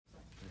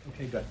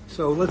Okay, good.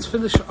 So let's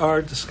finish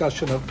our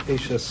discussion of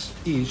Eishes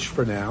Ish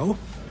for now.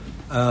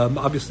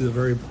 Obviously, a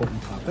very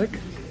important topic.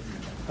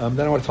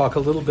 Then I want to talk a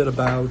little bit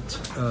about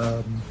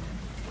the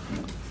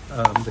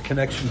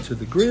connection to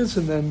the Grizz,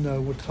 and then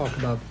we'll talk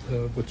about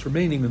what's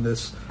remaining in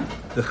this,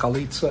 the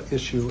וחליצה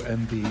issue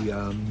and the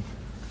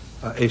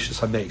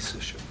Eishes HaMeis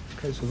issue.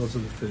 Okay, so those are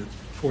the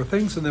four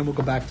things, and then we'll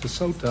go back to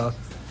Sota,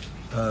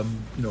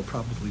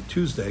 probably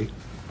Tuesday.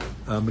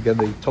 Again,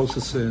 the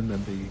Tosasin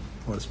and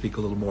I want to speak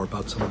a little more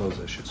about some of those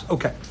issues.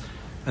 Okay.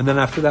 And then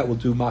after that, we'll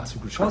do Machzik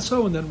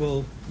Rishaso, and then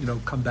we'll,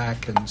 come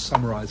back and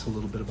summarize a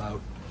little bit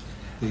about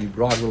the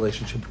broad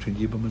relationship between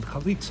Yevamos and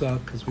וחליצה,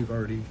 because we've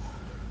already,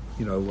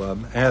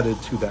 added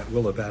to that.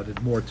 We'll have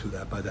added more to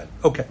that by then.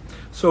 Okay.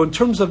 So in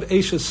terms of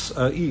Eishes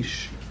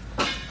Ish,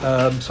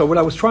 so what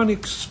I was trying to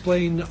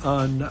explain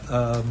on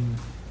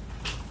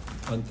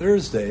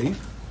Thursday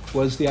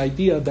was the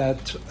idea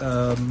that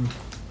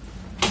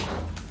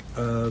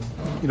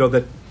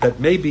that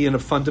maybe in a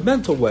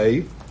fundamental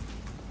way,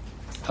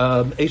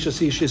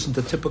 Eishes Ish isn't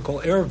a typical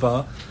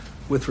erva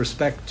with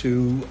respect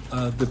to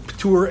the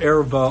Ptur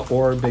erva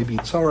or maybe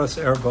Tzaras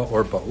erva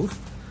or both,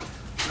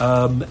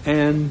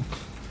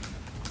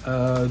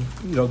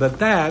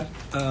 that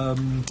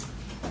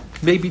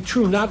may be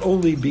true not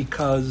only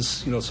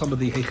because some of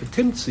the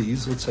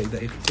hechetimtzis, let's say the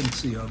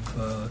hechetimtzi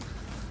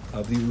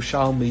of the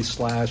Yerushalmi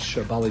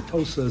 / Balei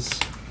Tosas,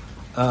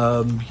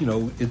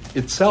 it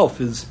itself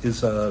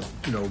is a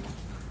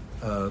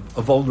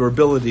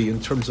vulnerability in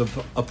terms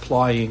of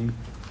applying,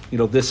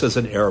 this as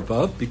an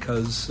erva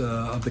because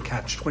of the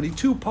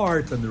catch-22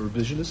 part and the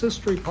revisionist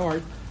history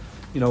part,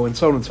 and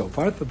so on and so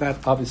forth. But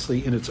that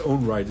obviously in its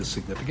own right is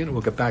significant.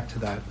 We'll get back to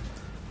that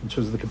in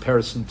terms of the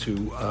comparison to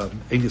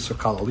Enis or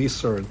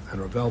Kalalisar and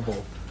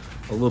Ravelvo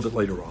a little bit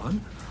later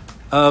on.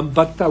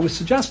 But I was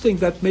suggesting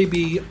that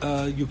maybe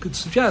you could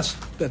suggest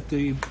that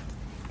the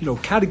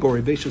category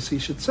of Eishes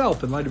Ish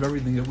itself, in light of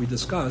everything that we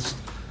discussed,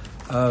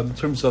 in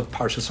terms of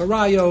Parshas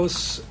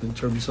Harayos, in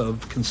terms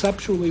of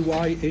conceptually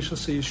why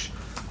Eishes Ish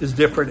is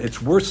different.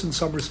 It's worse in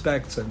some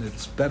respects and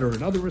it's better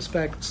in other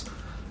respects,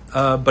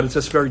 but it's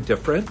just very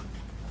different.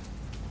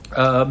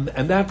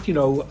 And that,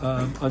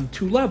 on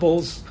two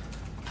levels,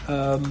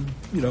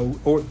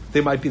 or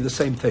they might be the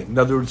same thing. In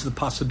other words, the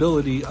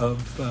possibility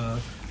of,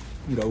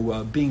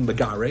 being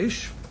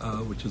Megaresh,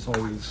 which is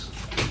always,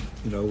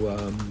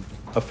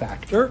 a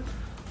factor.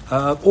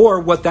 Or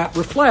what that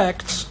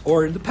reflects,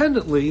 or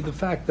independently, the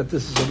fact that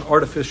this is an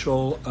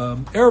artificial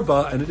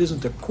erva and it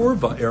isn't a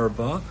kurva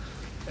erva.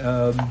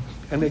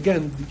 And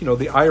again,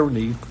 the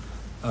irony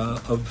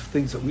of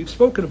things that we've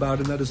spoken about,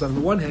 and that is on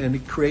the one hand,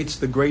 it creates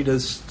the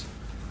greatest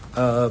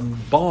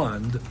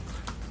bond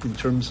in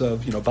terms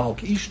of, Baal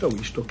Ishto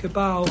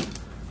Kebal.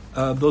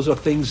 Those are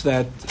things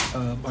that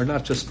are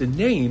not just in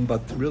name,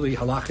 but really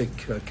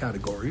halachic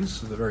categories.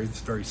 So they're very,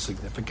 very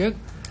significant.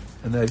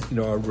 And that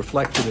are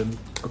reflected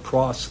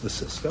across the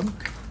system,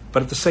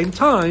 but at the same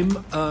time,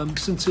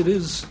 since it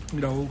is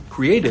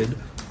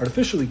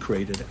artificially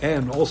created,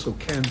 and also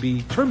can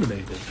be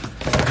terminated,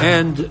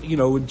 and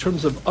in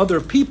terms of other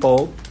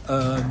people,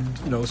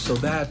 so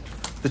that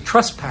the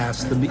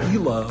trespass, the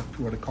meila, if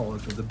you want to call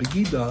it, or the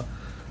begida,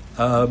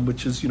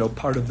 which is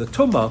part of the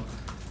tumah,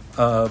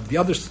 the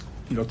other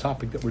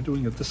topic that we're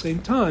doing at the same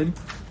time,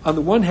 on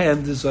the one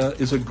hand is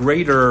a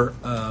greater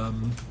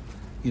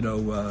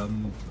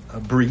a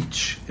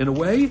breach in a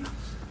way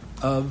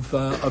of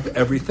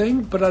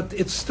everything, but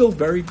it's still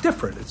very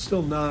different. It's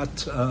still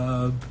not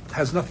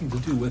has nothing to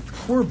do with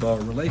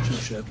kurba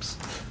relationships,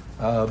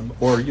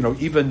 or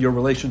even your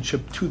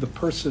relationship to the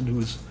person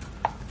who's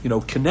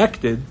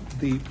connected.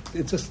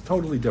 It's just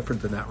totally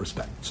different in that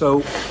respect.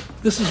 So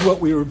this is what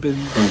we've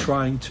been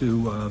trying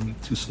to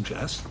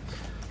suggest.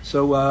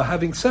 So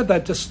having said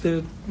that, just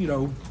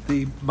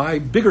my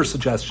bigger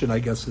suggestion, I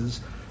guess, is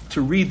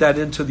to read that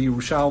into the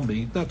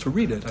Yerushalmi, not to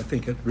read it. I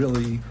think it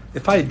really,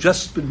 if I had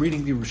just been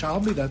reading the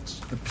Yerushalmi, that's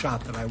the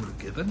shot that I would have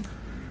given.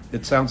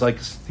 It sounds like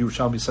the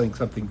Yerushalmi is saying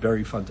something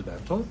very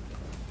fundamental.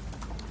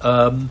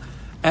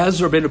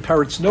 As Rabbeinu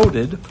Peretz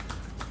noted,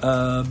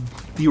 the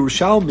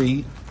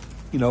Yerushalmi,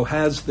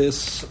 has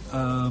this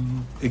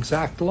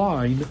exact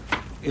line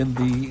in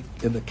the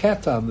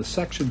Ketan, the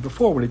section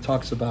before, when he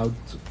talks about,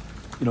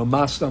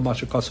 Masna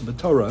Mashakasa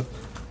B'Torah.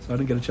 So I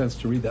didn't get a chance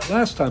to read that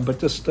last time, but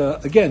just,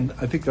 again,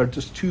 I think there are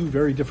just two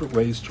very different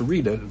ways to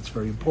read it, and it's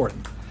very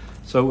important.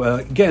 So,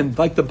 again,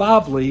 like the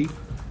Bavli,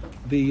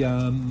 the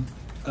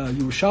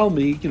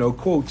Yerushalmi,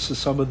 quotes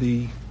some of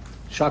the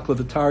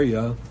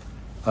Shaklavataria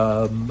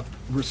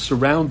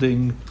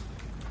surrounding,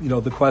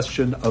 the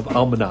question of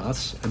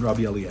Almanas and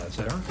Rabbi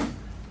Eliezer.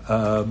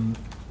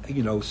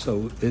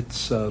 So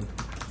it's,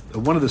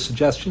 one of the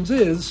suggestions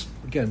is,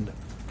 again,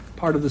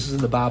 part of this is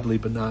in the Bavli,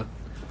 but not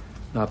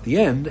the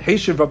end.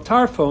 Heishiv Rab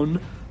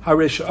Tarfon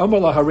Haresh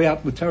Amala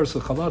Hareat Muteris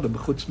L'Chalada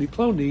B'Chutz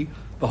Miploni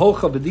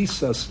B'Holcha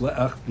V'Disas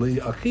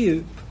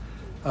L'Achiv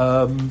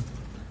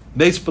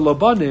Meis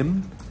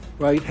B'Lobanim,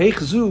 right?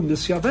 Heichzu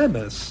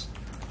Misyavemes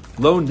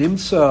Lo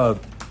Nimsa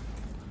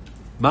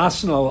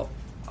Masnal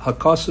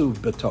hakasu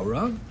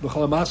b'Torah,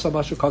 v'chol masa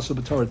mashu kasu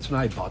b'Torah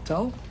t'nai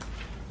batel.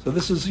 So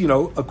this is,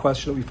 a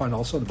question that we find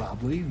also in the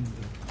Babli in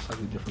a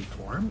slightly different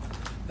form,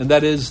 and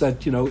that is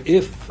that,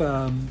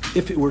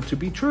 if it were to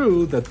be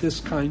true that this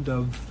kind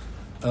of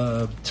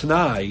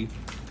Tanai,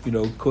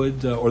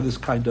 could, or this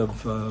kind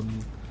of,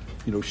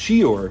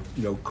 shiur,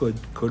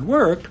 could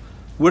work,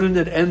 wouldn't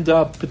it end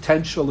up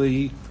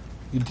potentially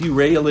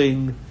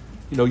derailing,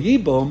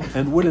 Yevom,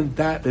 and wouldn't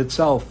that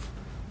itself,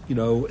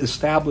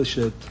 establish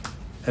it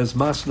as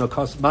masa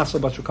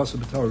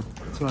b'Torah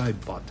t'nai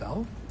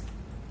batel?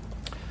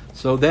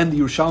 So then the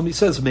Yerushalmi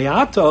says,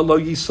 Me'ata lo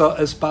yisa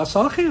es bas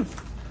achiv.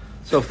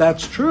 So if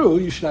that's true,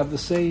 you should have the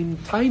same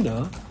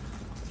taina,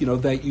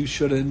 that you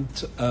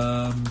shouldn't,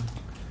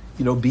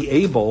 be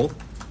able,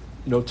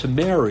 to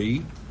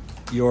marry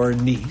your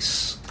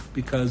niece,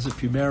 because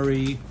if you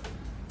marry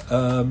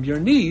your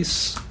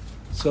niece,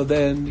 so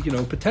then,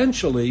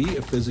 potentially,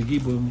 if there's a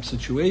yibum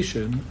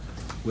situation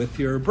with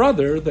your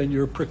brother, then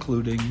you're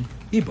precluding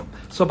yibum.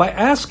 So by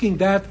asking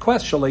that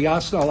question,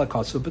 Yasna ala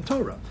kasu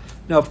b'Torah.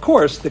 Now, of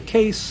course, the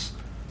case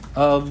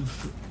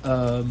of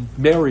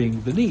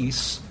marrying the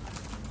niece,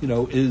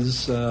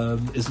 is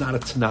not a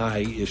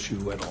Tanai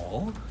issue at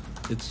all.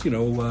 It's,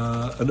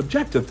 an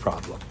objective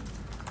problem.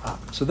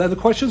 So then the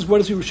question is, what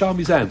is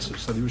Yerushalmi's answer?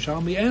 So the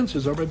Yerushalmi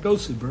answers, Rabbi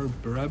Yossi,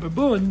 Rabbi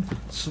Bun,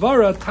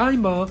 Svara,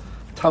 Taima,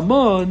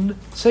 Tamon,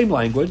 same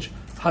language,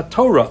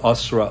 HaTorah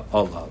Asra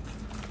Alav.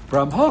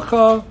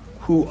 Bramhacha,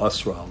 Hu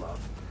Asra Alav.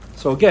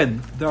 So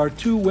again, there are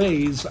two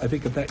ways I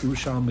think that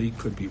Yerushalmi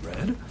could be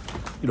read.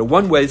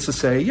 One way is to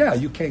say,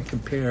 you can't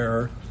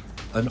compare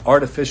an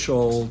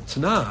artificial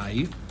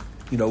Tanai,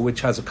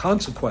 which has a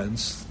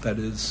consequence that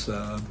is,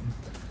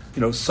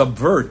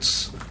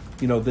 subverts,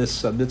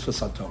 this mitzvah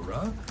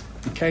satorah.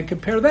 You can't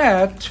compare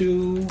that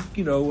to,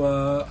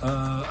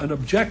 an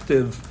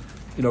objective,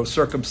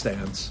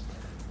 circumstance.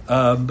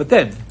 But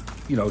then,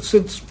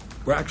 since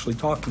we're actually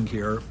talking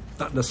here,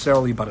 not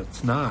necessarily about a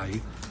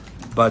Tanai,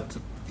 but,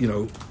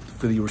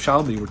 for the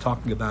Yerushalmi, we're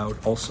talking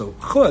about also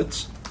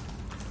chutz,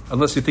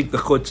 unless you think the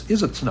chutz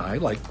is a Tanai,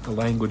 like the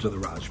language of the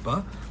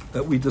Rashba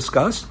that we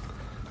discussed.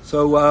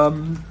 So,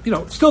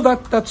 still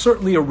that's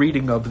certainly a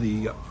reading of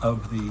the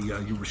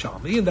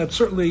Yerushalmi, and that's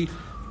certainly,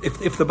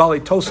 if the Balei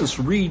Tosas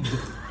read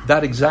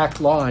that exact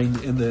line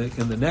in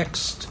the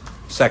next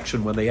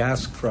section when they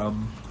ask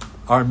from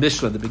our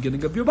Mishnah at the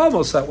beginning of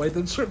Yevamos that way,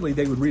 then certainly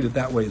they would read it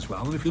that way as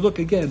well. And if you look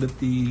again at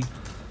the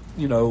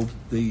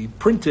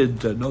printed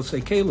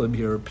Nosei Kalim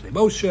here, Pnei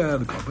Moshe,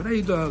 the Korban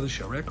Eda, the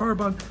Sharei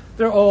Korban,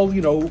 they're all,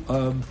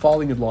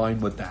 falling in line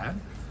with that.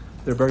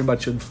 They're very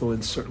much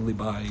influenced, certainly,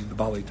 by the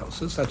Balei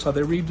Tosas. That's how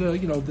they read,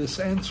 this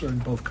answer in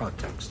both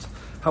contexts.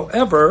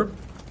 However,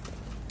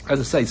 as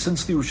I say,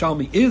 since the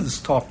Yerushalmi is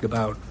talking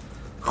about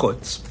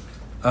chutz,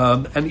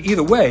 and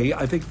either way,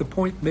 I think the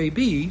point may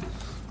be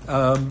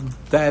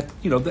that,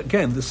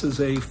 again, this is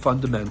a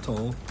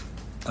fundamental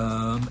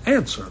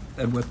answer.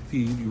 And what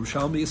the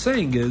Yerushalmi is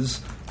saying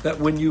is that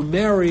when you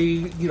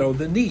marry,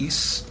 the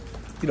niece,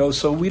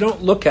 so we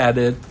don't look at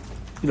it,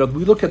 we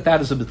look at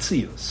that as a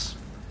metzius.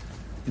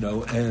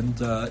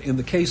 And in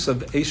the case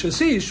of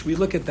Eishes Ish, we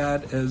look at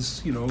that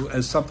as,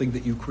 as something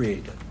that you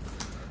created.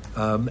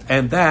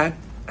 And that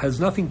has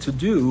nothing to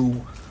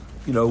do,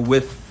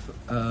 with,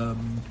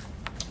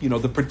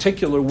 the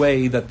particular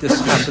way that this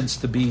happens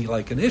to be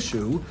like an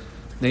issue,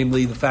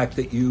 namely the fact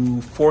that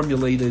you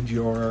formulated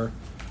your,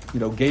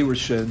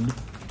 Gerushin,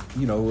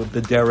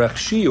 b'derech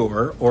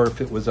shiur, or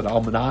if it was an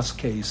almanas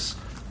case,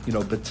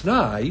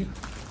 b'tnai,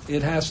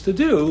 it has to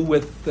do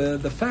with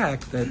the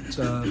fact that,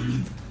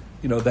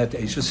 that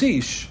Eishes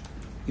Ish,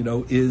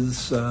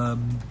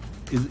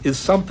 is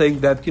something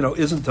that,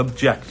 isn't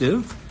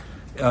objective,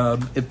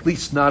 at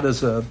least not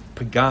as a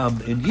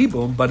pagam in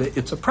Yibum, but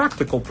it's a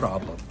practical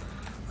problem.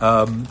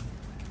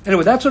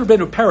 Anyway, that's what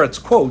Rabbeinu Peretz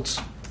quotes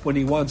when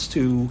he wants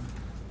to,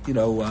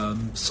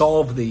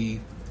 solve the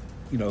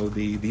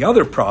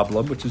other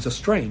problem, which is just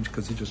strange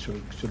because he just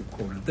should have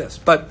quoted this.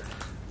 But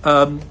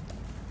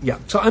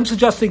so I'm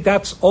suggesting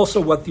that's also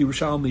what the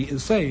Yerushalmi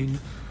is saying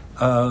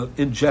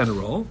in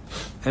general,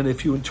 and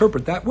if you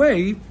interpret that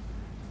way,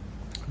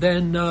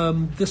 then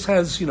this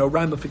has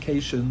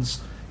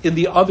ramifications in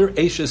the other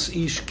Eishes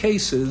Ish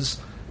cases,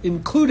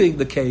 including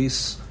the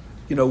case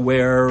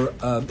where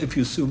if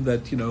you assume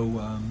that Chalos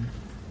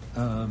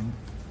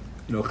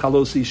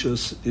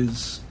Ishus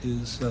is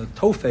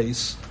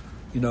tofes,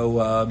 in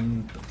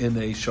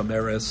a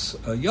shomeres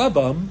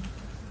yabam,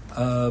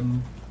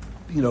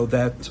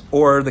 that,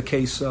 or the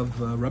case of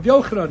Rabbi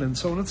Yochanan and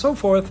so on and so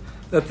forth,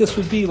 that this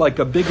would be like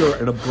a bigger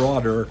and a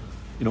broader,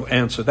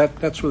 answer.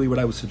 That's really what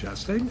I was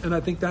suggesting, and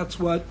I think that's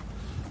what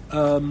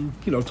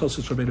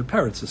Tosfos Rabbeinu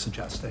Peretz is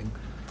suggesting,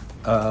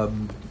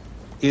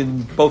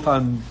 in both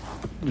on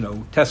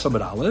Tes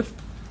Amud Aleph,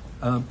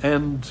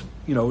 and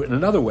in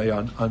another way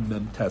on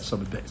Mem Tes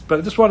Amud Beis. But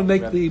I just want to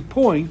make the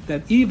point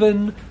that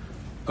even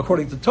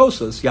according to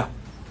Tosfos,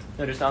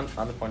 no, just on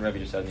the point Rebbe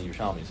just said in the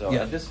Yerushalmi. So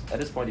at this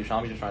point, the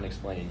Yerushalmi is just trying to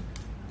explain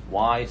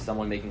why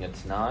someone making a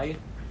Tanai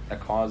that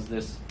caused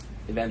this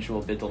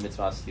eventual bittul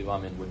mitzvahs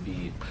Yevamim would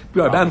be.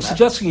 Right, I'm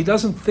suggesting he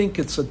doesn't think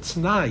it's a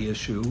t'nai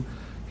issue.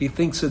 He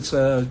thinks it's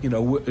a,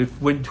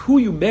 who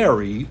you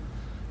marry,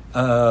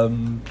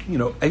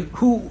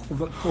 who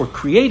or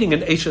creating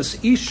an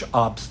Eishes Ish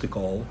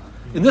obstacle.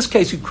 In this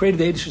case, you created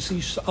the Eishes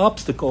Ish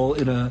obstacle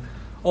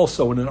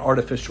also in an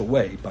artificial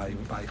way by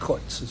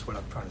chutz, is what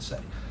I'm trying to say.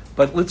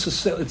 But let's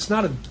just say it's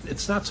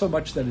not so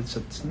much that it's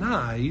a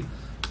t'nai,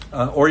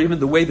 or even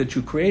the way that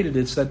you created it.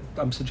 It's that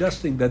I'm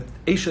suggesting that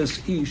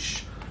Eishes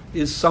Ish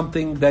is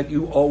something that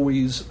you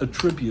always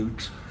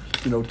attribute,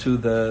 to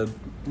the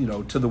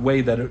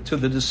way to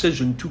the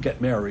decision to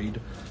get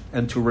married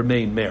and to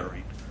remain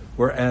married.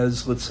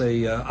 Whereas, let's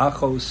say,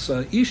 achos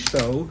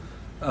ishto,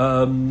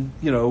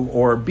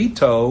 or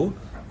bito,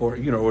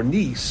 or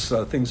niece,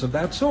 things of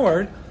that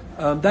sort,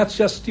 that's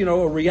just,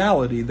 a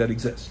reality that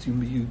exists.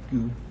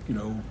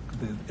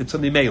 It's a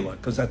mimela,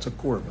 because that's a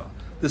korva.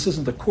 This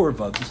isn't a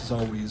korva. This is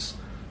always,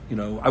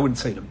 I wouldn't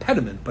say an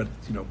impediment, but,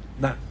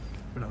 not,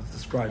 when I was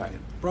describing it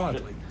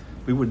broadly,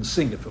 we wouldn't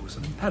sing if it was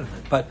an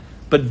impediment. But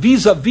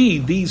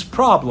vis-a-vis these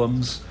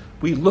problems,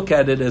 we look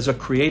at it as a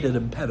created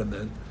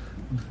impediment,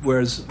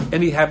 whereas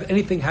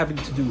anything having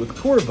to do with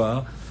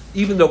korva,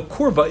 even though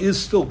korva is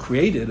still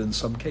created in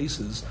some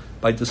cases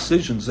by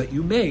decisions that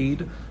you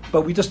made,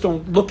 but we just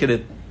don't look at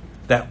it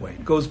that way.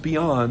 It goes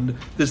beyond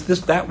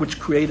that which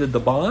created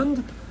the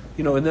bond,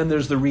 and then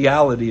there's the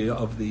reality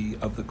of the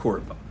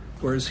korva.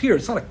 Whereas here,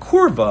 it's not a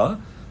korva,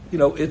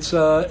 it's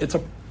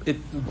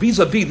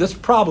vis-a-vis this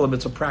problem,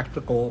 it's a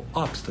practical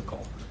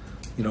obstacle,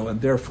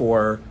 and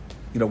therefore,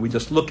 we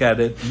just look at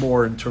it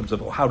more in terms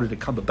of how did it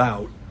come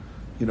about,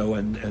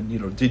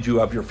 and did you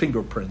have your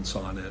fingerprints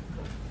on it,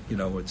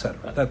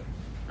 etc.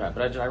 Right,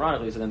 but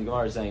ironically, so then the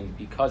Gemara is saying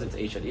because it's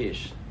Eishes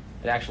Ish,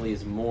 it actually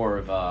is more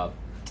of a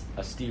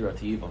stira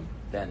to Yevum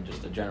than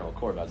just a general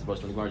korva, as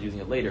opposed to when the Gemara is using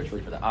it later, it's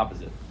really for the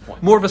opposite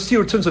point. More of a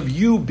stira in terms of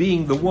you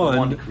being the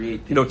one to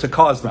create to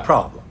cause the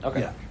problem.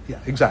 Okay. Yeah,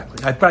 exactly.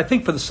 But I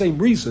think for the same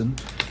reason,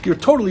 you're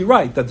totally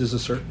right that there's a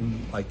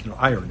certain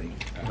irony,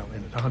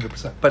 in it,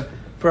 100%. But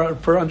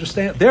for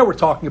understand, there we're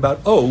talking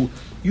about,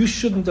 you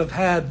shouldn't have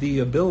had the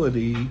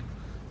ability,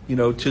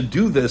 to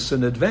do this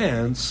in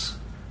advance,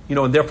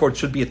 and therefore it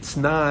should be a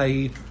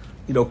t'nai,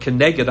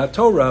 keneged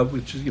haTorah,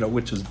 which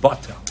is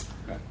batel.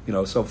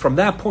 Right. So from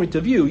that point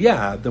of view,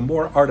 the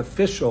more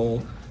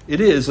artificial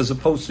it is, as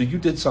opposed to you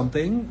did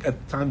something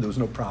at the time there was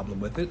no problem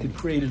with it, it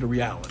created a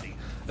reality.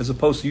 As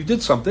opposed to you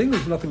did something,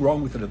 there's nothing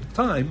wrong with it at the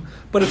time,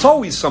 but it's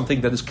always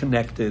something that is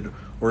connected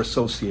or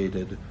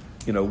associated,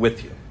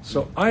 with you.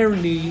 So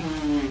irony,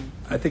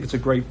 I think it's a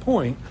great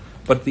point,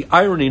 but the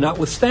irony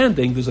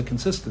notwithstanding, there's a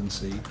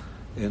consistency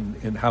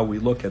in how we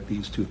look at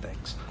these two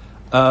things.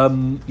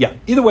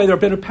 Either way, there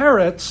have been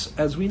parrots,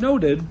 as we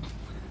noted,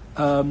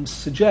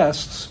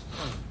 suggests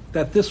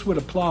that this would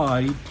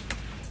apply,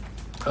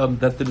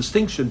 that the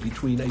distinction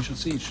between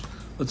Eishes Ish,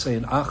 let's say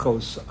in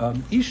achos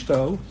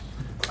ishto,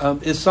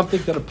 is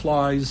something that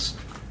applies,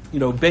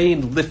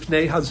 bein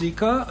lifnei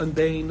hazika and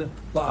bein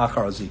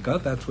la'achar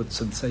hazika. That's what's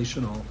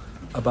sensational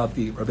about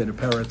the Rabbeinu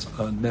Peretz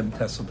on Mem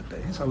Testament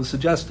days. I was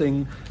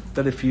suggesting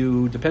that if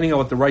you, depending on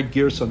what the right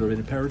gears on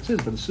Rabbeinu Peretz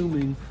is, but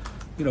assuming,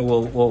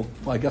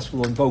 I guess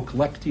we'll invoke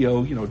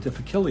lectio,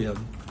 difficilium,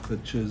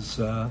 which is,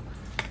 the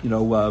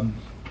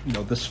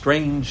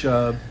strange,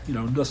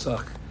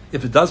 nusach.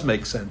 If it does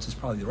make sense, it's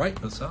probably the right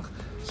nusach.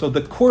 So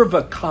the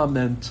korva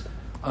comment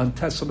on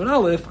Testament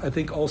Aleph, I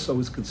think, also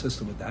is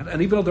consistent with that.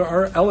 And even though there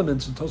are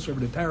elements in Tosar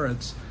Rabbeinu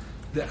Peretz,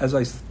 as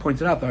I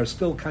pointed out, that are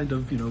still kind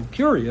of,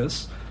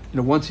 curious,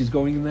 once he's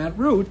going in that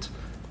route,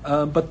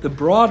 but the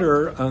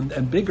broader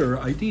and bigger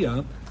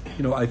idea,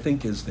 I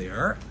think is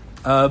there.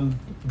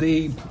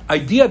 The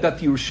idea that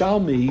the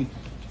Yerushalmi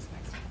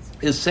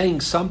is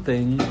saying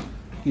something,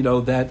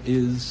 that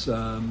is,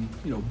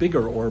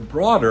 bigger or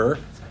broader,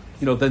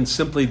 than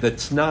simply the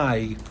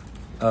t'nai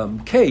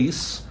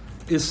case,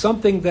 is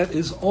something that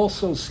is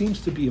also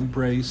seems to be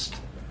embraced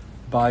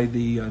by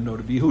the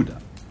Nodà Yehuda,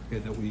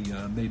 that we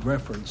made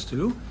reference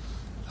to.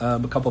 A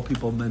couple of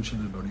people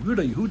mentioned the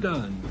Nodà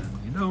Yehuda, and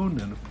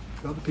and a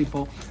few other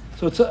people.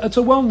 So it's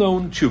a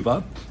well-known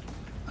tshuva.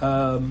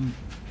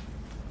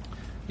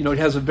 It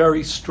has a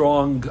very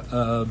strong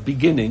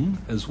beginning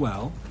as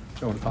well,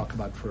 which I want to talk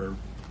about for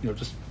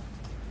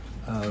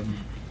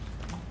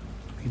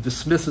he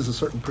dismisses a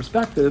certain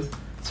perspective.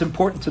 It's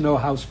important to know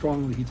how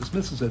strongly he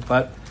dismisses it,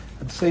 but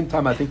at the same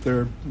time, I think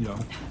there,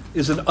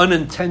 is an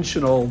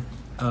unintentional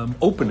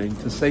opening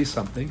to say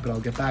something, but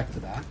I'll get back to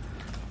that.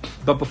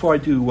 But before I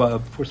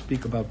do,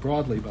 speak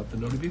broadly about the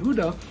Nodà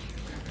Yehuda,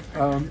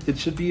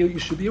 you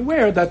should be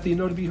aware that the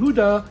Nodà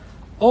Yehuda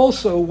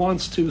also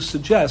wants to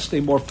suggest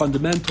a more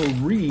fundamental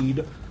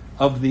read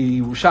of the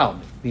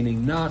Yerushalmi,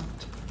 meaning not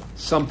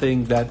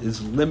something that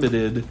is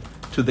limited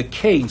to the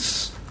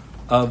case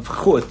of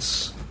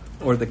chutz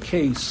or the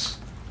case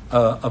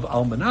of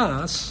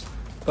almanas,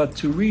 but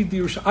to read the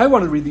Yerushalmi. I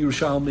want to read the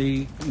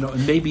Yerushalmi,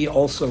 and maybe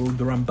also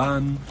the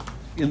Ramban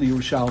in the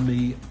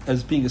Yerushalmi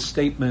as being a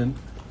statement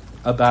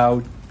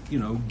about,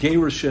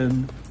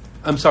 gerushin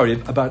I'm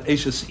sorry, about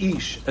Eshes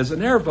Ish as an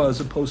erva as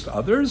opposed to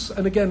others,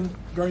 and again,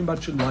 very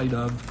much in light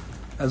of,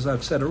 as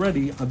I've said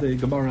already, on the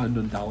Gemara on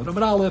Nudal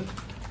and Aleph,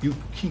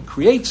 he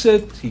creates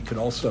it, he could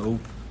also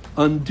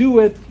undo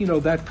it,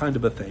 that kind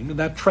of a thing, and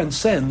that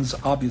transcends,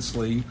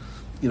 obviously,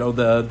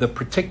 the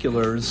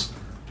particulars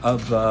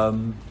of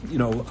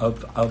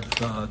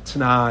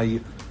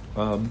Tanai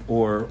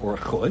or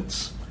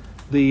Chutz.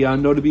 The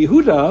Nodeh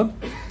Yehuda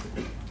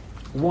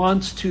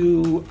wants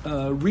to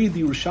read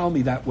the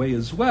Yerushalmi that way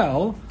as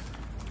well,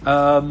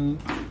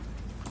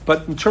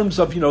 but in terms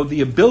of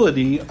the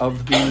ability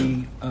of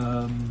the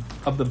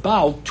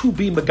Baal to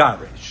be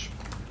Megaresh,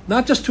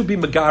 not just to be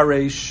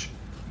Megaresh,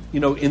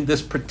 in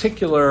this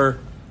particular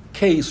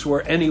case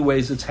where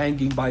anyways it's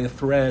hanging by a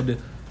thread,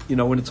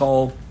 when it's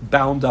all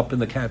bound up in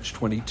the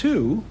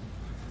catch-22,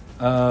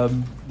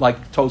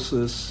 like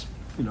Tosis,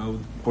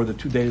 or the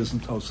 2 days in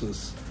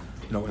Tosis,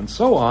 and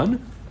so on,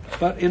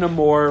 but in a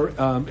more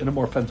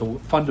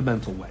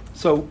fundamental way.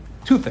 So,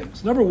 two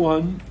things. Number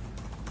one,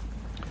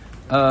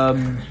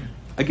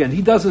 again,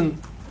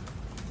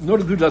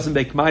 Nodeh doesn't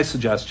make my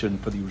suggestion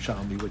for the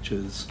Yerushalmi, which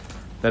is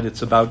that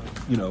it's about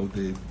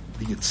the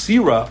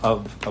Yitzira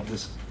of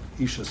this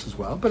Ishus as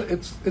well, but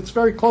it's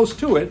very close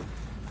to it.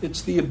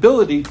 It's the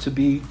ability to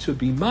be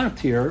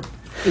matir.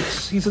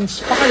 He's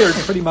inspired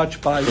pretty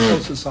much by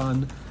Tosis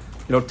on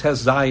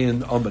Tes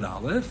Zayin Omid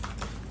Aleph.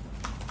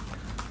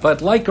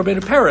 But like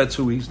Rabbeinu Peretz,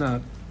 who he's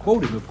not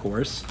quoting, of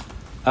course,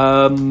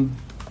 the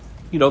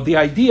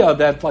idea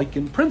that, like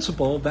in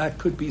principle, that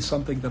could be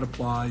something that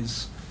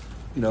applies,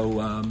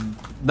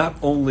 not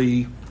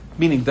only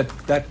meaning that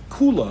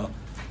kula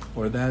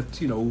or that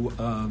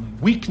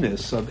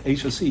weakness of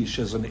Eshes Ish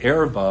as an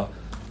erva,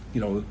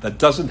 that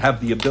doesn't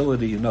have the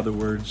ability, in other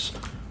words,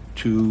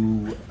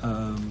 to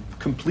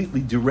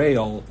completely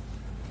derail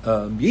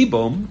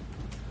Yevom,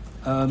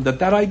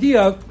 that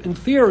idea, in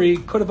theory,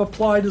 could have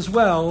applied as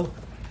well,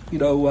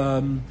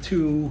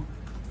 to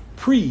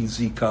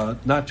pre-Zika,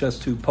 not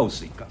just to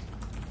post-Zika.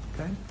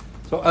 Okay?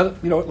 So,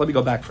 let me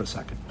go back for a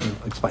second and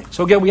explain.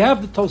 So again, we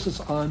have the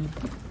Tosis on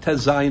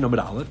Tes Zayin Omid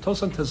Aleph.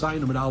 Tosis on Tes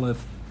Zayin Omid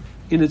Aleph,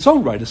 in its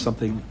own right, is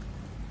something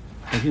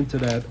I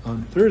hinted at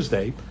on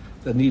Thursday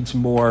that needs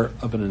more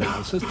of an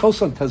analysis.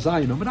 Tosis on Tes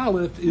Zayin Omid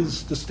Aleph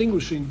is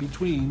distinguishing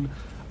between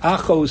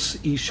Achos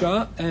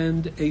Isha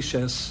and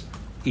Eshes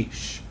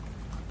Ish.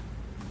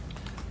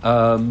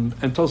 And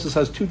Tosis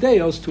has 2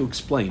 deos to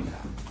explain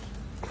that.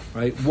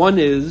 Right? One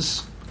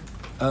is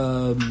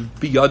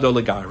Biyado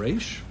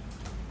Legaresh,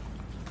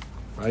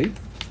 right?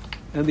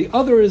 And the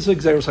other is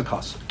Exeris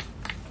HaKasim.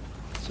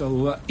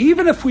 So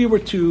even if we were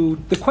to,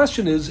 the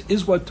question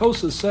is what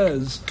Tosis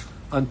says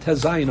on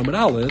Tes Zayin Omid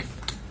Aleph,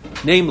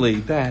 namely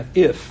that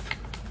if,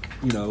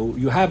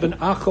 you have an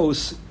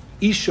Achos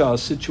Isha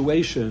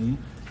situation,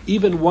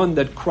 even one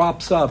that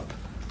crops up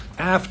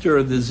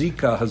after the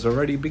Zika has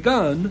already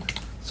begun,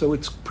 so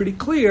it's pretty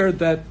clear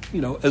that,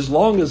 as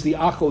long as the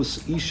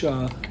Achos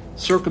Isha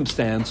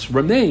circumstance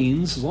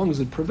remains, as long as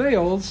it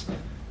prevails,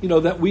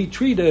 that we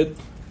treat it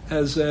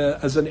as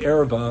an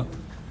erva,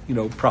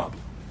 problem.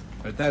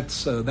 Right?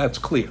 That's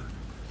clear.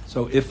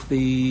 So if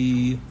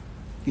the,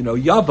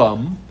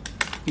 Yevamos,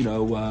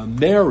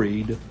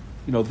 married,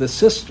 the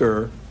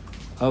sister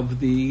of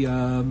the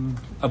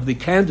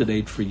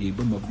candidate for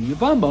Yibum, of the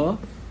Yevama,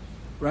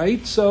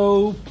 right?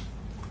 So,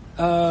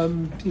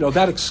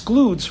 that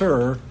excludes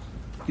her,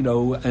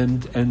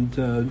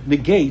 and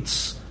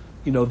negates,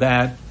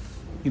 that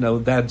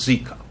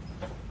Zika.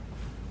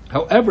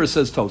 However,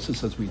 says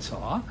Tosis, as we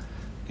saw,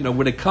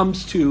 when it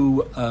comes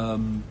to,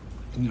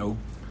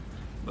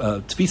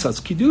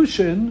 Tfisas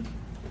Kiddushin,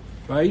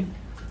 right?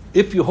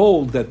 If you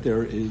hold that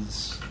there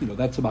is,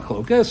 that's a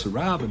machlokes, a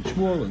Rab and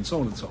Shmuel and so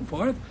on and so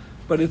forth,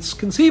 but it's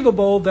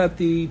conceivable that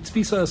the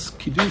Tfisas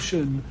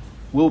Kiddushin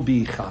will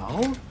be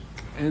Chal,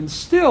 and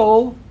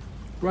still,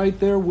 right,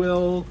 there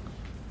will,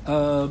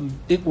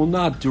 it will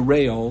not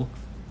derail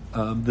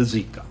the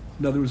Zika.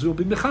 In other words, it will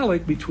be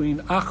mechalik between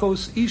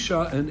Achos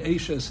Isha and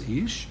Eshes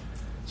Ish.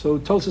 So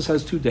Tosis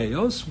has 2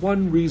 deos.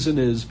 One reason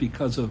is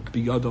because of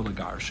Biyado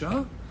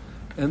Legarsha,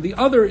 and the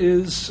other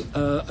is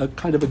a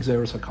kind of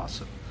Exeris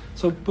HaKasim.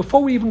 So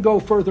before we even go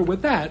further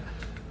with that,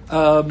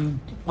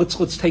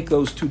 let's take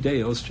those 2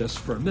 deos just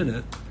for a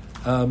minute.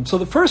 So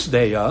the first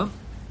dea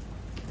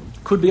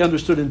could be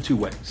understood in 2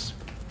 ways.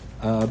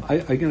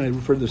 I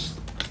referred to this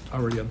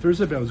already on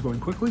Thursday, but I was going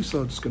quickly, so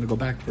I'm just going to go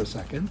back for a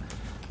second.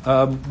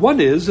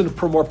 One is, in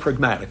a more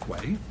pragmatic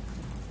way,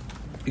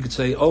 you could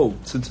say,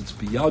 since it's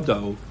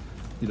biyado,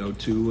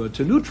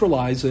 to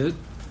neutralize it,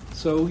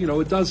 so,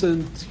 it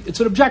doesn't, it's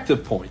an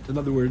objective point. In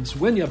other words,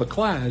 when you have a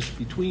clash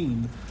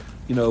between,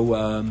 the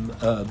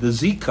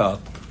Zika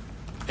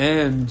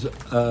and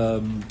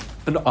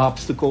an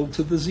obstacle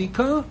to the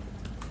Zika,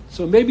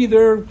 so maybe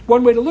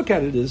one way to look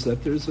at it is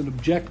that there's an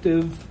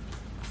objective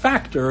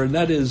factor, and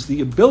that is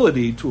the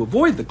ability to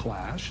avoid the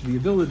clash, the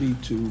ability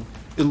to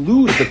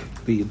elude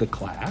the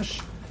clash,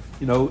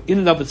 in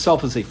and of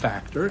itself is a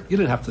factor. You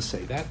didn't have to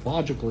say that.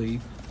 Logically,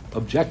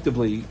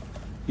 objectively,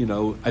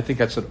 I think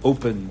that's an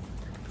open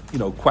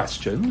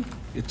question.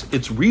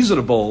 It's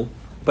reasonable,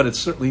 but it's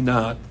certainly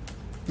not,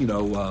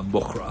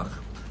 mukhrach.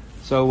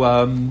 So,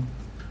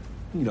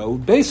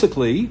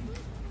 basically,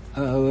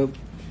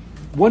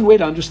 one way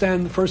to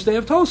understand the first day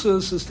of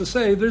Tosas is to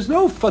say there's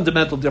no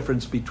fundamental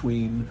difference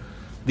between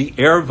the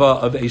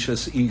erva of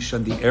Eshes Ish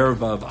and the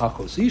erva of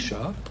Achos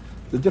Isha.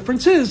 The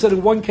difference is that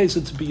in one case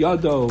it's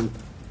biyado,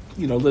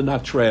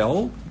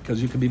 lenatrel,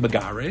 because you can be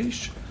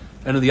megaresh,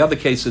 and in the other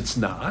case it's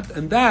not.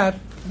 And that,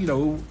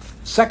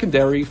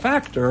 secondary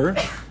factor,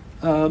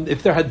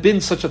 if there had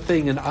been such a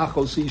thing in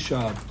Achos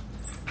Isha,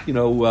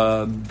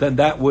 then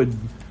that would,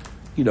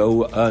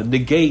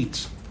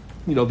 negate,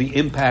 the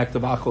impact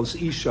of Achos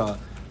Isha,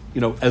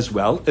 as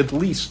well. At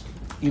least,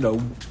 an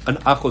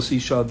Achos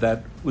Isha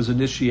that was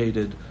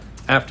initiated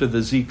after the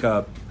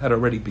Zika had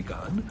already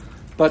begun.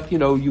 But,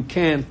 you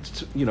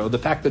can't, the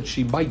fact that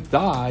she might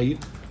die,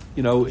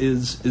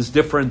 is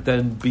different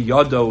than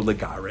biyado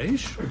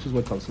legaresh, which is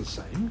what Tos is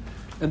saying.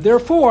 And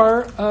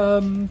therefore,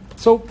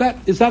 so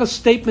is that a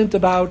statement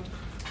about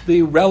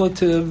the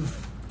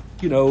relative,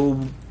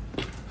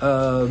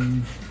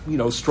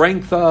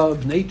 strength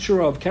of,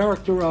 nature of,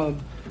 character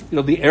of,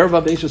 the erva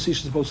of Eshes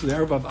Ish as opposed to the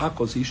erva of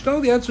Achos Ish? No,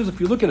 the answer is,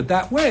 if you look at it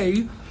that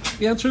way,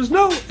 the answer is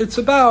no. It's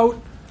about,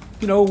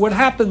 what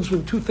happens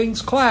when two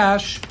things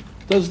clash.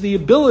 Does the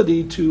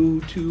ability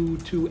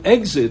to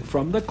exit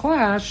from the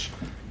clash,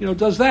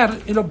 does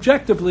that,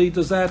 objectively,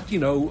 does that,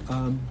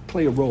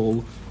 play a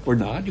role or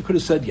not? You could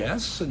have said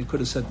yes, and you could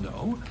have said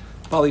no.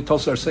 Bali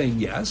Tosa are saying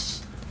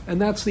yes,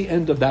 and that's the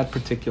end of that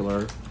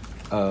particular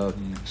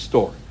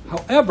story.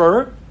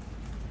 However,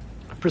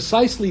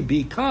 precisely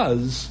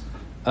because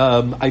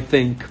I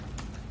think,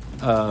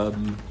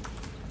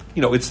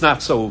 it's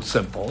not so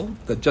simple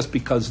that just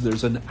because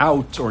there's an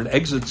out or an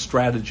exit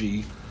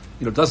strategy,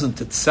 doesn't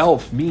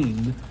itself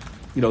mean,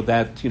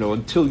 that,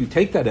 until you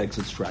take that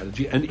exit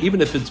strategy, and even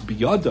if it's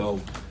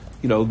biyado,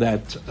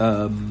 that,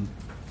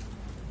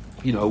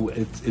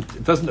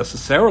 it doesn't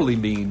necessarily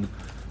mean,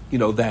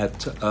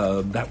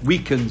 that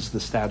weakens the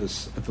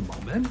status at the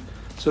moment.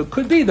 So it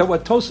could be that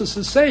what Tosas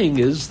is saying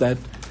is that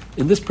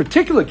in this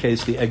particular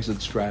case, the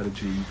exit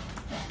strategy,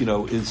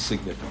 is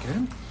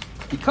significant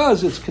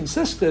because it's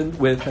consistent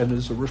with and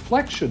is a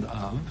reflection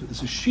of,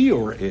 is a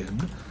shiur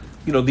in,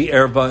 the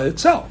erva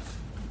itself.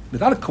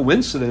 Without a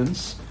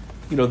coincidence,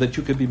 that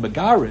you could be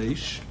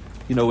megaresh,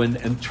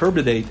 and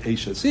terminate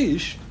Eshes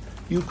Ish,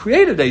 you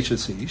created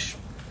Eshes Ish,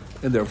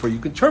 and therefore you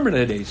can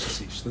terminate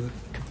Eshes Ish. So the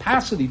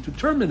capacity to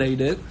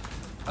terminate it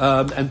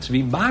and to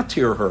be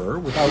matir her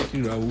without,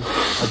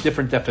 a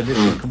different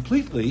definition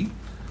completely,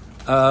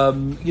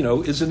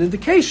 is an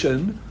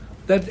indication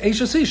that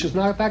Eshes Ish is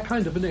not that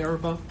kind of an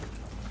erva.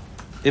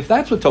 If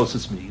that's what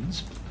Tosas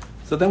means,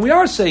 so then we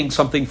are saying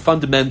something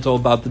fundamental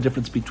about the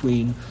difference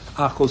between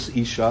Achos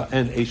Isha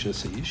and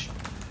Eshes Ish.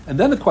 And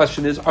then the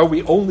question is, are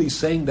we only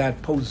saying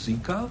that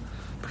post-Zika?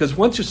 Because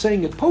once you're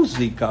saying it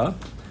post-Zika,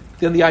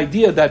 then the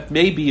idea that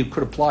maybe it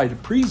could apply to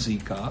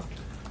pre-Zika,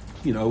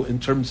 in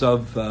terms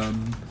of,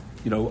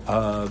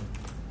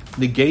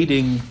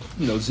 negating,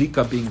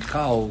 Zika being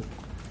Chal,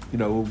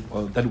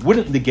 that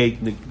wouldn't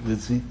negate the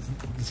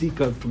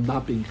Zika from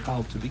not being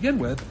Chal to begin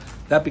with,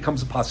 that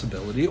becomes a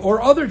possibility.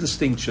 Or other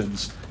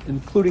distinctions,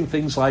 including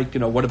things like,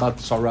 what about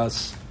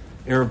Saras,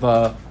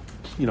 Erva,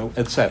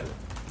 etc.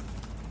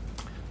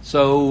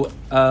 So,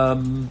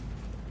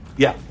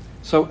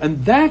 So,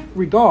 in that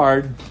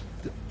regard,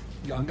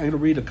 I'm going to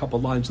read a couple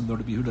lines in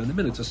Nodà Bihuda in a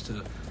minute just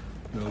to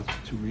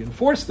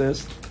reinforce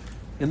this.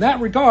 In that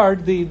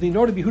regard, the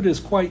Nodà Bihuda is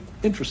quite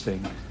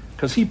interesting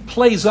because he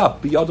plays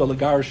up Biyada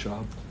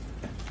Lagarsha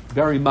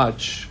very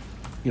much,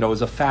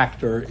 as a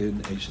factor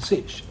in Eshes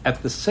Ish.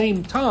 At the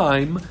same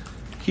time,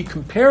 he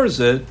compares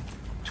it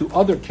to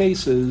other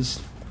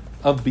cases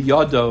of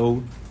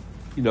Biyado,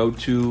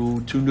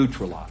 to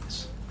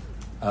neutralize.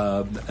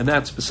 And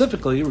that's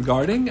specifically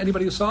regarding,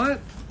 anybody who saw it?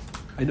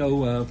 I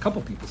know a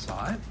couple people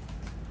saw it.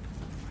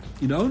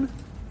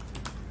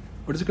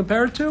 What does it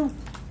compare it to?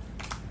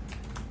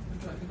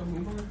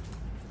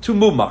 To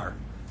Mumar,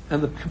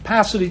 and the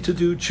capacity to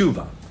do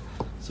tshuva.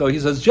 So he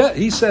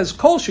says,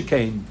 Kol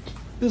Shekain,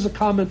 this is a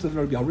comment of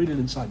the Rebbe, I'll read it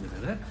inside in a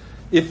minute.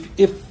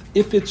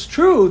 If it's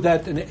true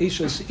that an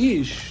Eshes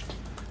Ish,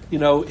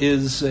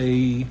 is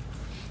a,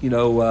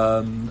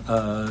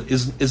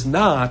 is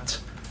not,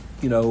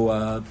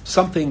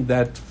 something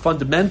that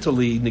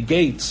fundamentally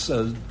negates,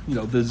 the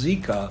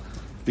Zika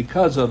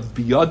because of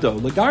Biyado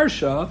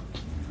Lagarsha,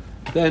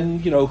 then,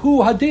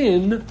 Hu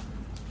Hadin,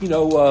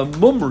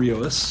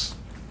 Mumrius,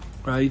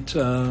 right,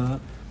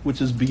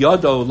 which is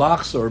Biyado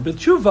Lachzor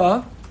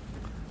B'tshuva,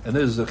 and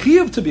there's a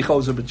Chiyuv to be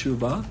Chozer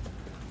B'tshuva,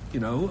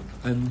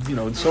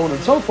 and so on and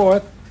so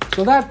forth.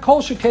 So that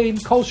Kol Shekain,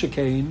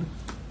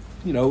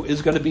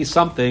 is going to be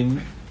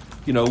something,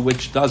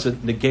 which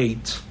doesn't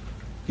negate,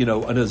 a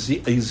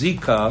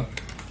Zika,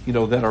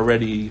 that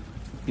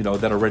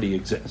already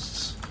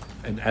exists.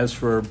 And as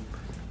for,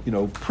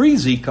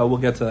 pre-Zika, we'll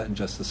get to that in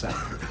just a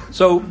second.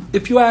 So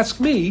if you ask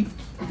me,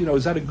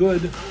 is that a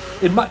good?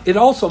 It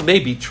also may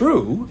be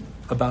true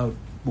about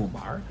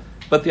Mumar,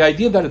 But the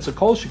idea that it's a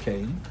kol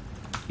shekain,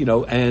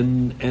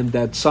 and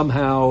that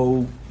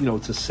somehow,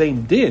 it's the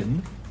same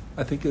din,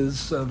 I think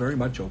is very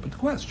much open to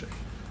question.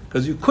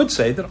 Because you could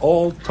say that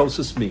all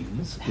Tosas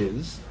means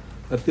is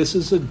that this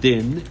is a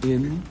din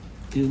in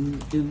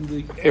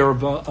the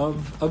erva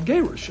of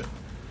gerushin.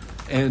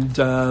 And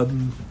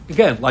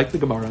again, like the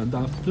Gemara on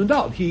Daf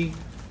Nudal,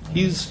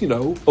 he's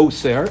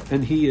oser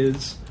and he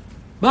is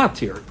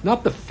matir.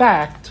 Not the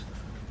fact,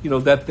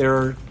 that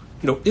there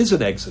is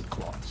an exit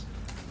clause.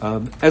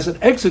 As an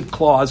exit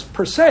clause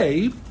per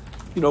se,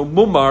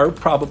 mumar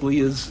probably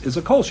is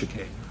a kol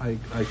shekain. I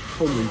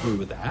totally agree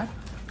with that,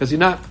 because you're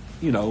not,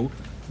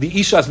 the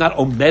isha is not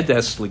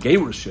omedes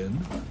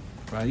legerushin,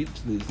 right?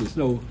 There's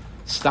no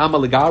stama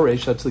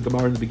legaresh. That's the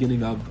Gemara in the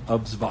beginning of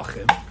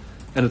Zvachim,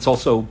 and it's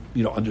also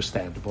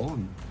understandable.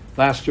 And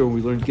last year when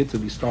we learned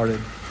Gittin, we started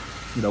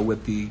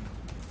with the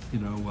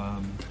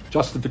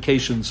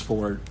justifications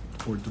for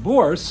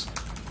divorce,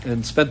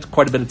 and spent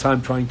quite a bit of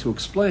time trying to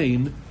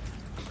explain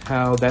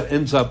how that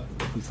ends up,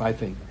 at least I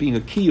think, being a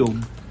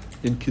kiyum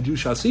in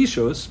kedushas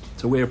ishus.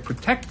 It's a way of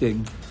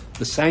protecting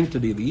the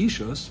sanctity of the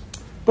ishus.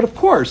 But of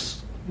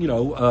course,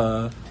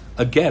 a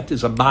get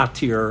is a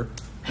matir,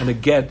 and a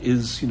get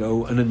is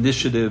an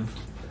initiative.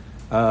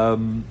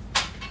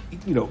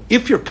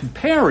 If you're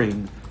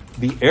comparing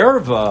the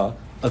erva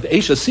of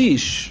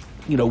Eshasish,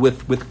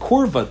 with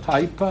kurva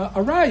type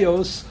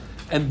arayos,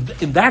 and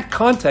in that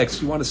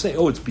context, you want to say,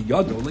 it's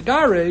biyado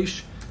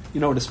legaresh,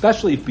 and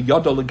especially if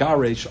biyado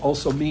legaresh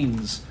also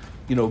means,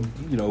 who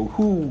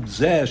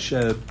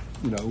zeh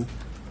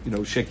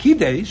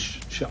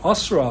shekidesh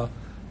she'asra,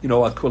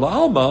 akula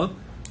alma,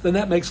 then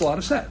that makes a lot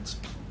of sense.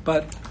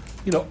 But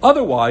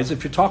otherwise,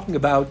 if you're talking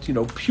about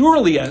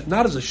purely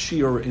not as a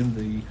shiur in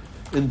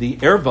the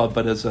erva,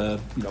 but as a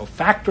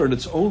factor in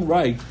its own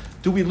right,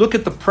 do we look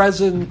at the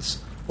present,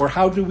 or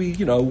how do we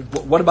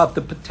what about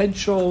the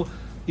potential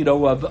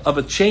of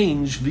a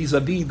change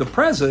vis-a-vis the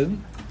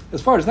present?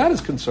 As far as that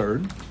is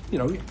concerned,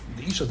 the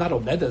isha is not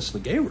omedes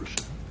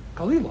legerush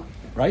kalila,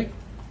 right?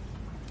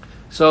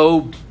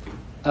 So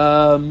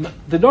the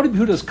Nodi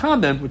Behuda's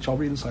comment, which I'll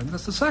read in Simon,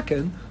 that's the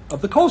second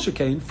of the kol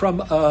shekain,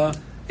 from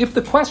if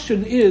the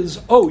question is,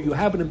 you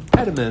have an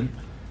impediment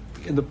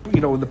in the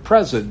in the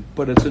present,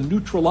 but it's a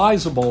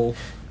neutralizable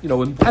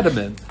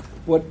impediment.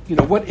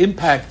 What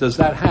impact does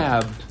that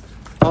have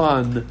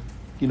on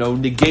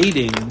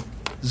negating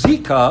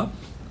zika?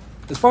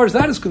 As far as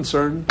that is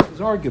concerned,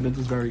 his argument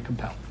is very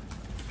compelling.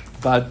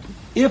 But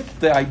if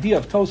the idea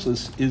of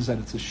Tosas is that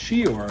it's a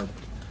shiur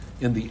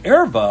in the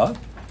erva,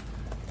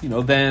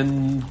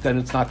 then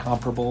it's not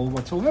comparable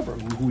whatsoever.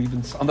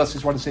 Unless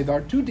he's trying to say there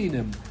are two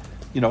dinim,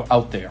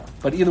 out there.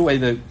 But either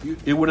way,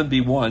 it wouldn't be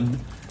one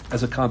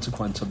as a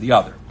consequence of the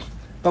other.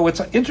 But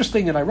what's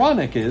interesting and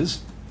ironic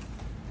is,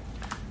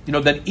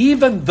 that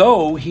even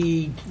though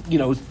he,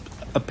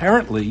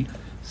 apparently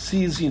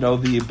sees,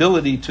 the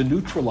ability to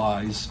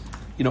neutralize,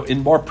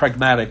 in more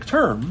pragmatic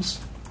terms,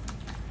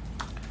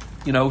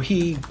 the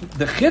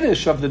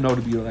chiddush of the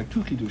Nodah, like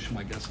two chidushim,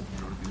 I guess, of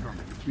the Nodah, or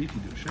maybe three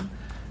chidushim,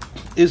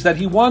 is that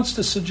he wants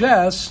to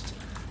suggest,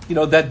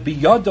 that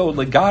biyado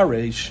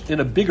legaresh in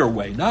a bigger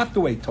way, not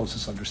the way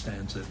Tosas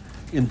understands it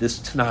in this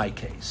Tanai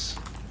case,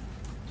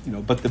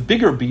 but the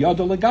bigger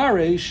biyado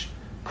legaresh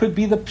could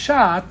be the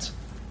pshat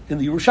in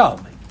the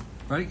Yerushalmi,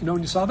 right?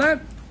 When you saw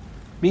that,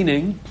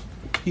 meaning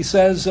he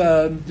says,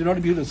 the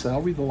Nodah Behuda says,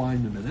 I'll read the line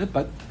in a minute,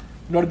 but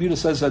Nodah Behuda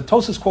says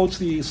Tosas quotes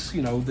these,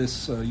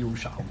 this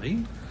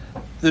Yerushalmi.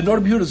 The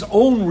Nodah Behuda's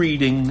own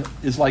reading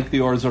is like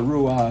the Or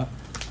Zarua,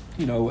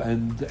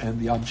 and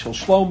the Am Shel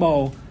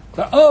Shlomo.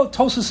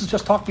 Tosas is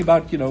just talking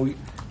about,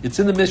 it's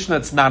in the Mishnah,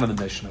 it's not in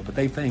the Mishnah, but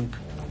they think,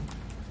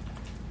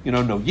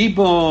 no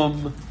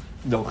Yevamos,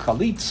 no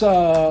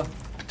וחליצה,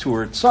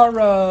 ptur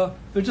tzara.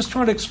 They're just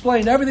trying to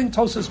explain everything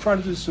Tosas is trying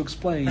to do is to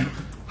explain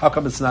how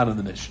come it's not in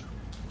the Mishnah.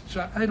 Which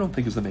I don't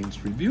think is the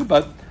mainstream view,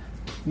 but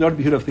Nodah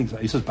Behuda thinks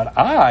that. He says, but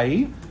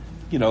I,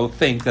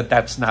 think that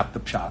that's not the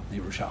pshat in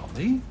the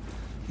Yerushalmi.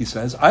 He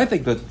says, I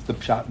think that the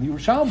pshat in the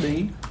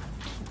Yerushalmi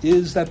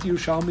is that the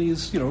Yerushalmi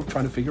is,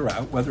 trying to figure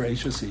out whether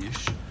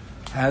Eshasish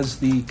has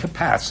the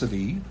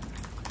capacity,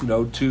 to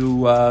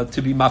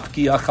be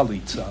mafkia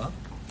וחליצה,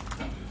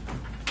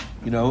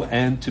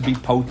 and to be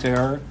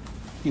poter,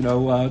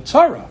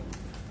 tzara.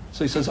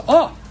 So he says,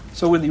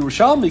 so when the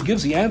Yerushalmi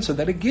gives the answer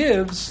that it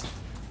gives,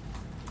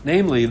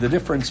 namely the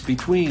difference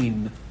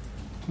between,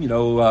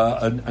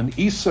 an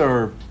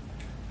isur,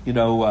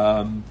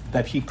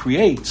 that he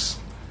creates,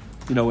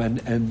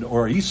 and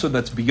or an isur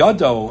that's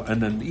biyado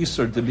and an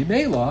isur de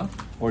bimela,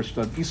 or an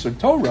isur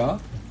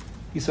Torah,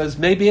 he says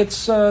maybe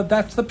it's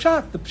that's the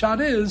pshat. The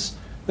pshat is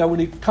that when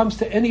it comes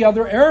to any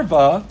other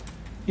erva,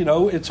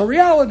 it's a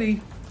reality,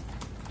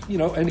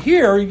 and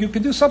here you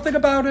can do something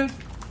about it.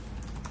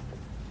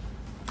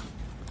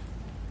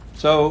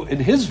 So in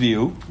his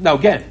view, now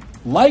again,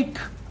 like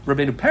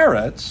Rabbeinu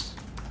Peretz,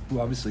 who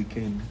obviously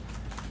came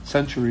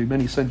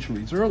many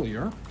centuries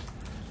earlier,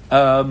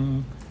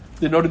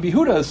 the Nodah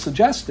Behuda is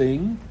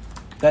suggesting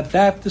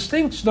that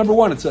distinction, number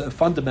one, it's a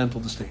fundamental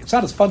distinction. It's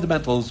not as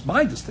fundamental as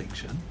my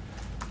distinction,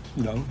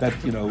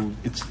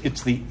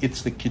 it's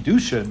the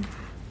Kiddushin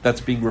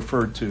that's being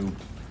referred to,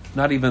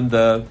 not even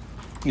the,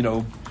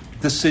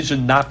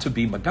 decision not to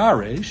be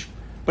Magaresh,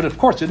 but of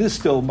course it is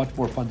still much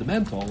more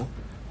fundamental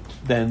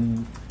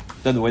than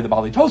the way the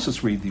Baalei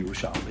Tosfos read the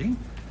Yerushalmi.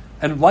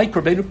 And like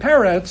Rabbeinu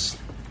Peretz,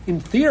 in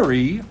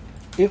theory,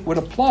 it would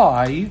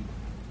apply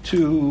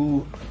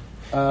to,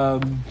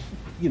 to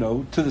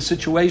the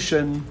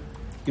situation,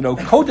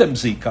 Kodem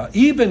Zika.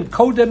 Even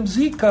Kodem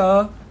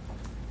Zika,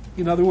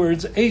 in other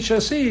words,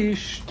 Eishes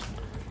Ish,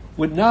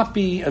 would not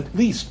be at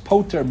least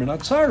Poter Min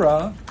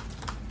Hatzara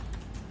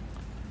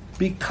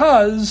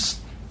because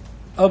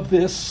of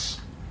this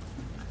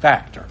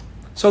factor.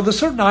 So there's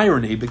certain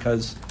irony,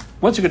 because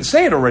once you're going to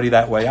say it already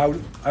that way,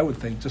 I would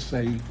think just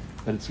say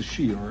that it's a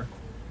shiur,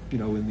 in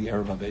the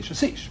Erev of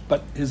Eishes Ish.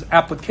 But his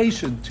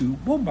application to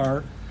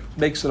Mumar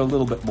makes it a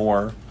little bit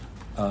more,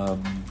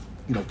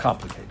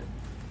 complicated.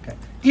 Okay.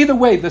 Either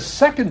way, the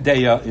second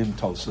deya in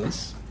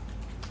Tosfos,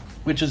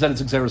 which is that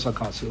it's Xeris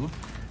HaKasuv,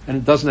 and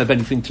it doesn't have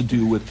anything to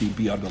do with the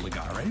Biyad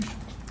L'Garesh,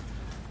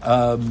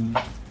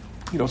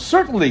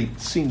 certainly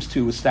seems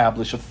to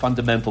establish a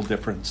fundamental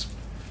difference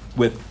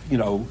with,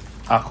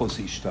 Achos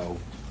Ishto,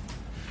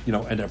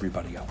 and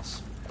everybody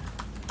else.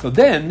 So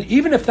then,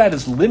 even if that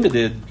is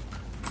limited,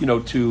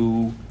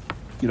 to,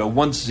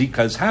 once Zika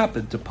has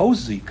happened, to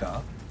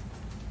post-Zika,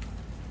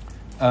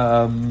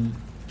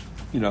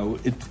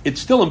 it's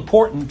still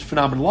important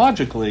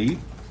phenomenologically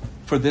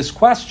for this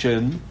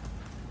question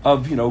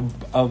of,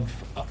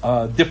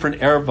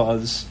 different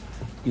ervas,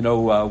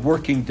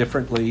 working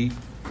differently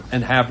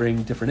and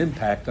having different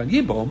impact on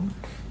Yevom.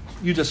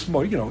 You just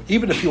more,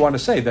 even if you want to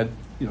say that,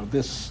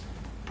 this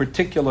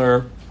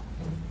particular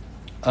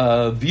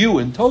view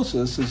in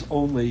Tosfos is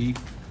only,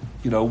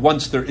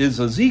 once there is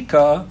a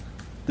Zika,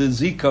 the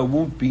Zika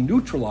won't be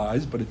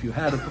neutralized, but if you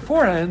had it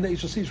beforehand, the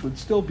Eishes Ish would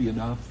still be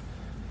enough,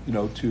 to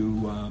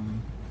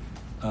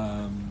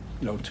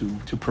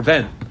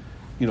prevent,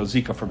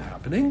 Zika from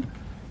happening.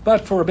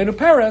 But for Rabbeinu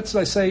Peretz,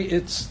 I say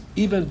it's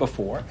even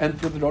before, and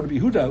for the Nodda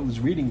Yehuda who's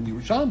reading the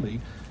Yerushalmi,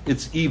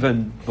 it's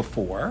even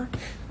before.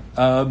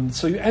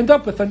 So you end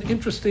up with an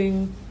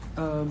interesting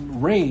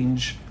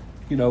range,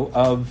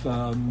 of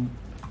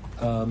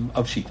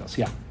shitas.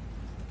 Yeah. I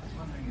was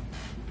wondering if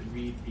you could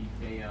read the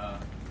Deya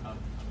of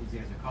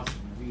Uzias Akasov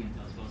we in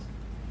Tosfos.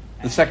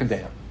 The second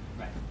Deya.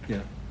 Right.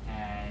 Yeah.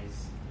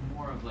 As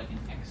more of like an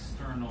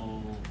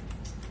external,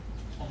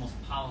 almost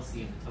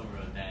policy of the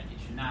Torah that it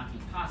should not be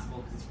possible,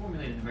 because it's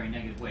formulated in a very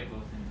negative way,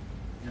 both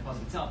in the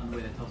pasuk itself and the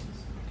way that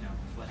Tosfos,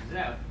 fleshes it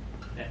out,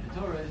 that the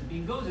Torah is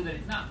being gozer that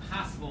it's not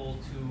possible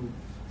to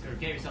sort of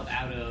get yourself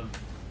out of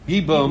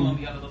Yevom,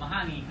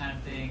 Mahani kind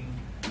of thing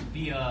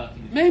via.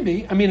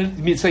 Maybe. I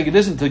mean, it's saying it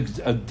isn't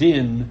a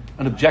din,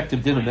 an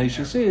objective din of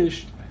Eishes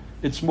Ish.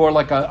 It's more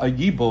like a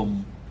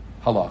Yevom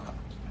halacha.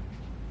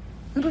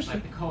 Interesting.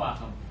 Like the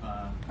koach of.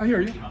 I hear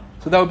you.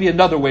 So that would be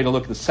another way to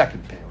look at the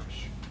second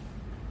parish.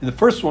 And the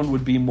first one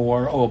would be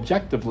more,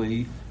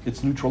 objectively,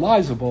 it's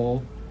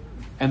neutralizable,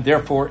 and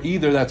therefore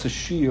either that's a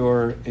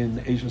shiur in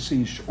Eishes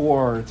Ish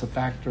or it's a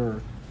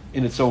factor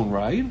in its own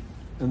right.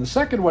 And the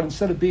second one,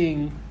 instead of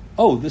being,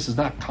 this is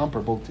not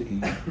comparable to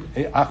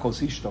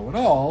Achos Ishto at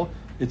all,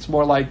 it's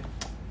more like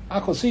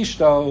Achos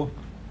Ishto,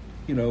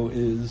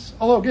 is,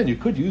 although again, you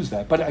could use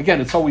that, but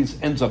again, it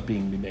always ends up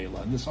being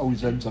Mimela, and this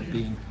always ends up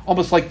being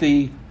almost like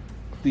the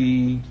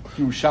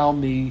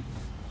Yerushalmi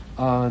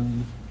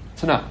on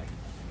Tanai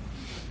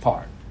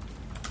part,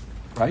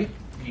 right?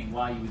 Meaning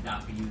why you would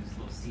not be used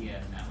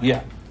Losia in that way.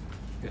 Yeah.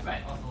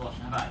 Right, also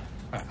Loshen Havai.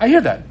 I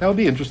hear that. That would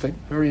be interesting.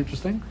 Very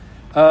interesting.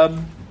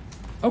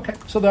 Okay,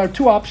 so there are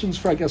two options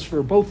for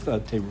both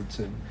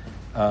Terutzim.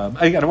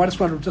 Again, I just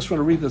want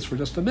to read this for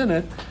just a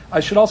minute.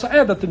 I should also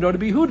add that the Nodda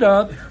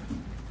Yehuda,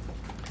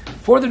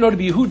 for the Nodda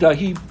Yehuda,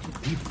 he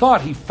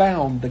thought he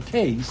found the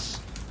case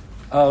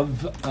of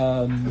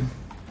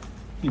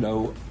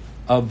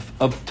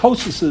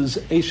Tosfos's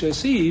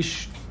Eishes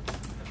Ish,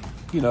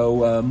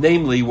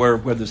 namely where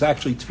there's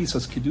actually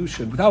Tfisas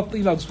Kiddushin without the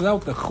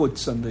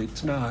chutz and the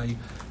t'nai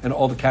and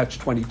all the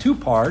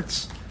catch-22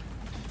 parts.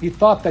 He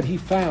thought that he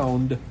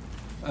found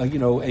a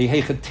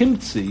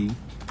hechatimtzi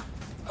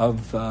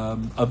of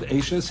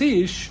Eishes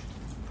Ish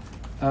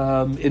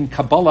in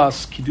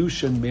Kabbalah's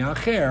Kiddushin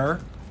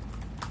Me'acher,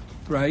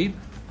 right?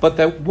 But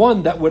that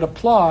one that would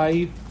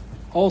apply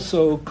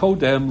also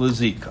Kodem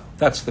Lezika.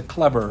 That's the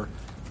clever,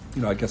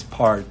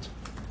 part,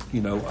 of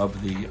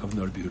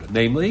Nodda Yehuda.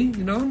 Namely,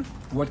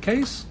 what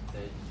case?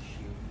 That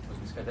she was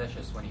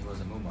miskadeshes when he was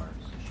a mumar.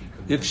 So she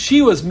could. If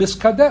she was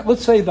miskadesh,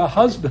 let's say the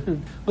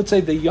husband, let's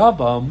say the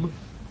Yavam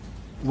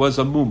was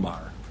a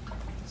mumar.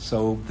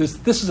 So this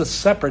is a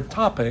separate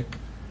topic,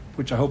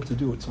 which I hope to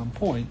do at some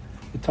point.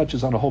 It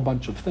touches on a whole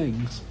bunch of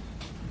things.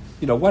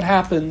 What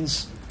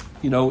happens,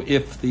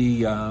 if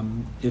the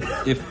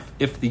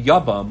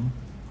Yavam,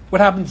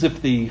 what happens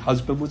if the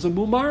husband was a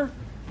mumar?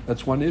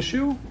 That's one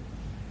issue,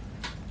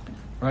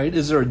 right?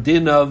 Is there a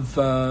din of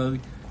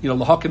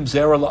lahakim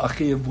zera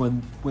la'achiv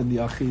when the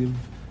achiv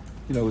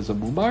is a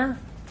mumar,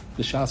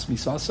 the shas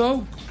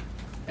misaso,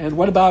 And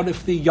what about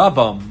if the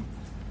Yevamos,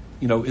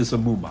 is a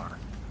mumar?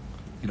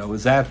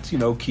 Is that, ki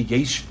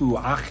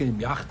yeshvu achim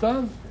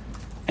yachtav?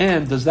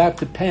 And does that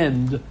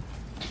depend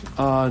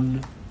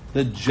on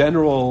the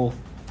general,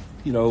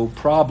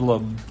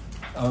 problem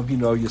of,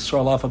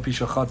 Yisrael afa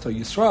pishachata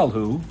Yisrael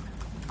hu,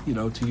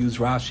 to use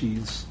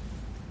Rashi's,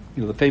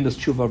 the famous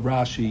tshuva of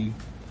Rashi,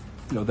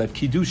 that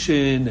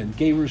kiddushin and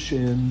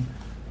gerushin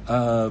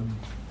of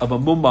a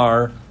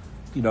mumar,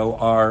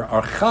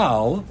 are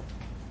chal,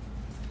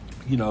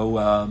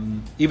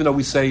 even though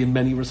we say in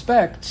many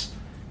respects,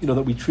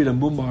 that we treat a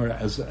mumar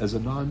as a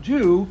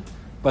non-Jew,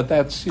 but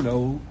that's,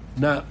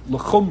 not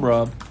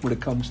l'chumra when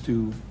it comes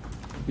to,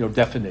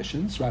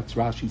 definitions. That's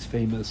Rashi's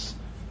famous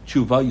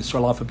tshuva,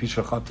 Yisrael afa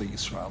pishachata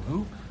Yisrael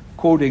hu,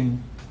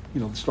 quoting,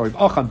 the story of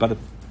Achan, but,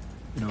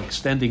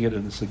 extending it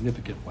in a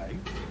significant way.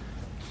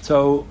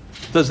 So,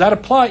 does that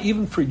apply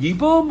even for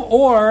Yevum,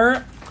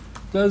 or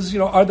does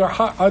are there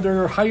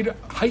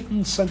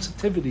heightened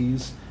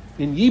sensitivities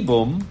in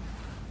Yevum?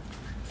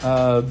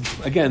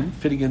 Again,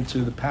 fitting into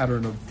the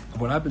pattern of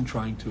what I've been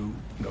trying to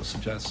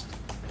suggest,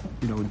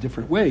 in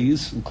different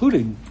ways,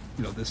 including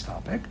this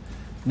topic,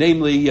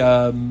 namely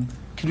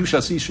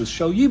Kedushas Ishus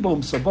Shel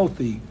Yevum. So both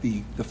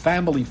the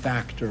family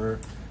factor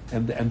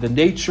and the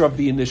nature of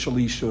the initial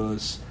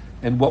Ishus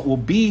and what will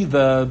be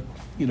the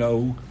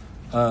the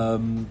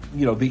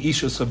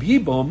Ishus of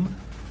Yevum,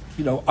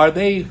 are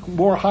they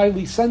more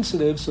highly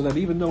sensitive so that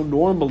even though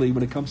normally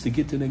when it comes to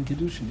Gittin and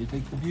Kiddushin, you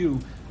take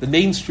the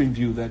mainstream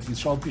view that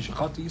Yisrael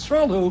Pishachata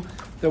Yisrael hu,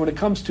 that when it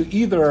comes to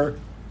either,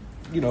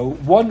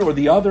 one or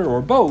the other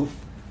or both,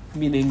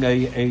 meaning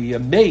a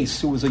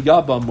mace who was a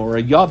Yevamos or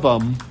a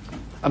Yevamos,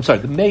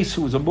 the mace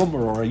who was a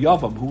mumar or a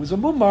Yevamos who was a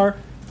mumar,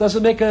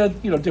 doesn't make a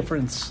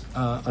difference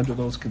under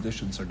those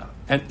conditions or not.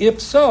 And if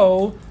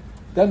so,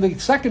 then the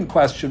second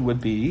question would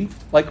be,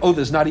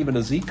 there's not even a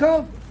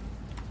zika,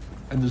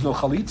 and there's no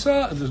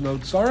וחליצה, and there's no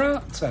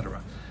tzara,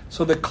 etc.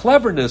 So the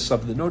cleverness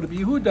of the Nodע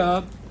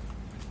Yehuda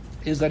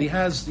is that he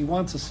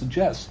wants to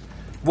suggest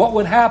what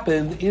would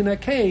happen in a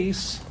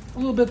case, a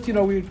little bit,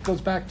 it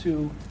goes back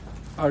to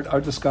our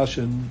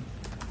discussion,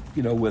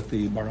 with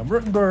the Maram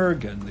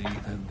Rutenberg and the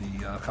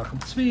Chacham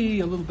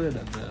Tzvi a little bit,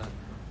 and the,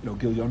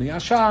 Gilyoni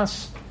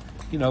Ashas,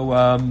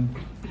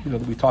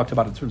 that we talked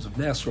about in terms of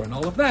Nesra and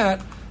all of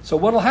that. So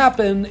what will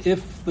happen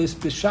if this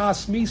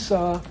Bishas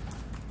Misa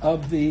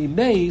of the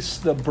mace,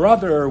 the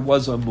brother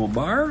was a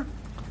mumar,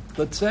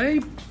 let's say,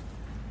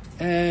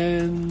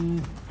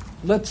 and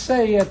let's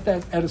say at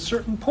a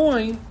certain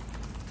point,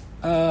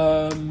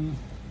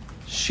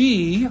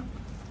 she,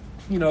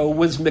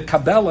 was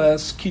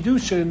mekabeles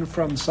kiddushin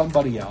from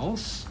somebody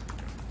else,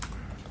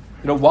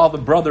 while the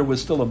brother was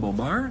still a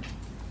mumar,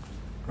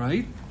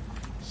 right?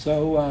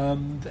 So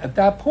at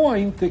that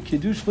point, the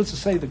kiddush, let's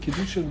just say the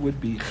kiddushin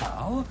would be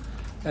chal,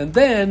 and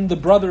then the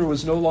brother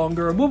was no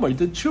longer a mumar, he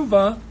did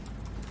tshuva,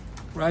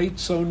 right?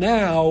 So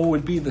now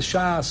would be the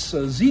shas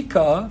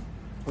zika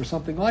or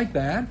something like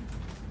that,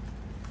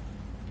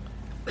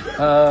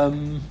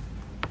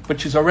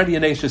 but she's already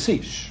an Eishes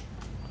Ish.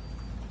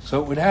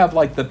 So it would have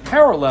the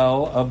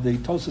parallel of the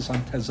Tosas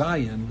on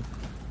Tezayin,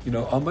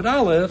 Amud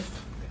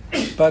Aleph,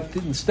 but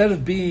instead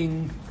of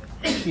being,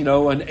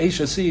 an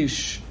Eishes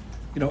Ish,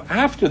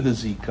 after the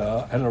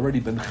Zika had already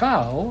been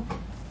Chal,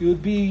 it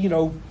would be,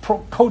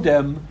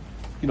 Kodem,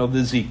 the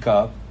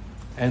Zika,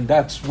 and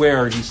that's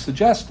where he's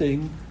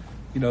suggesting,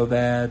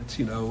 that,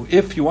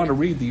 if you want to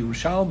read the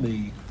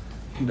Yerushalmi,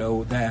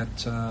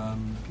 that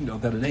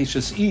an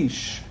Eishes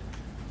Ish,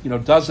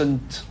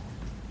 doesn't,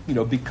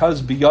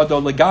 because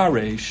biyado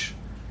legaresh,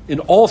 in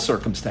all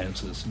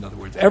circumstances, in other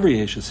words, every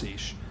Eishes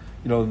Ish,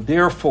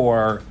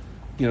 therefore,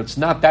 it's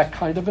not that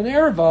kind of an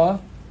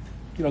erva,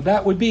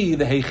 that would be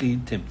the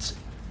Heichid Timtzi.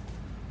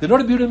 The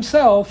Nodע Yehuda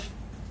himself,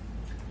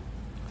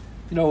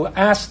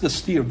 asked the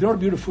steer. The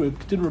Nodע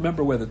Yehuda didn't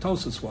remember where the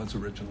Tosas was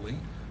originally.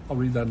 I'll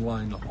read that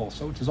line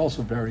also, which is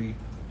also very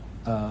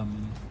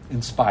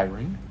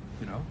inspiring,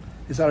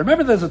 is that I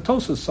remember there's a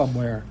Tosas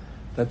somewhere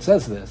that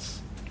says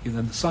this. And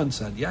then the son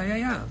said,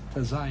 yeah,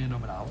 Tezayin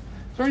Amud Aleph.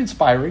 It's very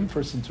inspiring,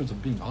 first in terms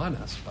of being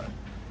honest, but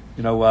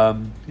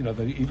that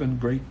even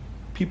great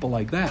people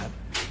like that,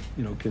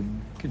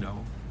 can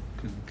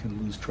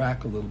lose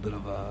track a little bit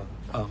of a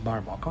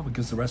marmok,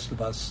 because the rest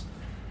of us,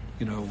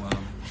 a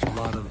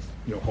lot of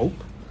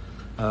hope.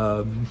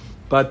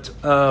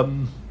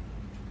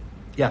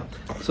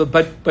 So,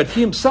 but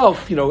he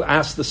himself,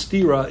 asked the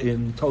stira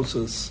in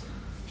Tosas,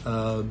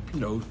 on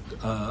Yud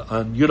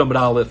Amud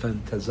Aleph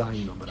and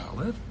Tezayin Amud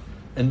Aleph,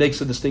 and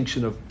makes a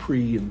distinction of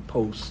pre and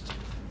post,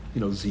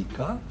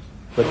 Zika.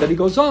 But then he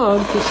goes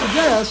on to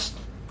suggest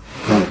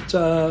that,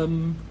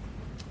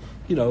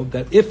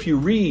 that if you're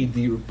worried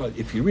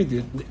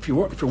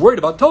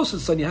about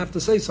Tosas, then you have to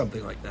say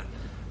something like that.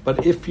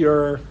 But if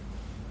you're,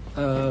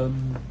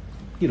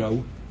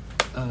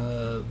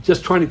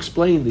 just trying to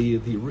explain the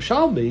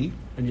Yerushalmi,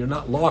 and you're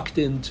not locked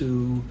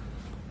into,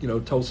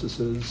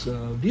 Tosas's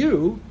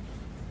view,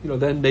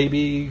 then maybe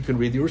you can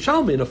read the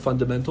Yerushalmi in a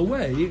fundamental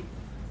way.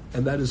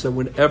 And that is that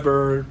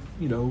whenever,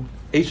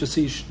 Eishes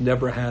Ish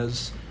never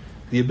has,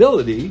 the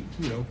ability,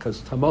 because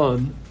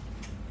Taman,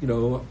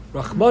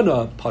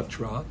 Rachmana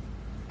Patra,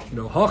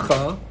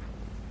 Hacha,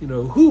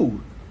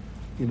 who,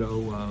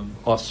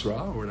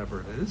 Asra, or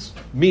whatever it is,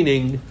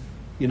 meaning,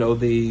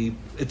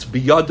 it's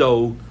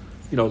biyado,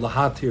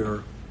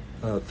 lahatir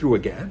through a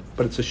get,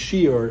 but it's a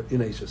shiur in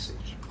Eishasish.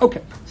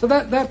 Okay, so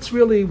that's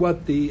really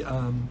what the,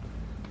 I'm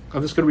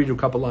just going to read you a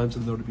couple lines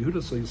of the Nodà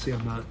Bihuda, so you see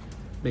I'm not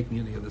making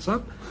any of this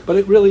up, but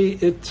it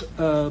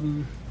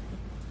kind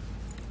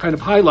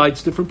of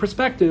highlights different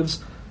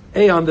perspectives,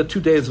 on the 2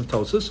 days of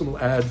Tosas, and we'll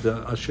add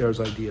Asher's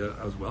idea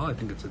as well. I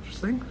think it's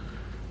interesting.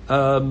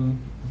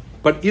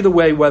 But either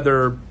way,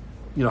 whether,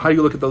 how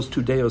you look at those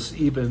 2 days,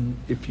 even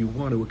if you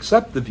want to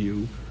accept the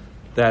view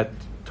that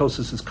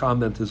Tosas'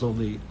 comment is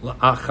only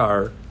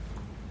la'achar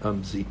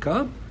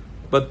zika,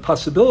 but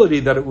possibility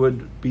that it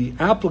would be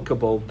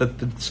applicable, that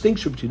the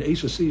distinction between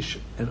Eishasish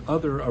and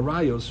other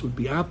arayos would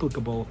be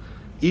applicable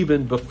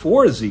even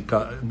before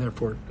zika, and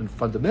therefore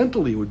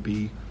fundamentally would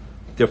be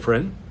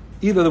different,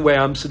 either the way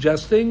I'm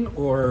suggesting,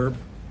 or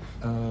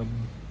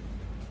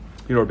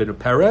Rabbeinu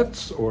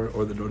Peretz, or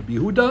the Nodà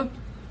Bihuda,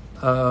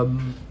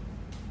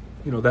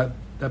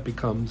 that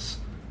becomes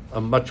a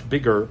much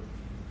bigger,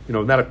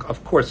 and that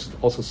of course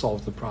also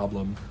solves the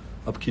problem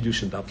of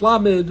Kiddush and Daf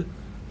Lamed,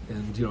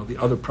 and the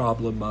other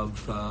problem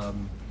of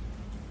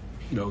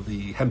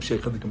the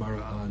Hemshech of the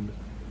Gemara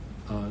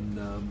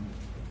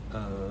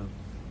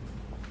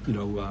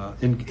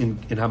in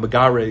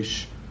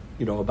Hamagaresh,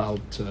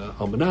 about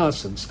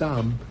Almanas and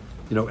Stam,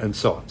 and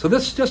so on. So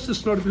this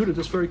Nodà Bihuda,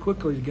 just very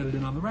quickly to get it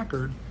in on the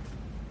record.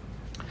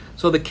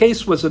 So the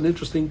case was an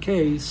interesting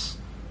case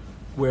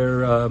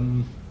where,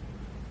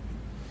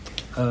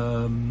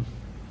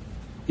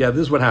 this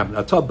is what happened.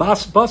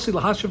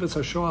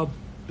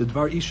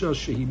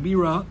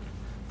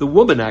 The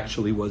woman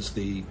actually was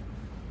the,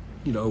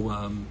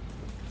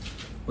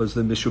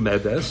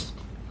 Mishumedes.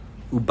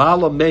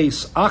 Ubala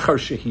meis achar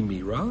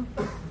shehimira,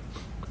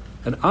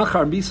 and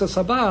achar misa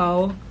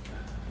sabal,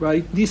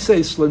 right?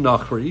 Nises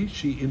lenachri,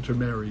 she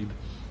intermarried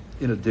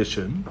in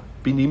addition.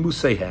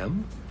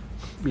 Binimusehem,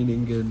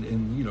 meaning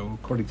in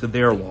according to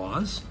their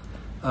laws.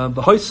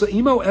 V'hoisa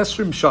imo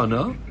esrim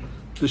shana,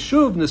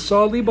 v'shuv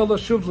nisa liba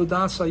l'shuv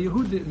l'dasa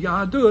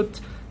yahadut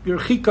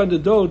b'irchika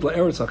nedod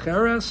la'eretz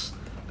acheres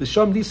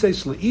v'sham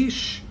nises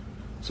le'ish.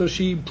 So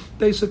she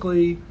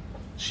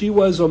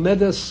was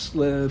omedes,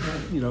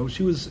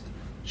 she was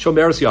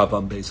shomeres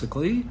yavam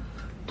basically,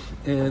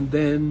 and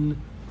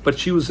then, but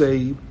she was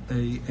a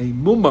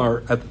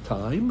mumar at the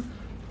time.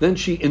 Then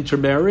she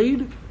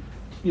intermarried,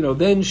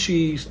 then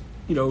she,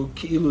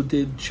 Ki'ilu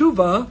did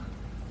tshuva,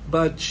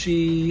 but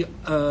she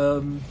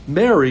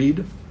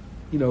married,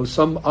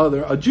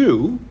 a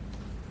Jew,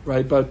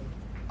 right? But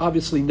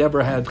obviously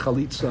never had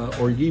 *Chalitza*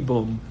 or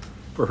 *Yevum*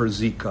 for her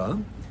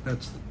zika.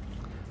 That's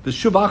the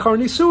shuvachar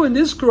nisu in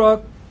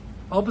Niskra.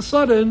 All of a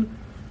sudden,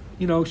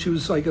 she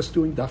was, I guess,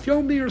 doing daf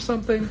yomi or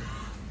something,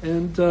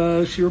 and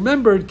she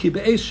remembered ki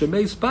be'esh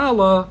shemeis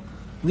bala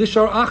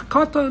nishar ach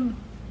katan,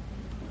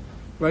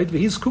 right?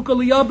 V'hiz kuka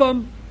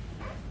liyavam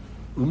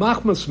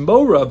umachmas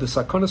mora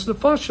b'sakonas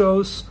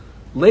nefashos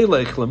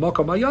leilech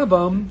lemokom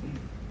hayavam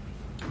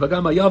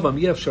v'gam hayavam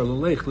yefshar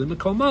lelech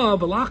lemekoma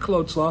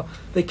v'lachlotzla.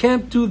 They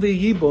can't do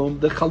the yibum,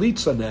 the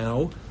chalitza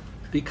now,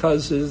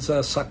 because it's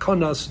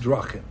sakonas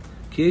drachim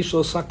ki yesh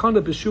lo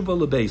sakona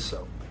b'shuva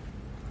lebeso.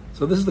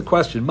 So this is the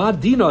question. Ma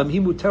dina im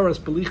himuteras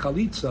b'li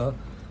chalitza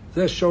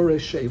zeh shoresh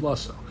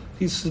she'elaso.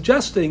 He's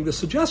suggesting, the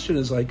suggestion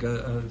is like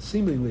a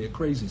seemingly a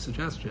crazy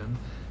suggestion,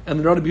 and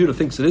the Nodà Bihuda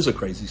thinks it is a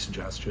crazy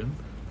suggestion.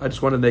 I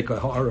just want to make a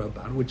hara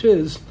about it, which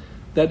is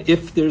that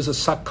if there's a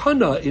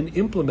sakana in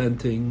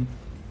implementing,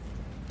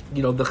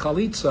 the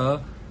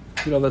chalitza,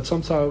 that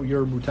somehow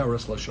you're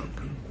muteras lashuk.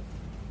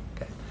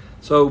 Okay,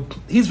 so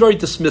he's very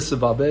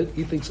dismissive of it.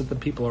 He thinks that the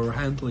people who are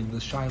handling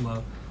this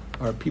shaila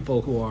are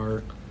people who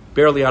are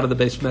barely out of the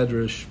base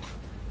medrash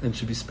and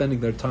should be spending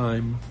their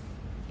time,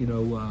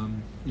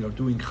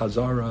 doing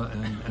chazara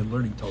and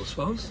learning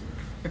Tosfos.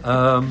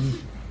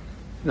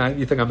 Now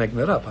you think I'm making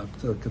that up?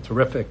 It's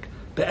terrific.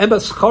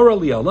 Be'emes chora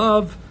li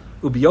alav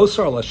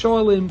ubiyosar la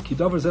shoalim ki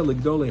davar zeh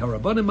ligdolei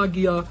harabanim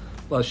magia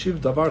la'ashiv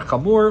davar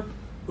chamor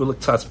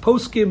u'lektzas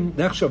poskim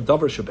nechshav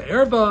davar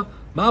shebe'erva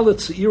malet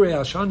seirei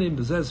ashanim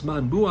b'zeh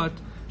zman buat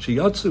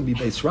sheyatzu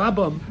mibeis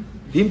rabam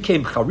v'im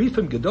kem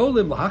charifim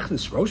gedolim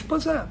lahachnis rosh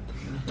bazeh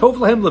tov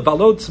lahem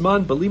levalot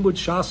zman belimud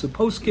shas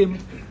u'poskim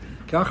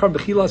k'achar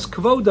mechilas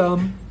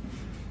kvodam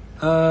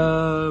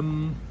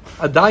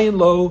adayin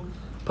lo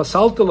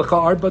pasalta lecha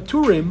arba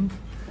turim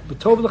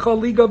b'tov lecha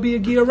liga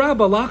bi'agia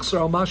rabba lachzor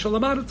al masha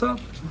lamadata,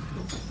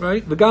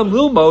 right? V'gam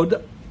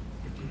lilmod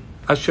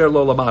asher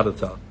lo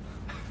lamadata,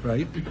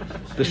 right?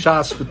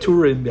 B'shas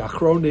v'turim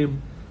v'achronim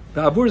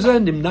v'avur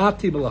zen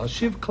nimnati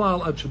b'la'ashiv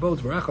klal ad shabot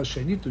v'recha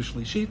shenit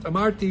u'shlishit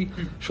amarti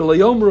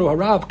shalayomru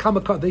harav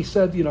kamaka. They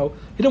said, he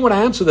didn't want to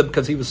answer them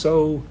because he was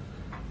so,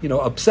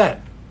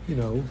 upset. He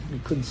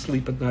couldn't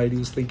sleep at night. He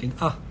was thinking,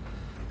 some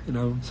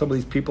of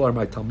these people are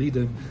my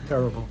talmidim.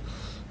 Terrible.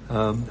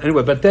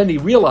 Anyway, but then he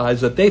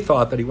realized that they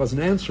thought that he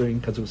wasn't answering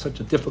because it was such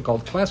a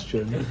difficult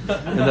question,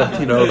 and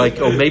that,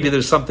 maybe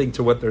there's something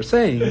to what they're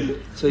saying.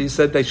 So he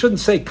said they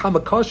shouldn't say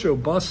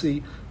kamakosho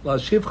basi la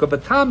shivcha,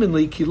 but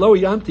taminli kilo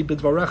yanti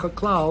bidvarecha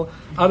klal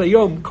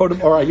adayom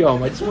kodem or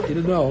ayom. I just want you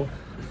to know,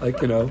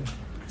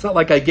 it's not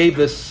like I gave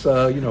this,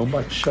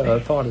 much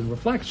thought and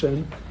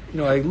reflection.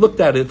 I looked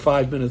at it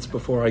 5 minutes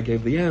before I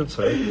gave the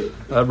answer.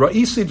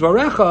 Ra'isi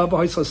dvarecha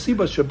b'hoisa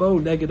siba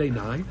shabo neged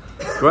einai.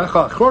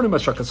 Dvarecha achronim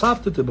asher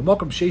kasavta to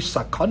b'mokom sheish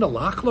sakana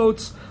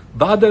lachlots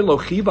v'adei lo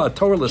chiva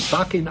Torah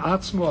l'sakin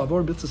atzmo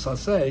avor mitzvah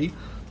saseh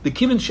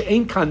v'kivin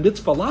she'ein kan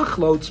mitzvah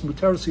lachlots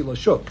muterasi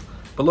l'shuk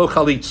below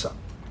חידושי.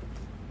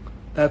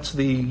 That's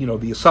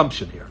the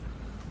assumption here.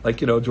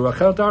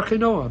 Dvarecha darchei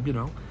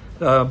noam,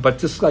 but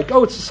just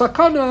it's a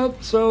sakana,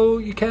 so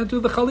you can't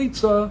do the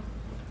חידושי.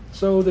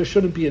 So there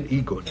shouldn't be an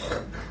igun.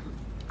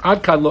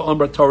 Ad kan lo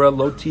amra Torah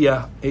lo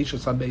tia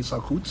eishes hameis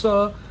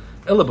hachutza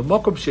ela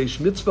b'makom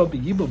sheish mitzvah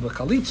b'yibum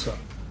v'chalitza.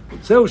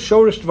 Zeu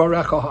shorish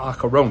dvarecha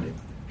ha'acharonim.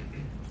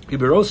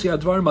 Iberosi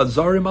advarim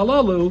azarim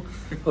alalu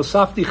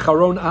osafti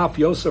charon af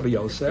yoser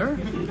v'yoser.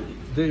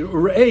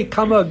 V'urei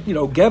kama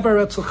gever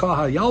etzlecha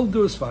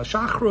hayaldus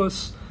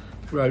v'ashachrus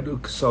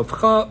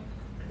sovcha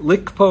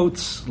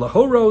likpots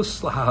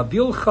lahoros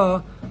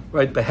lahavilcha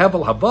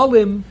behevel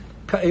havalim.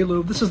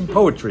 This isn't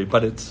poetry,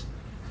 but it's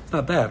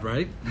not bad,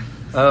 right?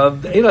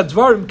 But it's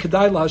very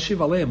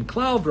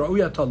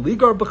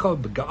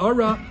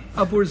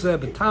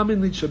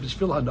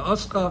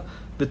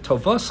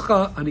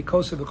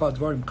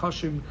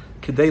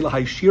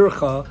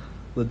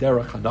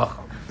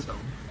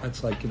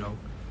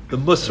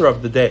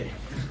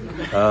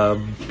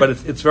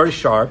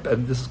sharp,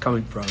 and this is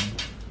coming from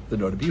the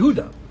Nodע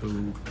Bihuda,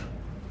 who,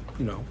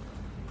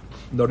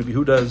 Nodע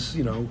Bihuda is,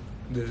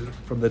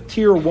 from the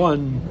tier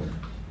 1,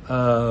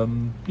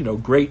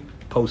 great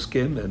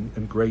poskim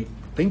and great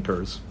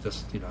thinkers,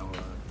 just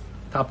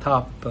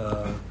top,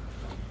 Nodע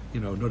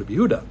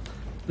Bihuda.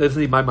 There's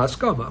the my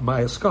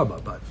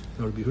askama, but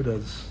Nodע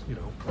Bihuda's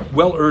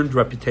well-earned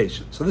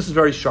reputation. So this is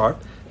very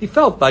sharp. He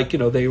felt like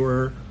they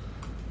were,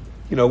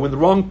 when the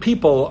wrong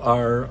people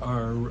are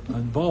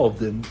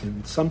involved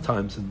in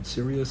sometimes in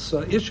serious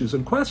issues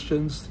and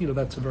questions,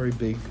 that's a very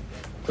big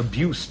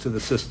abuse to the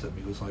system.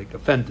 He was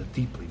offended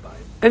deeply by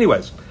it.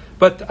 Anyways,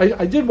 but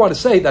I did want to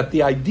say that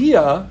the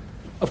idea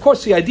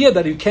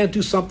that you can't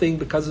do something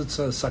because it's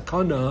a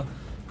sakana,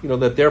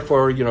 that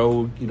therefore,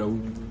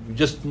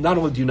 just not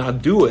only do you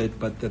not do it,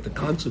 but that the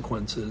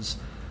consequences,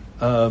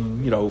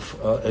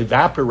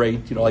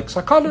 evaporate, like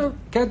sakana,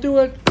 can't do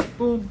it,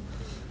 boom.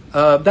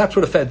 That's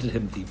what offended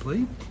him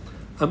deeply.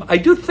 I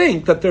do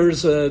think that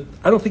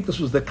I don't think this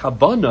was the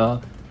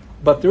kavana,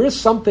 but there is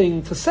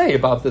something to say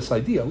about this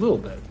idea a little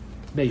bit,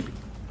 maybe.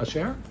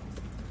 Asher?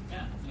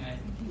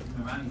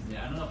 I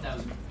don't know if that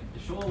was if the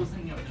Shoal was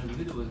thinking of it,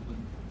 Yehuda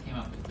came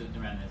up with the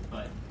remnants,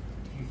 but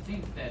if you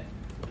think that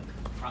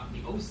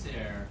the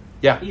Oser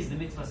is the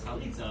mitzvah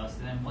חידושי, so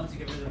then once you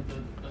get rid of the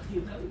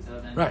chiyuv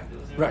חידושי, then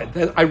right.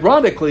 Then,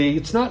 ironically,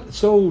 it's not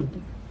so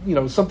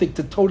something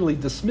to totally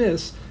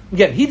dismiss.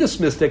 Again, he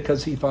dismissed it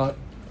because he thought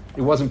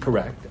it wasn't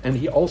correct, and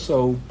he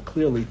also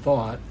clearly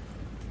thought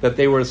that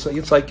they were.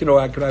 It's like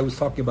I was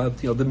talking about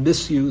the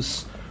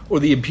misuse or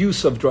the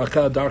abuse of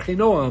darchei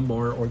noam,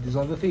 or these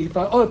other things. He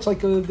thought, it's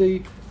like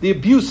the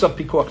abuse of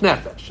pikuach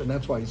nefesh, and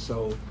that's why he's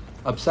so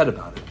upset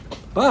about it.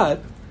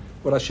 But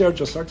what Asher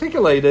just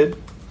articulated,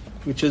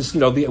 which is,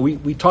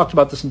 we talked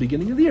about this in the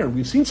beginning of the year, and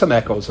we've seen some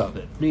echoes of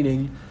it,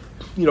 meaning,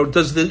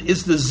 is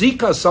the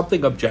zika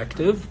something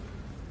objective,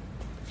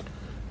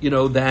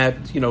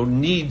 that,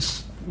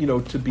 needs,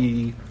 to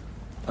be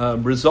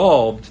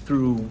resolved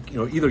through,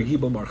 either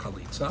yibum or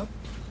חידושי,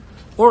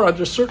 or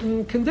under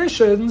certain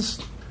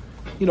conditions,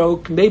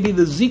 maybe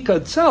the zika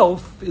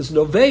itself is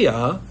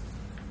novea,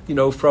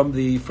 from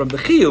the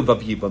chiyuv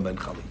of yibum and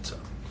חידושי.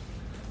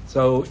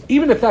 So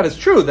even if that is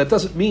true, that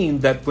doesn't mean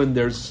that when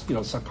there's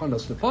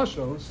sakanas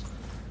nefashos,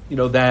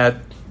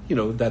 that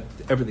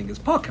everything is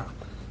paka.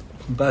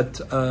 But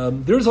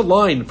there's a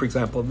line, for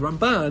example, in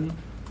Ramban.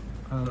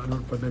 I don't know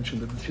if I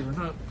mentioned it this year or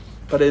not,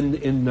 but in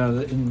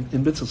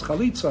mitzvahs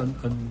חידושי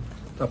on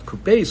Daf Kuf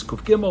Beis,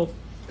 Kuf Gimel,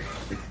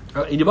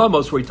 in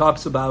Yevamos, where he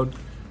talks about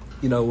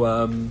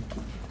חידושי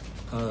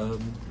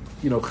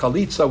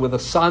with a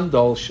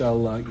sandal shel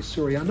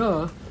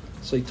Yisur.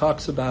 So he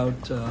talks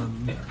about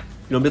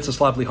mitzvahs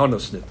lavli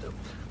hanos nitnu.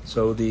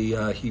 So he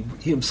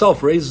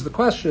himself raises the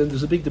question.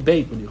 There's a big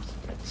debate when you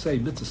say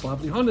mitzvahs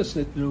lavli hanos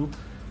nitnu.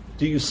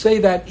 Do you say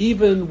that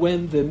even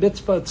when the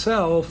mitzvah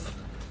itself,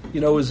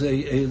 includes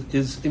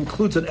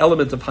an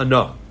element of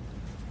hana,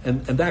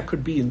 and that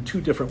could be in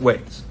two different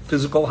ways.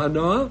 Physical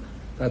hana,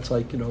 that's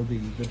like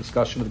the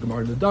discussion of the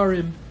Gemara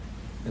Nedarim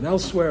and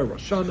elsewhere,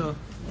 Rosh Hashanah,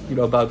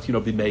 about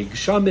b'mei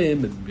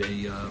gshamim and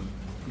and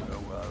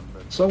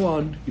so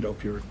on.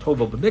 If you're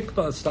tovel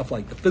b'mikvah, stuff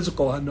like the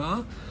physical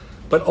hana,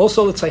 but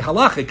also let's say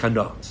halachic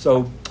hana.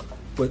 So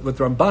what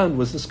Ramban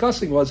was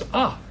discussing was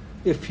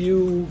if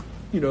you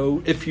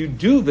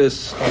do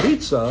this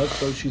חידושי,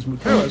 so she's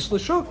muteras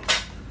l'shuk.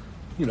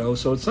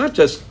 So it's not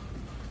just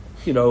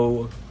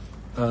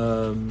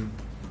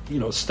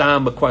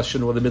stam a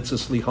question whether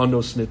mitzvahs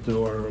lihanos nitnu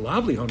or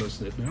lavli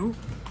hanos nitnu.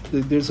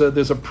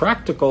 There's a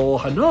practical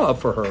hana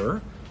for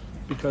her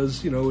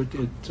because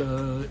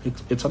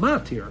it's a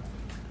mat here.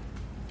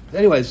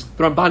 Anyways,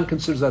 the Ramban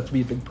considers that to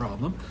be a big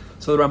problem.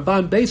 So the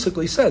Ramban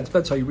basically said,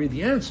 depends how you read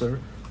the answer,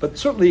 but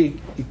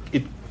certainly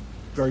it's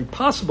very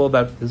possible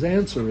that his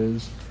answer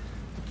is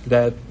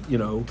that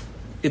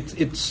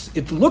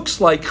it looks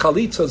like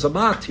 *chalitza* is a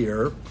mat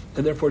here,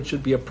 and therefore it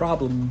should be a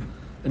problem,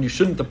 and you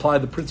shouldn't apply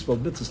the principle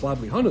of mitzvahs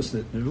lavli hanos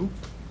nitnu.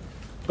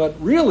 But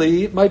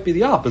really, it might be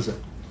the opposite.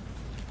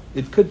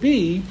 It could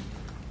be,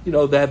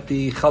 that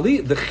the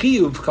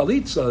chiyuv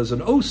 *chalitza* is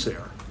an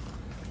oser,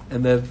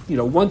 and that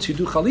once you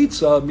do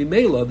 *chalitza*,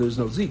 mimela there's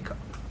no zika.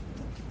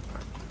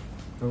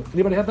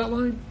 Anybody have that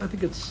line? I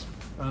think it's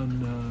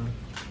on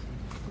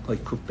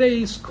like Kuf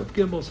Beis, Kuf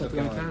Gimel,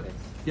 something like that.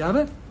 You have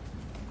it?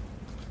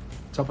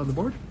 It's up on the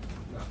board?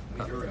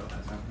 No, Uriel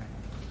has it.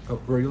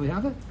 Oh, Uriel, you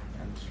have it?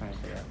 I'm just trying to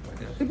figure out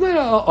what it is.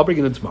 I'll bring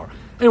it in tomorrow.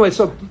 Anyway,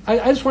 so I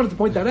just wanted to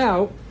point that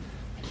out.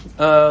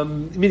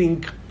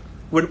 Meaning,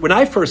 when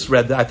I first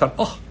read that, I thought,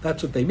 oh,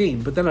 that's what they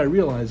mean. But then I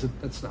realized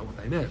that that's not what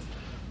they meant.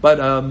 But,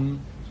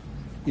 from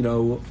a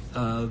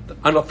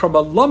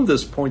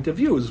lumdus point of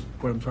view is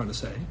what I'm trying to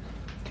say.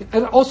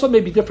 And also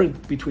may be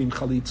different between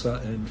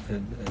 *chalitza* and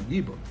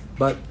yibum.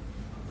 But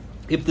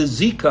if the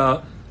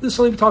zika, this is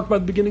something we talked about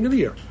at the beginning of the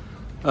year.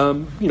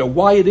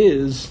 Why it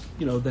is,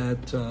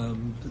 that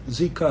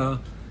zika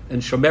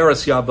and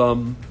shomeras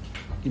yabam,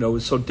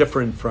 is so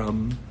different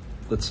from,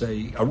 let's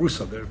say,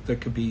 arusa. There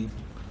could be,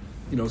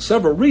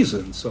 several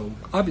reasons. So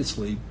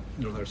obviously,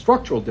 there are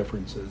structural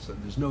differences, and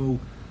there's no,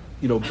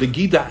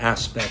 begida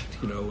aspect,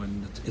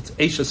 and it's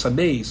eishes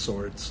hameis,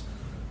 or it's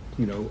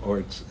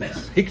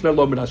hikna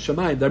lo min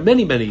hashamayim. There are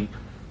many,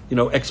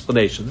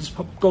 explanations. This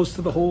goes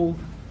to the whole,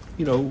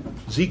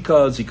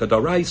 zika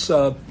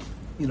daraisa,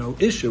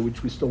 issue,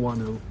 which we still want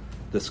to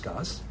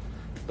discuss.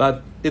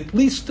 But at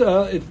least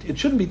it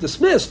shouldn't be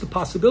dismissed, the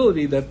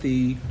possibility that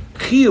the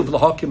chiyuv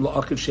lahakim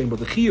la'achiv shem, or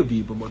the chiyuv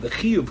yibum, or the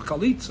chiyuv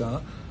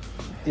chalitza,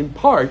 in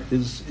part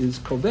is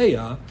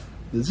kodeya,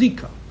 the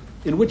zika.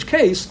 In which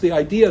case, the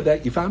idea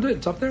that you found it,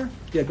 it's up there?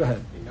 Yeah, go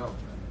ahead.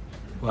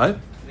 What?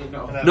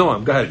 No,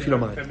 go ahead, if you don't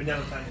mind.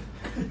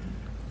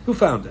 Who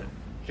found it?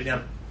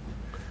 Binyamin.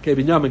 Okay,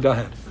 Binyamin, go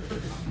ahead.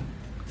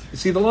 You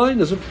see the line?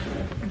 Is it,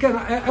 again,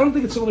 I don't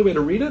think it's the only way to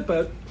read it,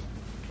 but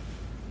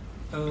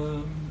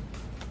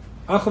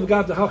Achav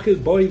gad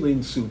hachid boilin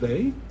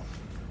suvei.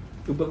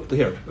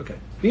 Here, okay.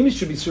 Bimi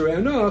should be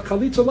surayana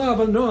chalitza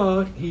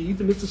lava he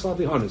the mitzvah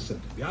lavli hanos.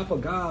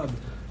 Achav gad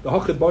the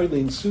hachid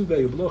boilin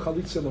suvei ublo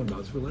chalitza lo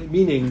nazvilei.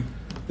 Meaning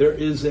there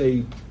is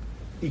a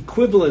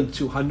equivalent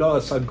to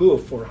hanas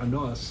aguf or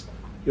hanas.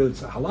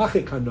 It's a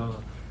halachic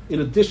hana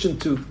in addition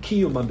to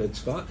kiyum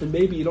mitzvah, and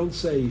maybe you don't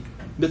say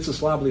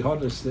mitzvah lavli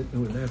hanos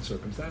in that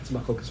circumstance.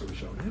 Machokas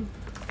rishonim.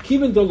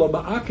 Kiven do lo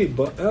ma'akid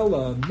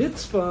ba'ela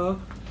mitzvah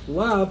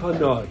lav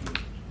hanai.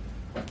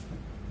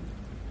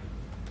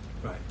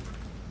 Right.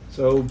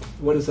 So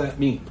what does that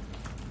mean?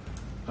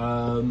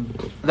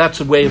 That's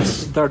a way.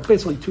 There are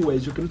basically two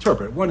ways you can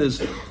interpret it. One is,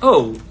 a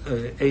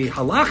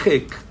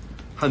halachic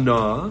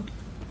hana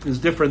is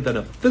different than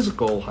a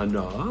physical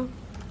hana,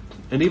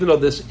 and even though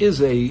this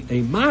is a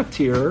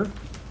matir,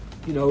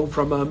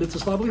 from a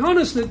mitzvah lavli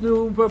hanos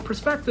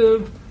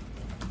perspective,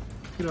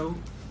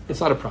 it's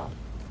not a problem.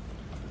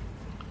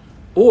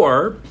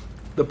 Or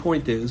the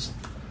point is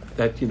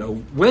that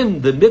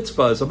when the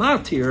mitzvah is a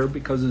matir,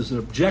 because it's an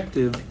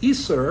objective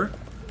iser,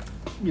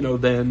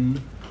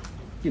 then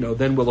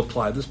we'll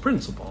apply this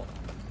principle,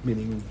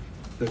 meaning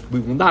that we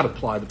will not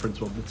apply the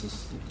principle of mitzvah,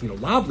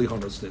 lavli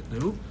hanos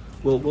nitnu.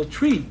 We'll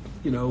treat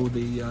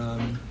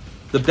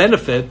the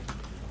benefit,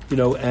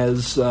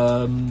 as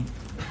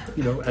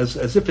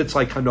if it's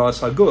like hanas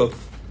haguf,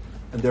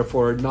 and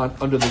therefore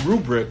not under the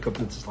rubric of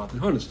mitzvah lavli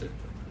hanos nitnu.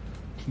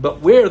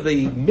 But where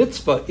the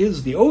mitzvah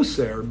is the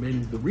oser,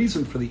 meaning the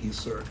reason for the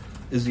iser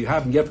is you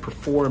haven't yet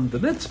performed the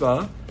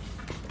mitzvah,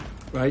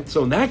 right?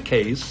 So in that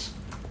case,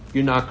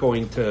 you're not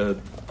going to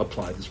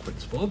apply this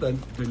principle. Then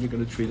you're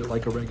going to treat it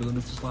like a regular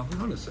mitzvah lavli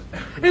hanos.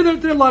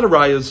 And there are a lot of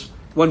rayas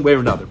one way or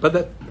another,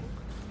 but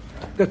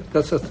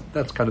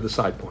that's kind of the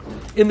side point.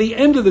 In the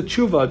end of the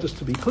tshuva, just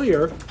to be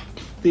clear,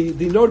 the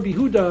Nodà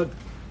Bihuda,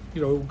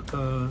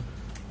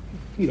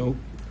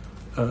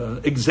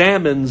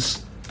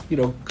 examines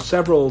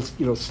several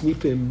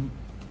snipim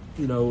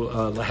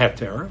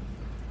laheter,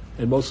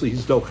 and mostly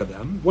he's docha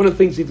them. One of the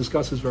things he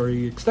discusses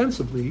very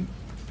extensively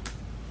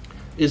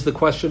is the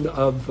question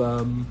of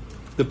the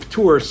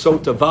ptur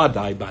sota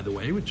vadai, by the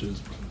way, which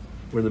is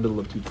we're in the middle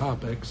of two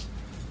topics.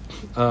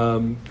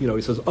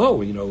 He says,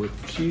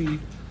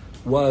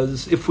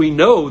 if we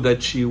know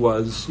that she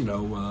was,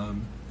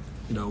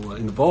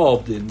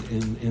 involved in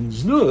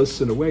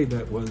znus in a way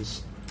that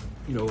was,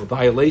 a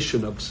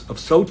violation of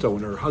sota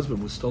when her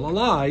husband was still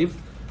alive,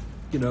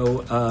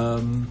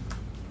 then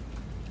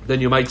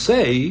you might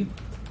say,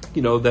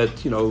 that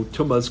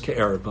tuma's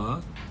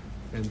ke'erba,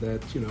 and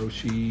that she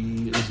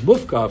is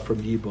mufka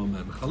from yibum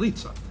and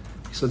 *chalitzah.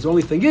 He says the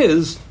only thing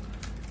is,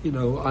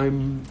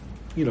 I'm,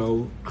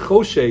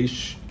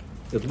 choshesh,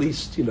 at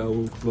least,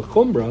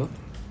 l'chumra,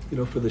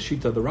 for the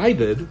shita of the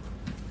Ravid,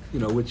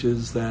 which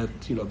is that,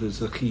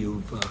 there's a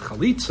chiyuv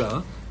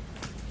וחליצה,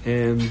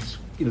 and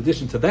in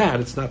addition to that,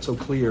 it's not so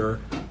clear,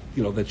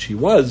 that she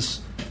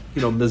was,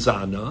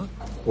 mezana,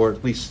 or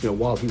at least,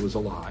 while he was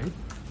alive.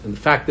 And the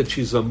fact that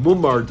she's a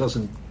mumar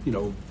doesn't,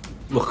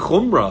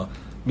 l'chumra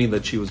mean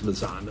that she was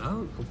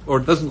mezana, or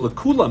it doesn't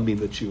l'kula mean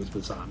that she was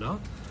mezana,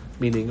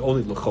 meaning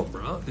only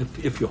l'chumra,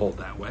 if you hold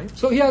that way.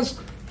 So he has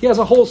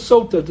a whole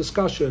sota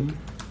discussion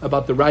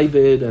about the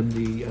Ravid and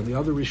the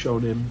other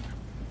Rishonim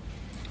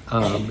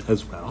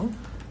as well.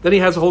 Then he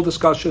has a whole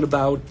discussion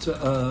about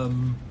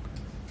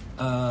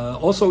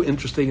also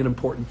interesting and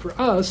important for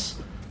us.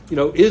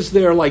 Is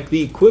there like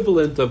the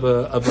equivalent of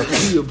a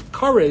chiyuv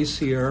kares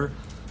here?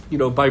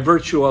 By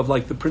virtue of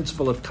like the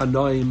principle of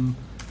kanoim,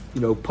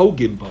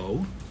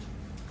 pogimbo.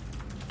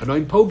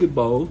 Kanoim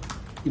pogimbo,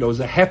 is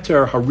a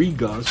heter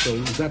hariga. So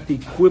is that the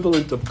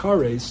equivalent of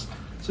kares?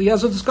 So he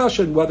has a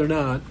discussion whether or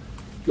not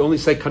you only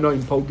say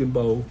kanoim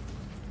pogimbo,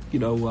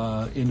 in a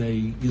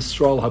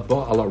Yisrael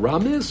haba ala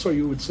ramis, or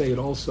you would say it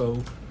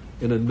also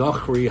in a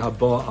nachri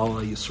haba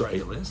ala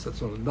Yisraelis. That's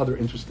another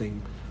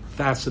interesting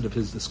facet of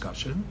his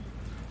discussion.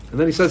 And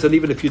then he says that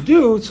even if you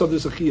do, so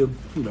there's a chiyuv,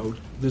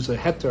 there's a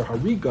heter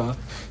hariga.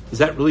 Is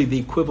that really the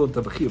equivalent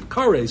of a chiyuv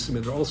kares? I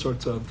mean, there are all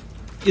sorts of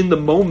in the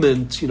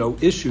moment,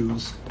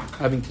 issues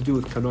having to do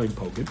with kanoim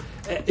pogim.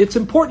 It's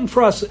important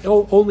for us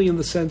only in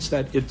the sense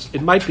that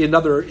it might be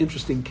another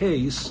interesting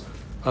case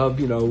of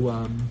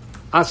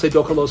asay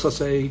dochalos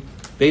asay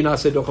bein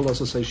asay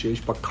dochalos asay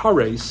sheish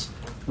bakares,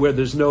 where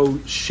there's no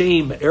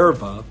shame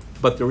erva,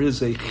 but there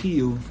is a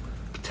chiyuv,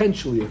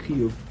 potentially a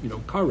chiyuv,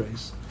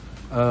 kares.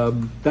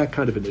 That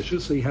kind of an issue.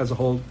 So he has a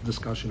whole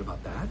discussion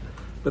about that.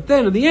 But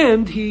then in the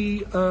end,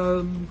 he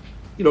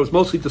is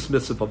mostly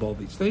dismissive of all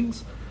these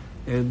things,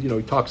 and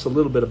he talks a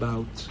little bit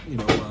about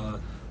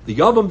the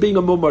Yevamos being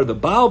a mumar, the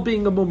Baal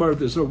being a mumar.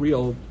 There's no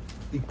real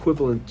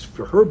equivalent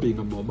for her being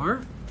a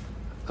mumar.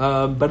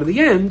 But in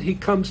the end, he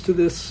comes to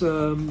this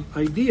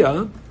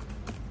idea: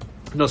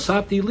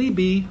 Nosati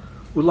libi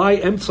ulai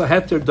emtza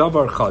heter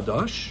davar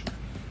chadash.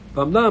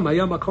 V'amnam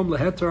haya makom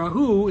leheter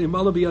ahu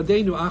imala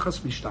biyadenu achas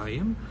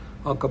mishtayim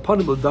al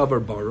kapanim l'davar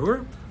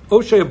barur.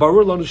 Oshay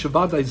barur lanu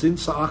shavadai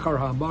zinsa achar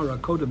ha'amara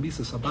koda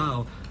misa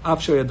sabal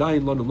afshay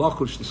yadayin lanu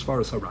lachush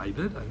nisfaras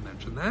haravid. I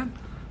mentioned that.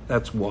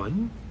 That's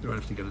one. You don't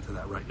have to get into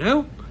that right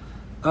now.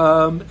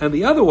 And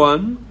the other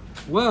one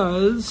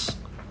was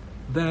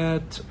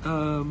that.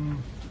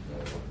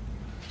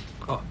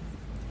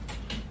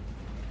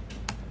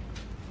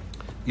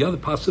 The other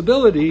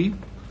possibility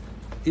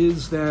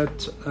is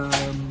that.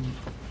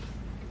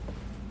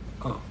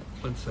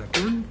 One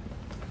second.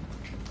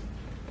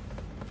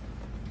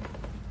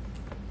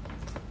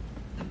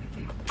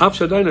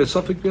 Avshadainu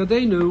Safik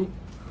Biadenu.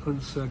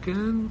 One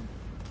second.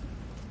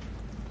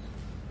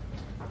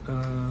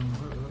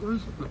 Where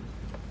is it?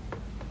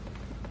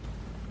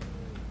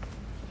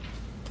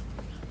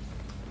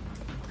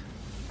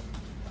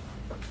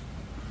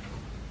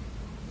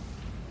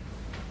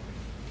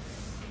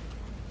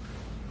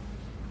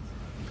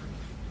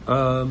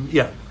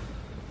 Yeah.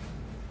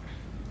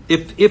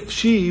 If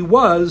she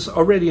was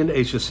already an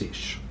Eishes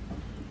Ish,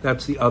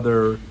 that's the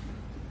other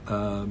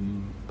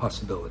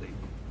possibility.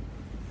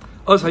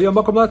 Oz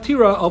hayamakom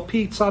latira al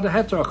pi tzad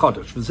heter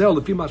achodesh v'zel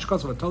lefi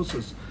mashkas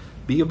v'tosus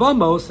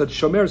b'Yevamos that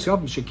shomer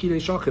Yevamos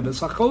shekidesh achim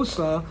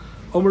v'sachosa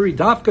omeri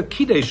davka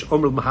kidesh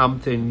omer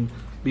mahamtin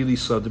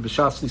bilisa de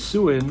b'shas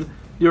nisuin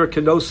yira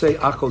kenose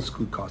achos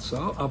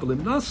kukasa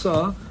avalim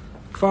nasa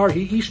kvar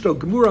hi ishto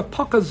gemura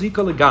poka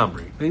zika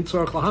legamri vein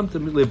tzorach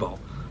lahamtin milibo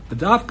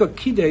v'davka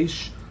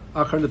kidesh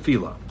achar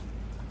nefila.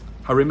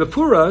 Hare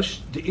mefurash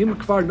de'im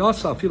kvar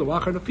nasa afilo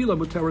achar nefila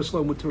muteres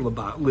lo muter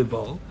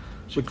libo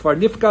shekvar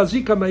nifka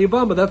zika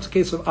me'yevama. That's the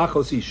case of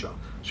achos isha.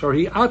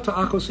 Shari ata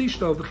achos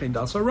isha v'chein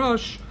das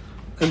arash,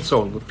 and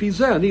so on.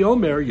 L'fizeh ani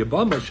omer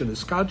Yevamos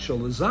sheniskad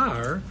shel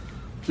azar.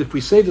 If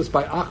we say this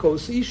by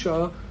achos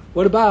isha,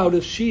 what about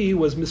if she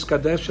was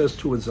miskadeshes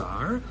to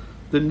azar?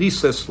 The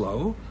nises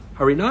lo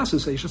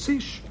harinasis eishes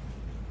ish.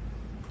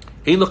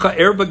 Ein lecha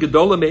erva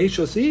gedola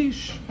me'eishes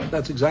ish.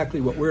 That's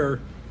exactly what we're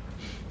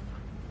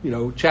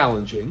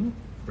challenging,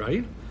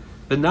 right?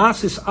 The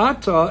nasis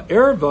ata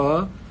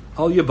erva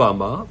al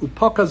Yevama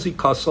upaka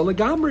zikasa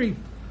legamri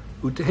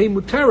utehei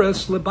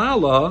muteres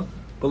lebala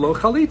below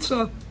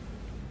וחליצה.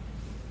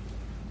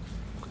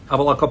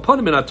 אבל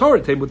akaponim in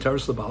Torah tehei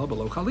muteres lebala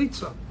below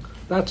וחליצה.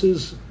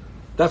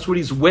 That's what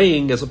he's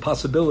weighing as a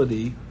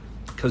possibility,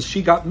 because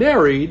she got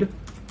married,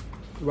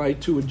 right,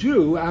 to a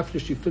Jew after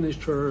she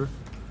finished her,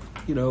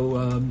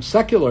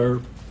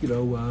 secular,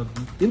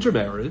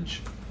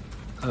 intermarriage.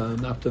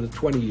 After the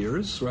 20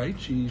 years, right,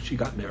 she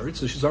got married,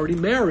 so she's already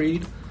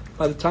married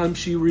by the time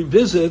she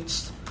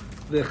revisits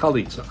the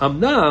וחליצה.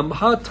 Amnam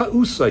ha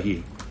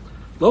ta'usahi.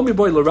 Lo mi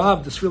boy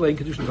l'rav d'srila in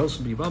kedushin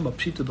tosim b'Yevamos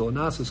pshita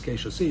d'onasis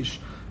ke'eishes ish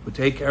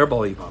v'tei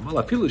ke'erbal Yevamos.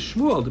 L'afilu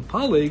Shmuel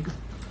d'palig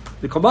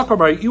the komakar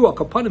mari'u al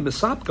kapanim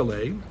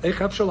misapkale ech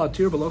efshar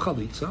latir below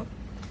וחליצה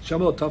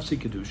Shama Tafsi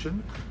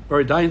Kedushin,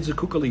 Varidayan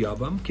Zekuka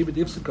Liyavam, Kibbut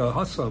Ifsika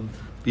Hasam,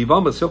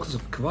 Yevamos Silkas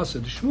of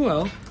Kavasa de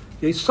Shmuel,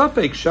 Yes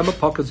Safek Shema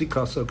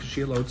Pakazikasa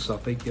Kashilot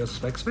Safek Yes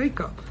Svek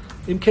Sveka.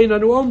 Im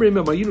Kainanu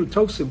Omrim Amayinu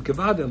Tofsim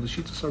Kavada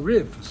Lashita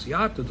Sarif,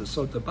 Siata de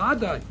Sota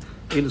Badai,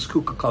 Enes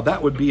Kuka.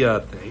 That would be a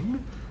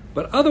thing.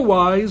 But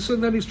otherwise,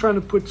 and then he's trying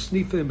to put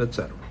Snifim,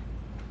 etc.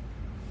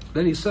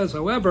 Then he says,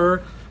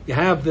 however, you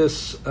have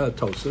this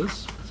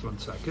Tosis. Just 1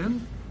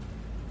 second.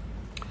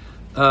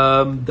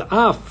 The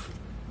Af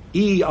I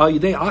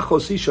Ayidei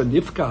Achos Isha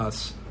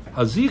Nifkas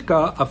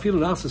Hazika Afilu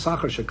Nasas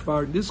Achar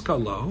Shekvar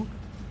Nizkalo,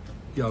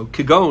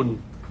 Kigon,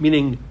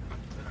 meaning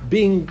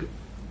being,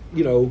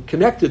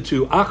 connected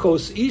to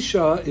Achos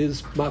Isha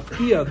is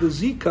Mafkia, the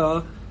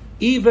Zika,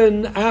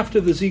 even after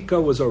the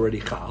Zika was already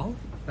Chal.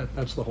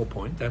 That's the whole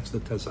point. That's the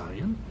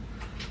Tezayin.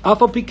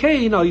 Alpha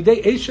Pikain Al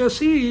Yidei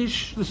Eishes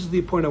Ish. This is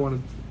the point I was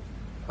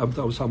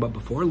talking about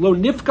before. Lo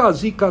Nifka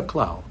Zika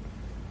Klal.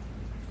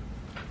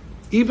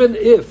 Even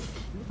if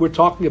we're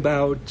talking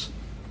about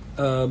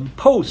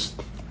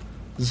post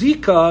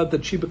Zika,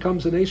 that she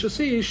becomes an Eishes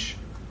Ish,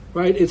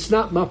 right? It's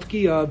not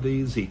Mafkia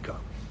the Zika.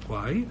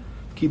 Why?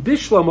 Ki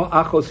Bishlama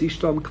Achos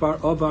Ishtam Kvar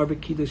Ovar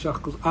V'Kidesh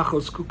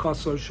Achos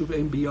Kukasor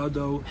Shuvein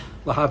Biyado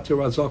Lahatir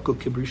Azoko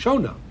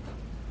Kibrishona.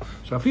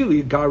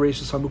 Shafili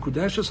Garesh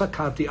Samukudeshes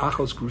Hakati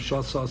Achos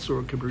Grushasa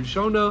Sur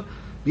Kibrishona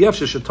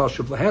V'Yefshe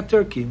Shetoshuv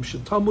Laheter Kim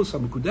Shetamus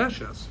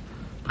Samukudeshes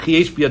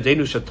V'Chiesh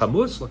Biyadenu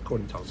Shetamus,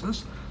 according to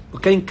us.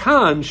 L'kein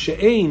Kan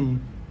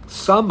She'ein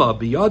Sama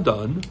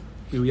Biyadon,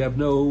 we have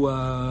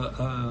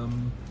no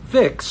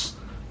fix.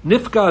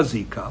 Nifka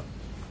Zika.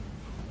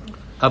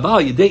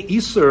 Aval Yidei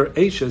Iser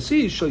Eishes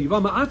Ish Shal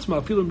Yevama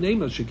Atzma Afilim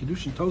Neima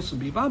Shekidushin Tosim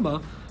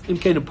Bivama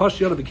Imkein Upash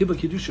Yada V'Kibla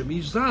Kidushim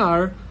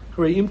Izar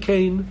Hare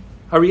Imkein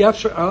Hare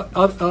Afshar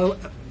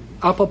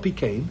Apal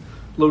Pikein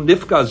Lo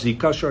Nifka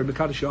Zika Shar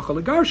Mekadish Yachal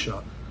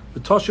Agarsha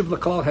V'Toshiv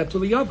L'Klal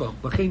Hetel Yavam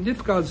L'Chein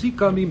Nifka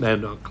Zika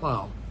Mimena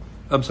Klal.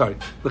 I'm sorry.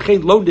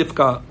 L'Chein Lo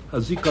Nifka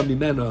Zika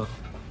Mimena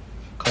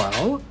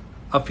Klal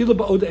Afilu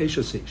Ba'oda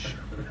Eishes Ish.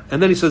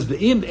 And then he says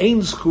V'Im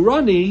Ein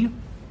Zkurani,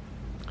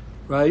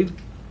 right?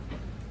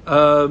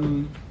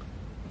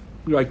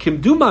 Right,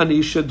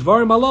 Kimdumani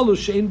shedvarim alalu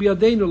she'in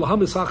biyadeinu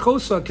lahamis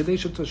hachosa kedei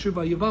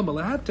shetashuva Yevam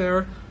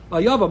lahater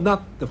layavam.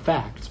 Not the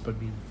facts, but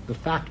the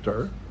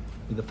factor.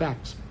 The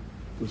facts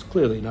was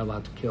clearly not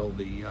allowed to kill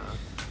the.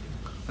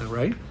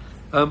 Right,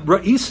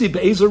 Ra'isi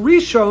be'eza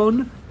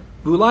rishon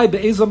v'ulai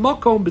be'eza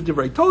makom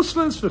b'divrei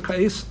tosfos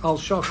v'ka'is al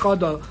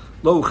shachada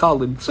lo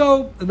chalim.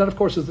 So, and that of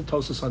course is the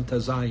Tosfos on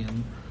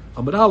Tezayin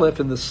Amud Aleph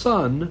in the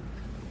sun,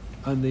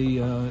 on the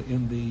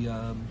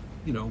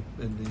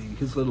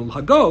his little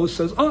Hagos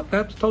says, oh,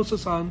 that's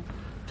Tosfos on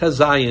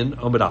Tezayin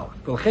Amud Aleph.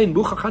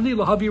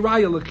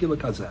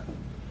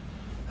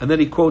 And then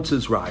he quotes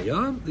his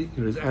Raya. He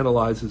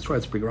analyzes,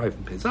 tries to bring a Raya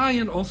from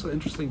Tezayin. Also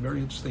interesting, very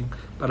interesting.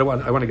 But I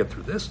want to get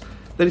through this.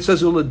 Then he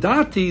says,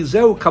 Uladati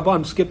zeu kavan.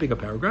 I'm skipping a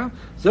paragraph.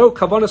 Zeu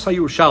kavanas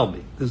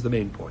hayurushalmi. This is the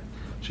main point.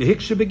 Shehik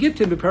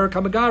shebegitin beperak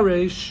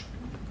hamagaresh.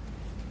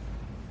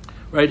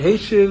 Right,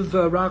 Heshiv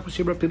Rak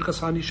Shimra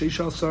Pinchasani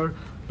Sheishasar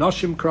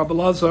Nashim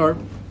Krabalazar.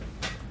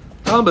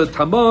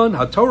 Taman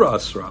HaTorah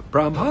Asra,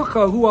 Bram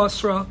Hacha Hu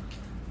Asra,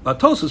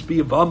 Latosas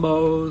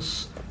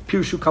Biyevamos,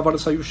 Pirshu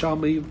Kavanas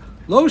Hayushami,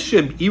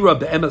 Loshim Ira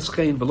Be'emes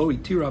Chain, Velo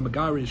Itira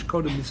Megarish,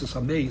 Kodem Misas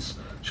Hameis,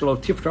 Shalo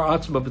Tiftar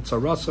Atzma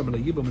V'Tzarasam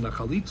and Yevom and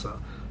וחליצה.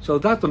 So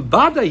that the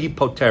Bada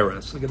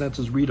Hipoteres, again that's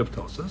his read of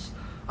Tosas,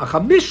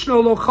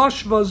 Achamishno Lo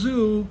Chashva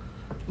Zu,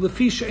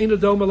 Lefi She'en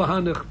Adom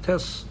Lahanech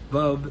Tes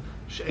Vav,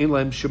 She'en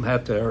Lem Shum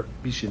Heter,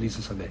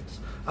 Bishinisas Hameis.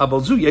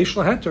 Aval Zu Yesh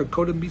Laheter,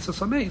 Kodem Misas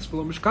Hameis,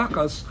 Velo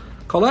Mishkakas,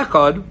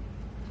 Kolechad,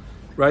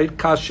 right?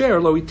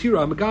 Kasher lo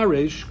itira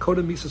megaresh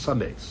kodem misas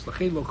hameis.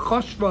 Lachein lo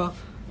chashva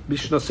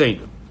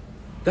mishnaseinu.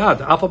 That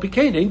afal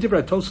pikein ein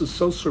divrei Tosfos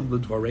sosrim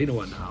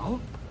ledvarenu anal.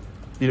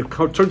 It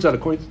turns out,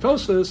 according to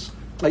Tosfos,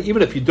 like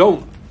even if you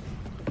don't,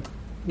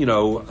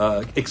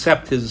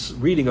 accept his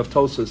reading of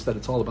Tosfos that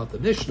it's all about the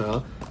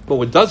Mishnah, but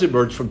what does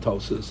emerge from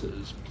Tosfos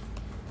is,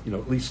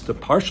 at least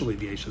partially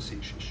the Eishes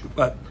Ish issue.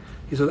 But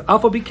he says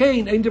afal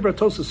pikein ein divrei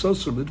Tosfos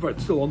sosrim ledvarenu.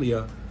 It's still only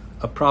a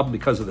problem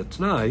because of the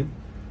Tanai.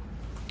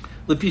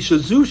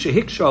 Lepishazu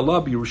shehiksha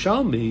Allah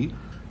b'Yerushalmi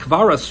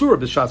kvar asur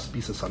b'shas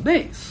misas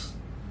hameis.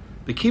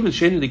 B'kivin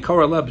sheini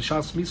likar Allah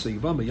b'shas misa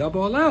Yevam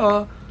yavo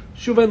aleh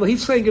shuven.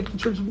 He's saying it in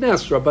terms of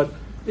Nasra, but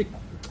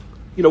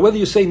whether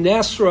you say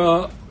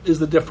Nasra is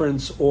the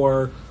difference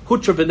or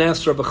Hutra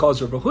v'Nasra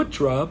v'Chazer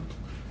v'Hutra,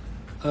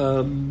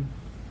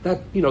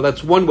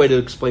 that's one way to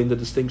explain the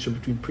distinction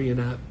between pre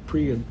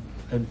and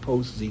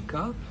post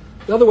Zika.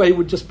 The other way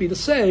would just be to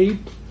say,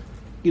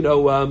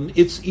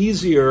 it's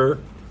easier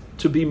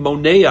to be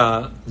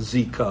Monea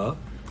Zika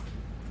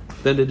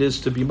than it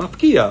is to be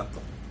Mafkia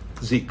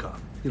Zika,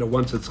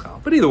 once it's Chal.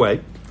 But either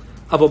way,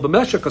 Avo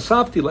b'mesha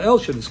kasavti la'el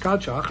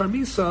sheniskacha achar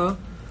misa,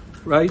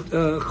 right,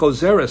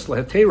 chozeres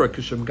lehetera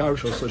kishem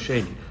garish al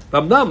sosheni.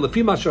 V'amnam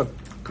lefi masha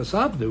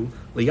kasavnu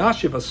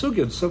liyashiv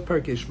asugya d'sov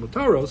perkesh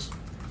motaros,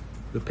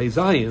 the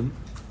Pezayim,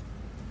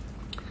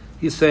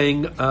 he's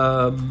saying,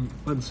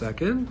 one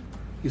second,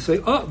 You say,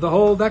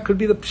 that could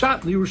be the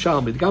pshat in the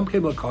Yerushalmi. The Gam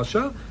came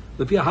l'kasha,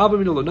 l'fi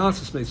ha'havim ino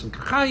l'nasis mesim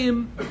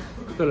kachayim,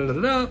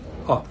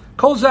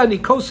 kol zeh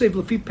nikosev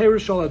l'fi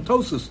perish al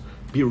atosis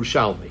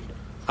b'Yerushalmi.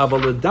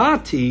 Aval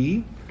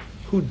l'dati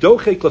hu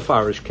dochek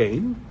l'farish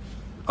came,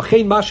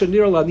 achein masha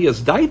nir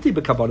l'anias daiti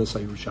b'kavanas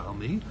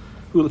ha'Yerushalmi,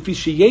 hu l'fi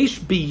sheyesh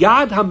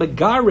biyad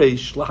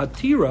ha'megaresh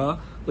l'hatira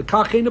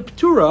l'kachein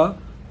ha'ptura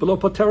below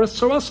poteres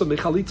tzarasa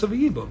mechalitza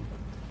v'yibum.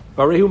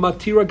 Varehu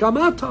matira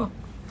gamata.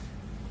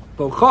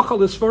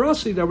 Bochachal is for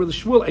us. There were the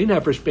shmuel ein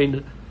hefresh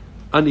bein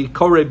ani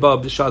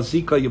koreba b'shas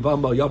zika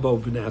yevamo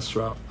yavo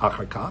v'nesra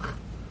acharkach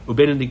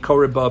ubein ani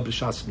koreba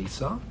b'shas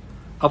misa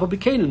aval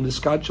b'kein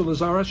niskad shel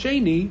azar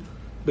hasheni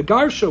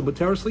begarsho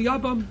b'teres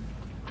liyavam.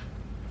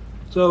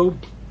 So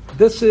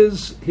this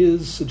is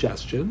his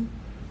suggestion.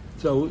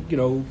 So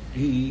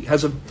he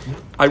has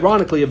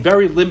ironically a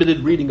very limited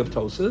reading of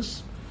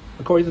Tosas.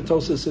 According to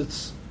Tosas,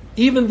 it's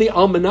even the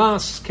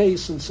Almanas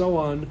case and so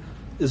on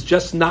is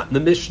just not in the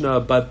Mishnah,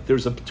 but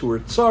there's a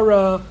P'tur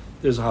Tzara,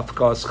 there's a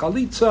Hafkas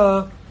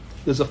Chalitza,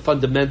 there's a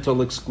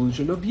fundamental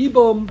exclusion of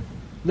Yibum,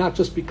 not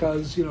just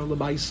because,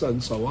 Lemaisa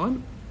and so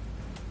on.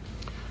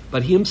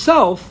 But he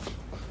himself,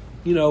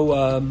 is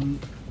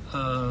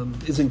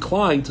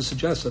inclined to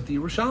suggest that the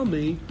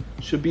Yerushalmi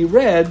should be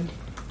read,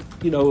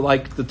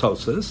 like the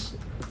Tosas.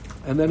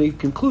 And then he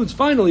concludes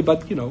finally,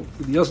 but, he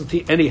doesn't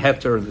see any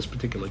heter in this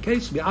particular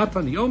case.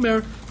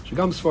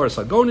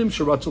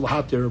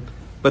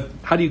 But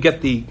how do you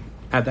get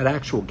at that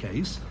actual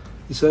case?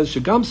 He says,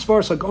 "Shagam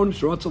svar sagonim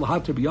shrotzal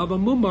hater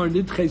b'yavam mumar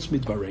nidches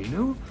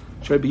midvarenu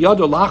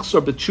shebiyado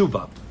lachzor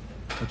b'tshuva."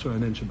 That's what I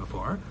mentioned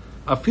before.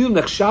 Afil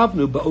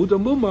nechshavnu ba'oda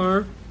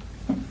mumar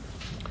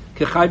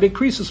kechai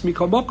bekrisus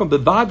mikol mokom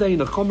bevadei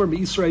nechomer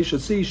mi'isrei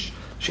shasish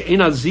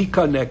she'ena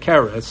zika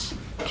nekeres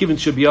kivin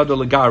shebiyado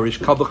legarish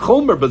kal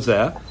v'chomer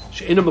bazeh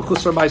she'ena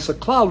mechusar ma'isa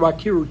klal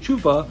rakiru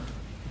tshuva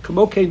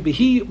kamokein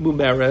bihi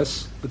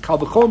mumeres v'kal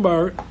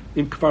v'chomer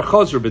in Kfar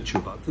Chazor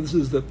b'tshuva. This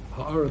is the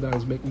ha'ara that I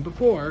was making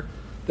before,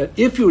 that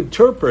if you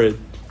interpret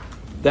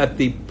that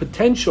the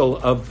potential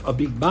of a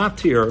big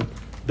matir,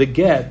 the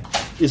get,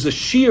 is a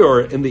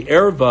shiur in the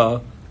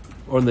erva,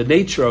 or in the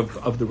nature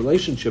of the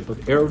relationship of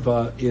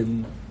erva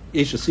in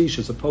Eshasish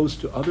as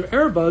opposed to other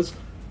ervas,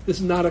 this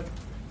is not a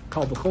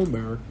kal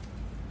v'chomer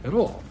at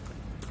all.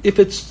 If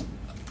it's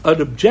an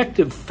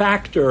objective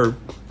factor,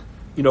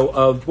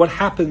 of what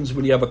happens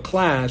when you have a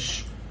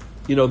clash,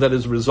 that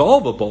is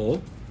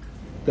resolvable,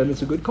 then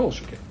it's a good kol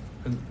shekeh,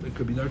 and it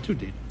could be there too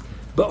deep.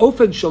 But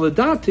ofen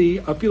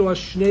shaladati afilu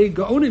hashnei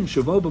gaonim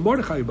shavo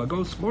b'Mordechai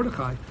bagos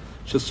Mordechai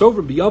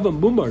shesover biyavam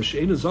mumar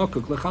she'ena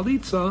zakuk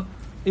lechalitza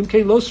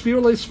imkein lo svir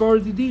le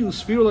svar didiu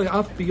svir le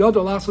af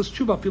biyado lasas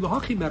tshuva afilu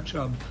hachi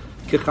mechshab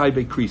kechai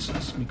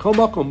bekrisus mikol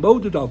makom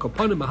modud al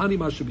kapanim mahani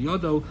mashu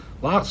biyado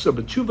lachsa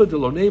b'tshuva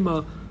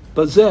delonema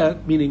bazeh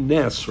meaning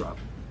nesra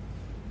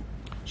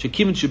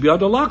shekivin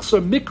shebiyado lachsa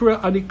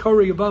mikra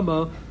anikori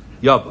yavama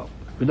yavo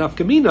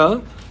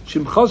v'nafkamina.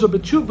 And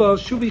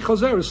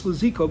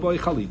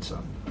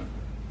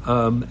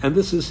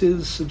this is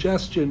his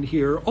suggestion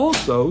here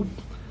also,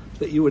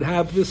 that you would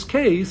have this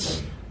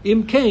case,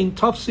 im kain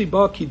tafsi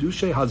ba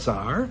חידושי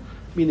hazar,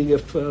 meaning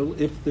if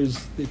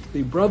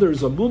the brother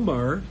is a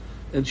mumar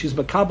and she's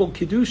makabel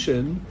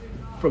kiddushin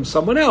from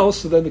someone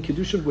else, so then the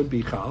kiddushin would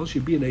be chal,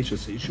 she'd be an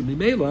HSC,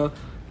 shumimela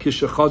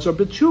kishachazar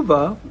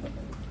b'tshuva,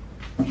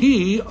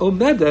 he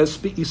omedes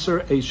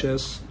be'isur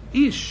eshes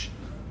ish.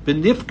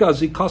 Benifka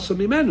zikasa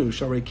mimenu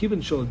sharei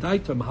kivin shel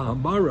daitam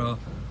ha'amara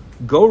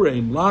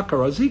gorem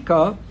lakar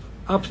azika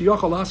after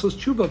yochal asos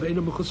tshuva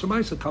ve'ena mechusar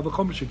ma'isa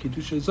kavachomer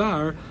shekidush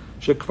zar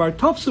shekvar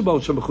tofsu bo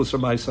shemechusar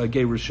ma'isa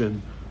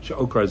gerushin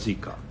sheokar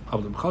azika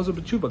avlim chazer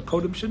b'tshuva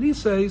kodem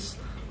shenises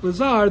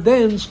lazar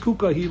then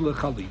skuka hi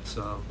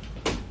lechavitza.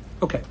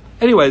 Okay.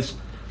 Anyways,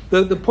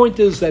 the point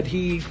is that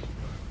he,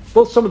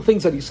 both some of the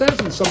things that he says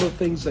and some of the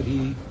things that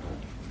he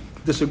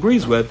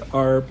disagrees with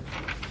are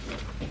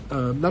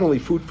not only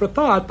food for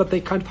thought, but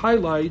they kind of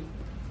highlight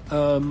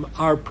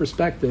our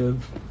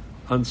perspective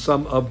on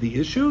some of the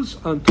issues,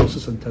 on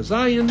Tosas and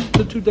Tezayin,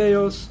 the two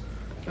deos,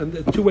 and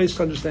the two ways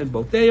to understand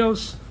both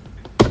deos,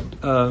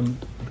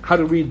 how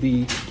to read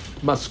the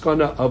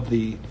maskana of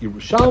the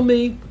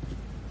Yerushalmi,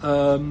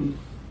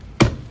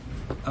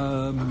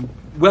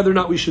 whether or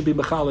not we should be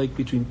mechalek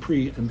between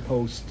pre and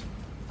post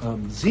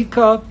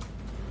Zika,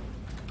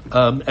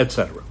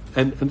 etc.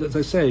 And as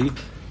I say,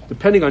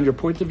 depending on your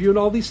point of view and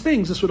all these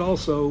things, this would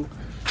also,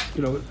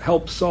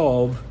 help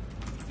solve,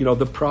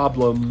 the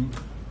problem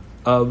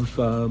of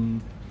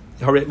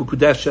Haret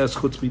Mukudeshes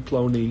Chutz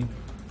Miploni,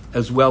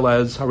 as well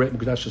as Haret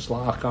Mukudeshes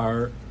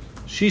Lachar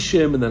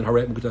Shishim, and then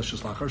Haret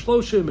Mukudeshes Lachar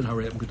Shloshim, and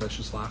Haret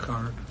Mukudeshes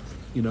Lachar,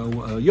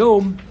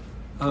 Yom,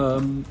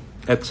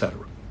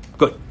 etc.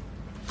 Good.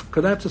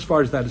 Because that's as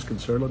far as that is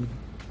concerned.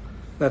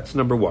 That's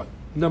number one.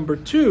 Number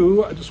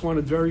two, I just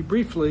wanted very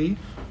briefly,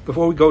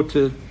 before we go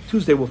to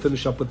Tuesday, we'll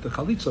finish up with the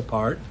וחליצה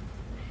part.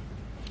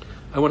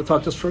 I want to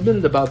talk just for a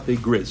minute about the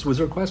griz. Was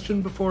there a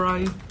question before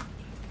I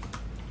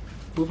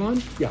move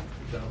on? Yeah.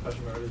 General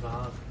question, are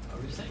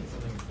we saying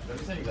something So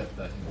you're saying that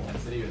the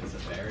intensity or the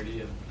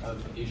severity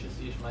of Isha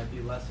Ish might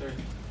be lesser?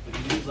 But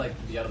you use like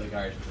the other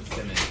guys as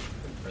a סימן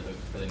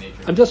for the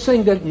nature. I'm just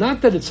saying that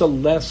not that it's a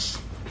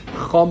less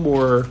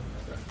chamor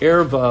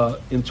erva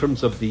in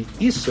terms of the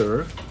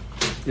iser,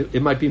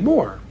 it might be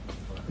more.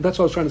 That's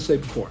what I was trying to say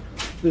before.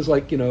 There's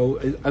like,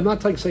 I'm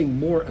not saying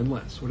more and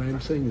less. What I'm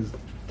saying is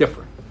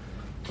different.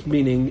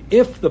 Meaning,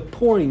 if the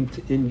point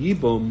in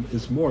Yevum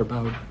is more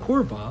about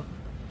kurva,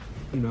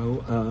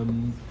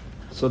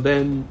 so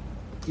then,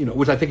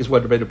 which I think is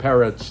what Rebbeinu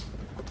Peretz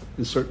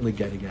is certainly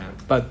getting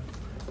at. But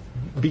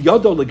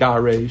biyodo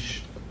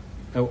legaresh,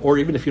 or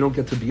even if you don't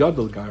get to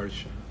biyodo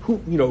legaresh,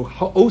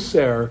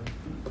 ha'oser,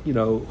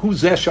 hu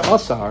zeh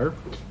she'asar,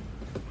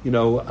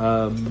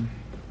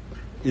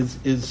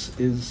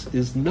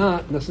 is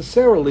not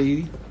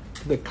necessarily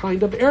the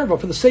kind of erva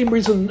for the same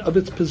reason of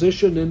its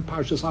position in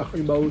Parshas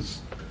Achrimos,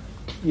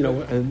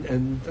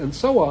 and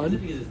so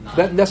on,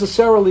 that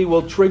necessarily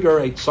will trigger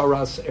a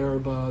tsaras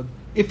erva.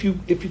 If you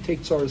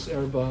take tsaras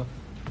erva,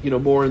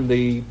 more in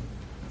the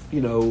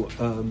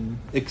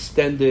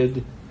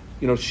extended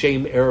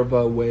shame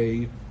erva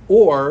way,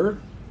 or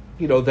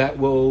that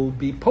will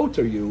be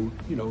poter you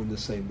in the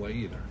same way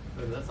either.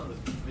 That's not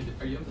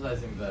are you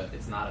emphasizing that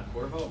it's not a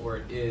korva, or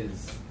it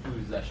is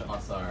huzesh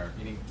asar?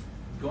 Meaning,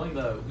 going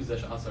the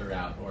huzesh asar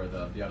route or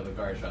the other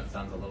garish route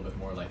sounds a little bit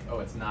more like,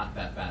 it's not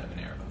that bad of an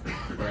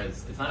erva.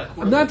 Whereas it's not a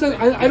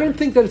korva. I don't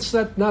think that it's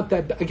not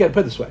that. Again,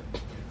 put it this way: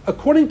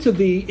 according to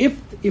the if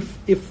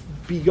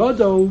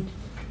biyodo,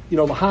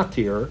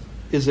 lahatir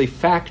is a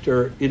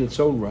factor in its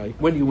own right,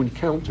 when you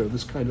encounter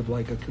this kind of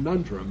like a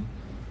conundrum,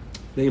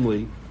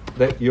 namely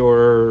that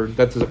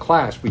there's a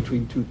clash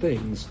between two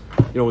things,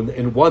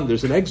 and one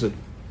there's an exit,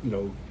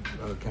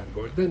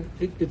 category, then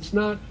it's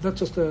not. That's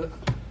just a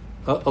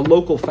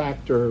local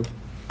factor,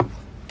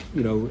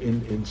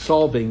 in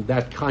solving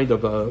that kind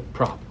of a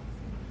problem,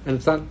 and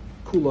it's not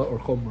kula or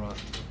chomra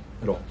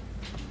at all.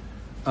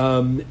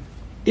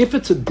 If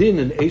it's a din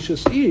in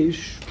Eishes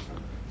Ish,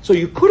 so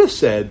you could have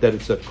said that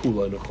it's a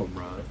kula and a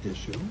chomra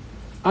issue.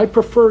 I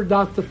prefer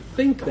not to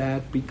think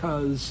that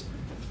because,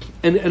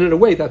 and in a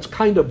way, that's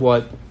kind of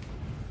what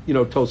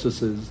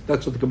Tosas is.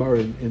 That's what the Gemara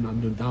in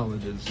Nodal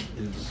is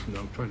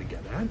trying to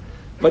get at.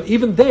 But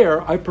even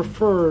there, I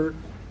prefer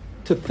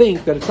to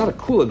think that it's not a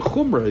kula and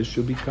chumra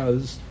issue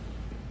because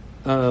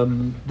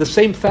the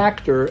same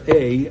factor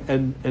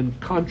and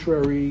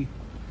contrary,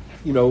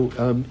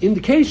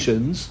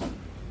 indications,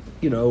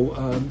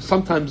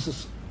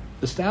 sometimes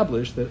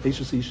establish that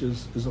Eishes Ish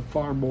is a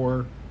far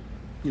more,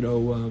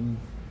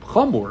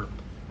 chamor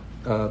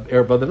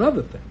erba than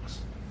other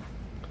things.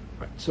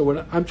 Right. So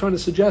what I'm trying to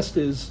suggest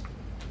is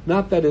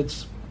not that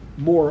it's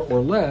more or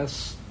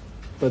less,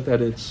 but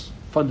that it's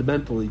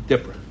fundamentally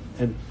different.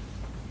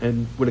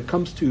 And when it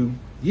comes to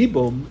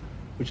Yevum,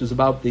 which is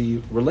about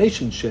the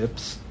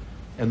relationships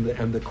and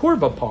the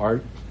korva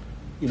part,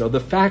 the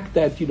fact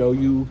that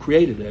you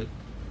created it,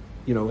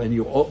 and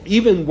you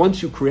even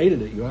once you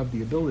created it, you have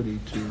the ability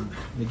to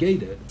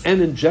negate it.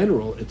 And in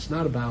general, it's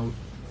not about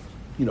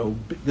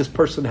this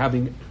person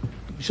having.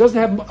 She doesn't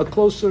have a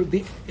closer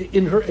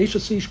in her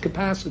Eishes Ish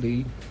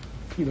capacity.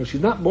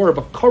 She's not more of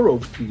a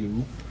korov to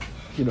you,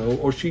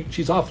 or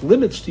she's off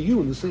limits to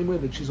you in the same way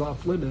that she's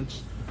off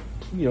limits,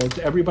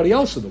 to everybody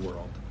else in the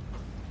world.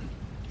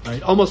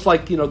 Right? Almost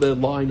like, the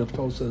line of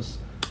Tosas,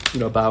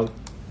 about,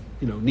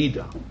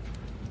 nida.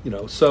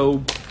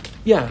 So,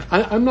 yeah,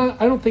 I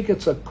don't think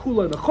it's a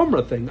kula and a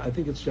chumra thing. I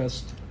think it's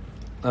just,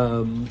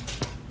 again,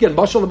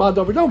 Mashal Amad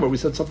Dover Domer, we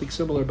said something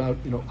similar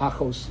about,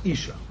 Achos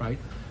Isha, right?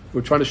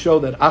 We're trying to show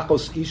that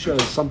Achos Isha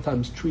is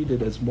sometimes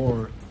treated as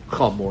more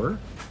chamor,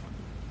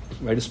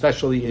 right?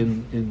 Especially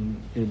in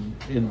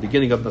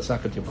beginning of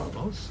Masachet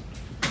Yevamos,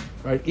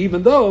 right?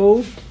 Even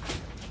though,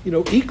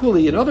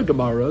 equally in other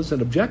Gemaras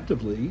and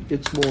objectively,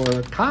 it's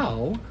more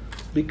kal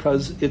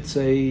because it's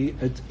an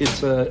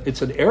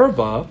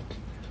erva,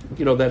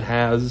 that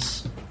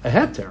has a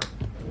heter,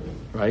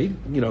 right?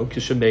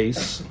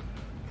 Kishemes,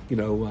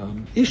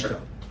 ishta.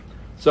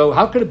 So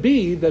how could it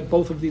be that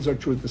both of these are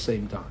true at the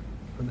same time?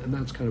 And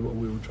that's kind of what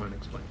we were trying to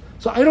explain.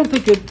 So I don't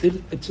think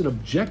it's an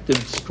objective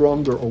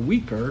stronger or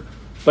weaker,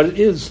 but it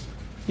is,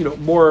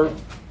 more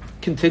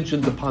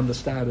contingent upon the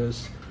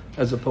status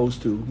as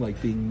opposed to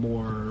like being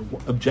more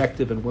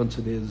objective. And once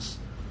it is,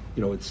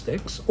 it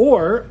sticks.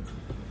 Or,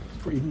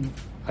 for even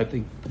I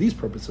think for these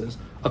purposes,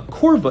 a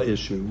korva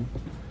issue,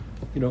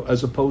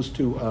 as opposed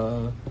to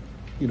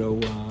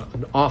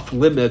an off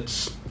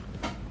limits,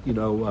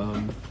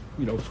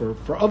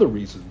 for other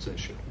reasons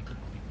issue.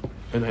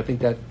 And I think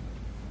that.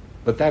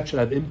 But that should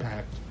have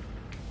impact,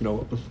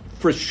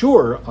 for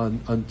sure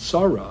on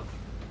Tzara,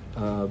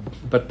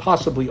 but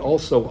possibly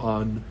also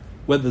on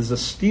whether there's a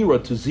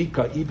stira to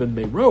Zika even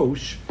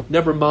Merosh,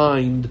 never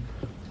mind,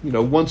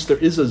 once there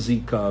is a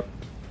Zika,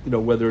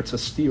 whether it's a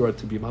stira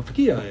to be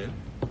Mafkiya,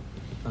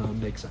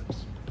 makes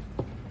sense.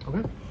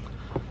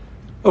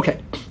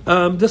 Okay.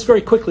 Just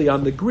very quickly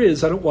on the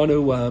Grizz, I don't want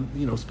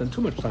to, spend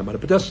too much time on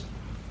it, but just,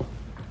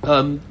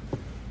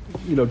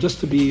 just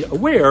to be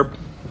aware,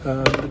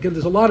 Again,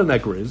 there's a lot in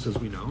that griz, as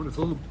we know, and it's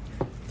a little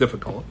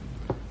difficult,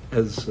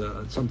 as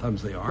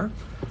sometimes they are.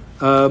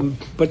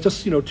 But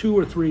just 2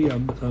 or 3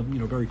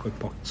 very quick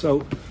points.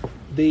 So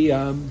the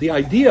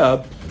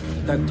idea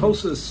that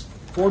Tosas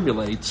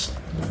formulates,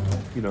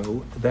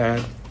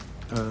 that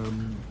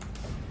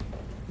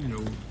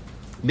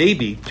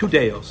maybe 2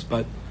 deos,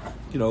 but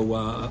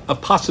a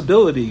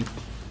possibility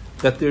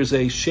that there's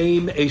a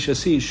shame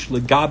eshasish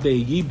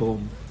legabe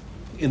yibum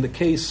in the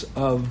case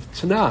of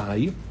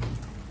Tanai,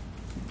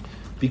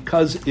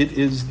 because it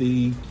is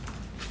the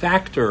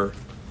factor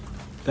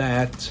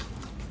that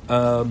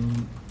I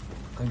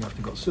have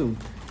to go soon,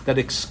 that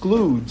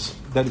excludes,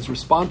 that is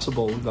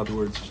responsible, in other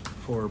words,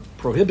 for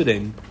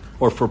prohibiting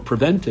or for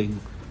preventing,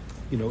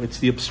 it's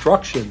the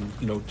obstruction,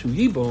 to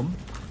yibum,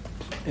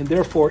 and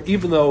therefore,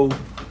 even though,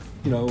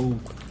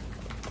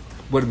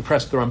 what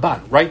impressed the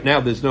Ramban, right now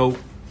there's no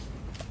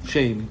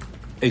shame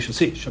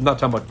eshasish. I'm not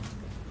talking about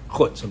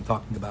chutz, I'm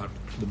talking about,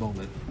 for the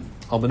moment,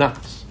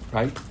 almanas,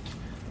 right?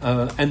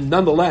 And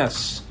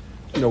nonetheless,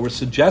 we're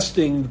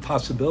suggesting the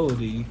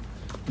possibility,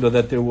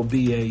 that there will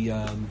be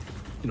a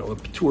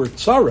patur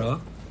tzara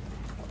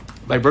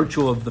by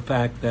virtue of the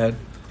fact that,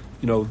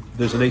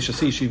 there's an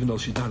eshasish even though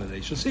she's not an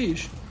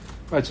eshasish,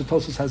 right? So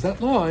Tosas has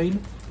that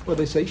line where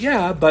they say,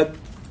 yeah, but,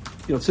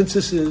 since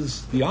this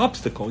is the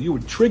obstacle, you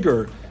would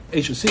trigger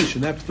eshasish,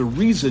 and that's the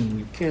reason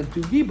you can't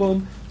do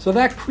yibum, so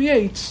that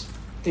creates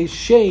a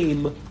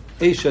shame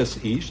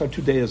eshasish. Now,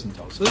 2 days in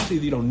Tosas,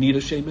 either you don't need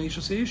a shame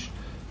eshasish,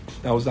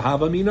 that was the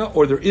Havamina,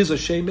 or there is a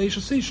shame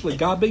eshasish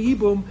legabe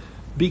yibum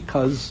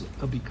because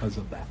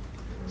of that.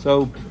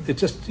 So it's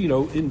just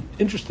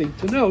interesting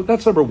to know.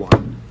 That's number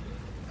 1.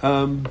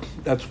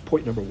 That's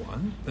point number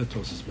 1 that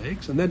Tosas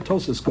makes, and then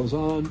Tosas goes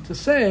on to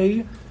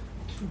say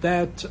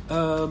that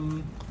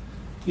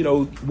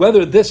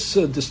whether this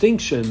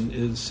distinction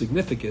is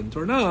significant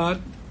or not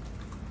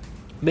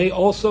may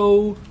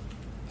also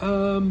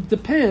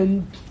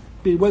depend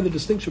whether the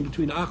distinction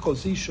between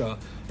achos isha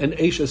and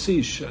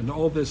eshasish and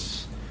all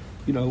this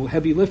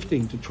heavy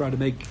lifting to try to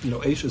make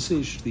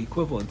eshasish the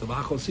equivalent of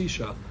achos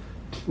isha,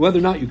 whether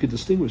or not you could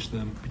distinguish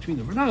them between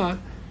them or not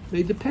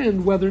may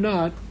depend whether or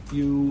not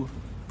you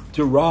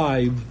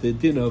derive the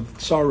din of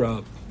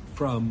tzara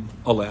from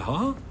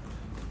aleha,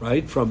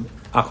 right, from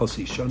achos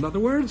isha, in other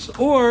words,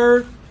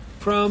 or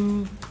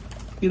from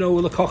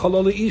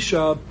lekachalol isha,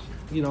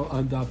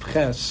 on daf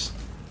ches,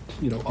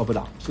 of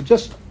an. So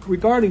just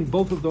regarding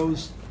both of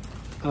those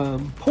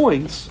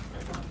points,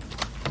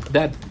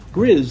 that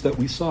griz that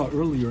we saw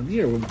earlier in the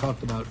year when we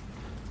talked about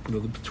the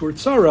patur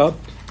tzara,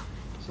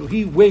 so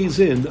he weighs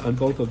in on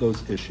both of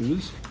those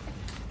issues,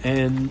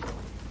 and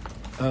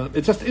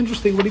it's just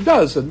interesting what he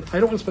does, and I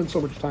don't want to spend so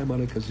much time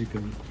on it because you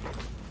can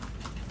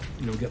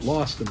get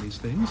lost in these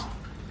things,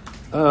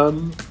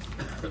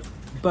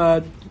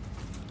 but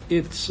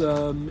it's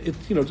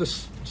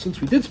just since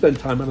we did spend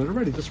time on it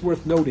already, just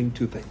worth noting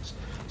 2 things.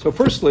 So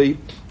firstly,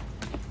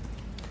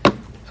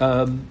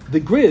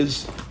 the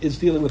griz is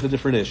dealing with a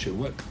different issue.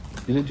 What?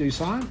 You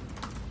saw it?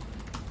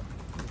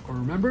 Or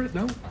remember it?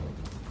 No?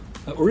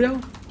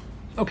 Uriel?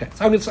 Okay,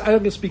 so I'm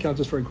going to speak out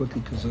just very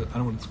quickly because I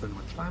don't want to spend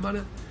much time on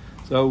it.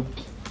 So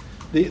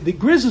the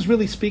griz is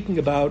really speaking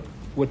about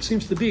what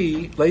seems to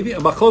be, Levi, a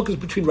machlokas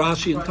between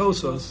Rashi and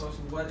Tosos.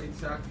 What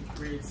exactly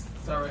creates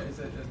tzara? Is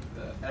it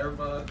the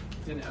erva,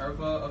 din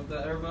erva of the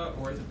erva,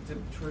 or is it the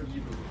patur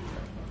yibum?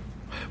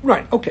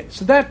 Right, okay,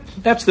 so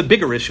that's the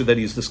bigger issue that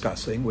he's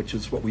discussing, which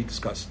is what we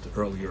discussed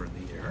earlier in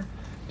the year.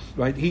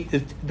 Right,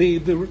 the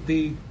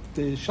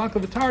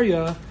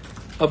Shakavatariya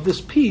of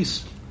this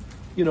piece,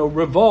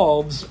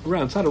 revolves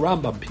around. It's not a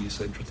Rambam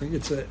piece. Interesting.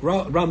 It's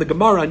around the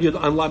Gemara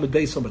on Lamed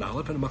Beis Amud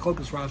Aleph and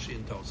Machlokas Rashi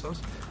and Tosos.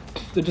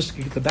 So just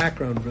to get the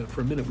background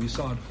for a minute, we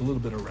saw it a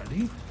little bit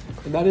already,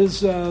 and that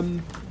is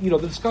the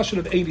discussion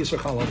of Ein Yisur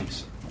Chal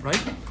Isa.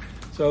 Right.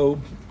 So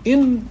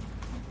in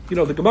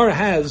the Gemara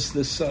has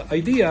this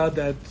idea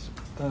that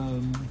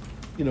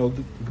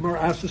the Gemara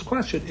asks this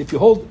question: if you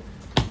hold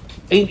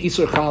Ein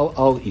Isur Chal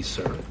al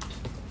Isur,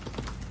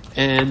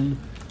 and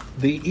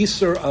the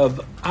Isur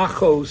of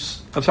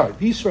Achos, the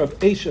Isur of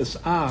Eshes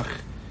Ach,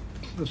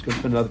 let's go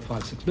for another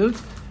 5-6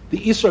 minutes. The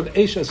Isur of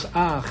Eshes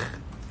Ach,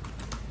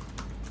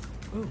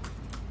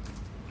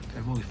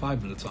 I'm only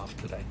 5 minutes off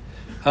today.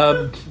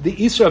 The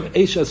Isur of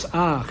Eshes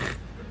Ach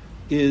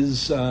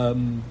is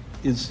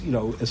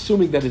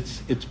assuming that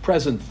it's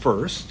present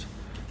first,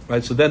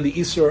 right? So then the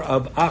Isur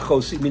of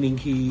Achos, meaning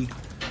he,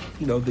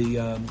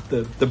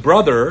 the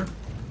brother,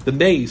 the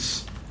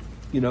mace,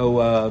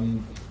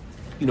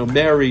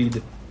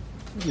 married,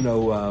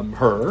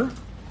 her,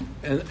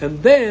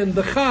 and then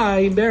the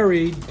Chai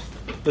married,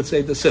 let's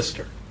say, the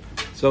sister.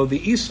 So the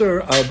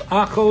Isur of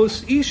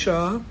Achos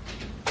Isha,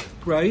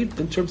 right,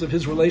 in terms of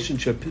his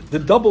relationship, the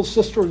double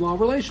sister-in-law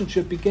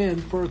relationship began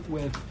first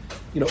with,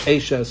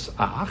 Eshes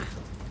Ach,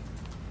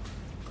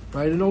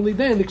 right, and only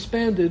then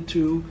expanded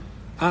to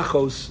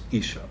Achos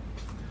Isha.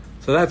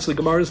 So that's the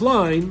Gemara's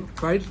line,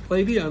 right,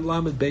 Levi, on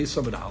Lamed Beis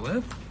Amud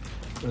Aleph,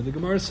 where the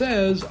Gemara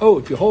says,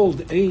 if you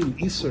hold Ein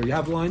Isur, you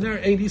have a line there,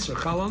 Ein Isur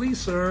Chal al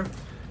Isur,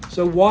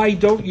 So why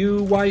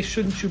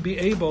shouldn't you be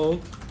able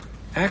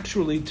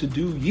actually to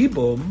do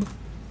Yevum,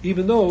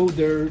 even though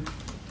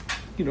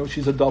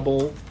she's a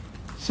double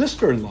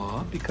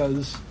sister-in-law,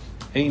 because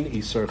Ein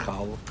Iser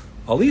Chal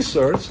Al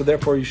Iser, so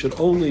therefore you should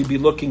only be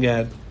looking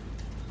at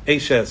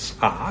Eshes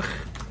Ach.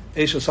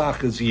 Eshes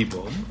Ach is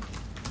Yevum,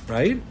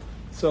 right?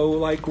 So,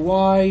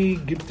 why,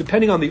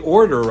 depending on the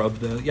order of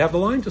the... You have a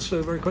line, just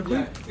very quickly?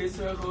 Yeah.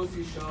 Iser Chos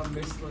Isha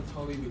Misla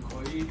Tali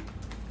V'Koi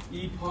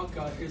I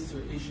Paka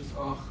Iser Eshes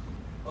Ach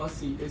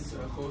Asi Iser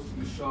Chos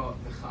Isha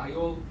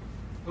V'Chayol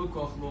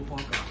Hilkoch Lo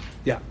Paka.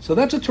 Yeah, so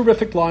that's a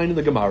terrific line in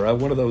the Gemara,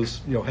 one of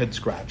those, head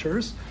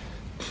scratchers.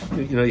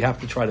 You have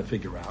to try to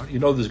figure out.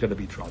 There's going to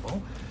be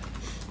trouble.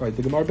 Right,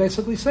 the Gemara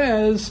basically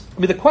says,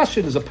 the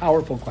question is a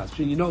powerful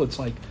question. It's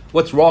like,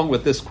 what's wrong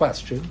with this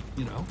question?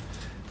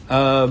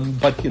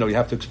 But, you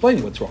have to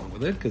explain what's wrong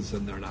with it, because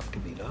then they're not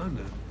Kamina and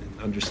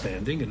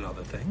understanding and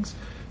other things.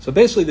 So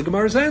basically the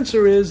Gemara's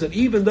answer is that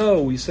even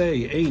though we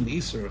say, Ein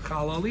Iser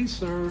Chal Al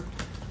Iser,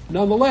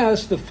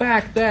 nonetheless, the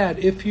fact that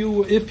if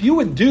you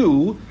would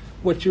do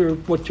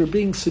what's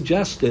being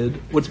suggested,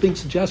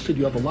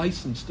 you have a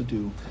license to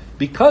do,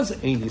 because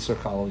Ein Iser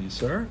Chal Al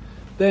Iser,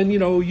 then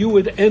you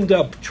would end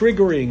up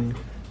triggering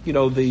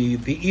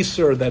the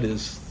Iser that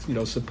is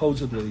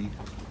supposedly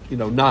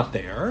not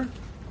there,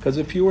 because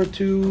if you were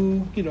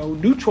to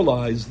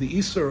neutralize the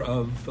Iser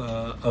of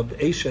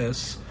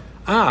Eshes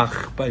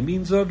Ach by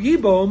means of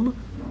Yibum,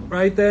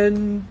 right,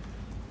 then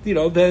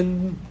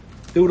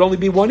there would only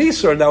be one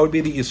Iser, and that would be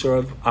the Iser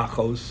of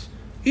Achos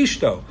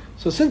Ishto.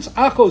 So since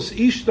Achos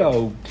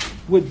Ishto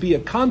would be a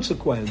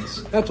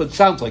consequence, that's what it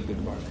sounds like the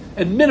Gemara.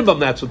 At minimum,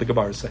 that's what the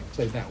Gemara is saying.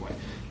 Say it that way.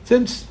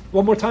 Since,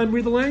 one more time,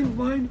 read the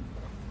line.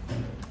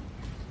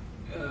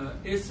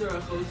 Iser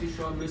Achos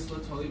Isha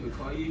Misla Tali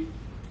V'Kai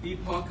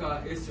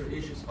Ipaka Iser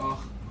Ishes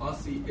Ach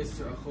Asi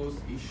Iser Achos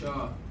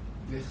Isha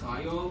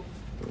V'Chayol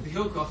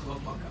V'Hilkoch Lo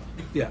Paka.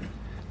 Yeah,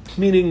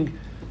 meaning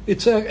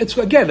it's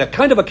again a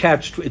kind of a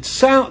catch.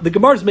 The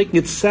Gemara is making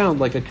it sound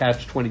like a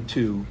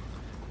catch-22,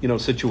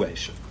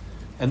 situation,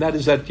 and that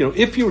is that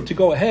if you were to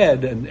go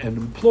ahead and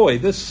employ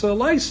this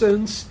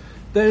license,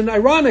 then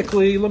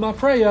ironically,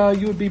 Lamafreya,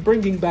 you would be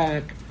bringing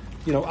back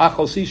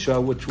Achos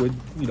Isha, which would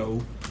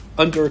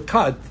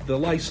undercut the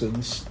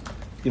license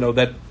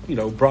that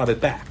brought it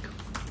back,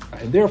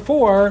 and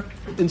therefore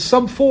in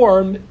some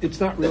form it's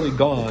not really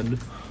gone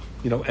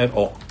at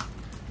all.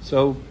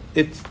 So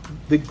the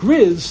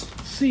Grizz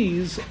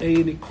sees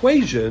an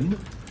equation,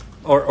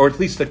 or at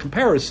least a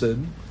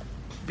comparison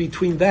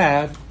between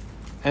that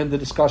and the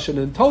discussion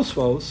in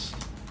Tosfos,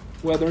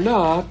 whether or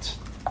not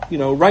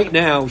right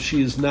now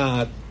she is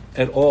not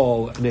at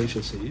all an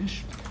Eshes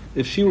Ish.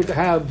 If she were to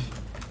have,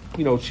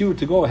 if she were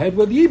to go ahead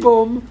with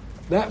Yibum,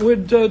 that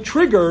would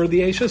trigger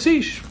the Eshes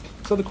Ish.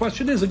 So the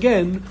question is,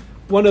 again,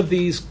 one of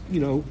these,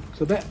 so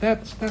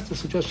that's a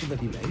suggestion that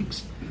he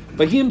makes.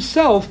 But he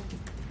himself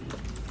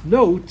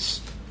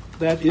notes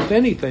that, if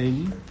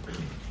anything,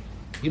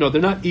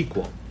 they're not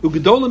equal.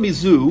 Ugedola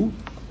mizu,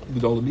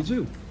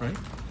 right?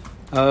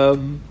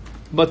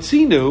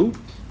 Matzinu,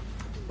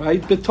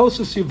 right?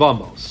 Betosas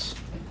Yevamos,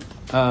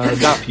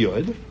 Daf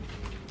Yud.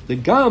 The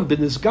Gam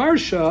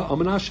benizgarsha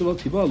amanashelo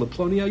tiva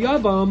leplonia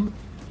yavam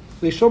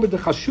leishomer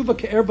dechashuva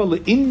ke'erba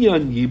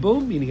leinyan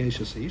yibum, meaning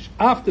Eshes Ish.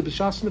 After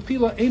b'shas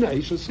nefila ena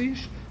Eshes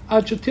Ish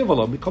ad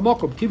shetivala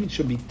mikomokom kivin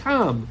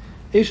shemitam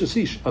Eshes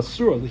Ish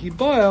asura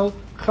lehibael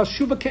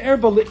chashuva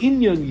ke'erba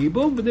leinyan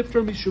yibum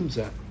v'nifter mishum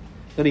zeh.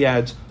 Then he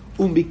adds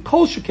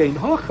umikol shekein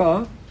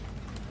hacha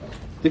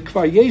the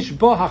kvar yesh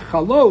bo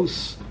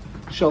hachalos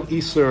shall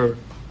iser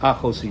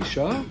achos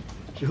isha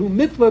shehu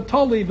mitla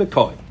tali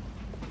v'koi.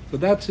 So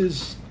that's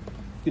his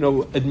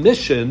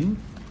admission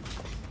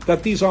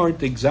that these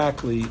aren't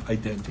exactly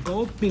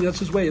identical. That's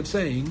his way of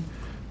saying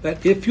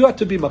that if you had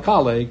to be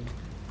makalek,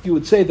 you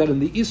would say that in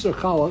the Iser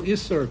Chal Al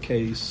Iser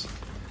case,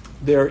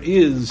 there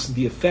is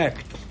the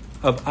effect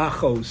of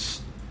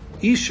Achos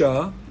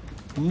Isha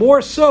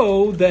more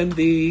so than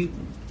the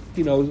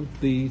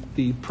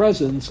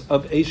presence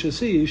of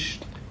Eshes Ish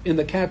in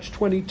the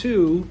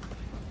catch-22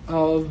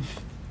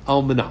 of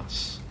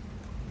Almanas.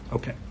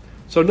 Okay.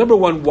 So number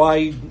one,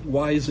 why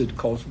is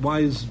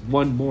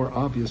one more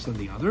obvious than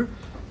the other?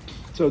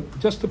 So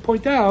just to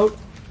point out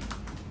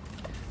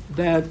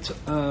that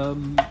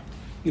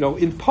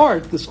in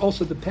part this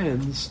also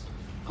depends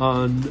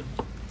on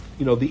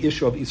the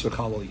issue of Iser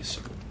Chal Al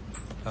Iser,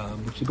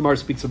 which the Gemara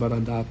speaks about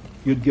on Daf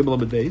Yud Gimel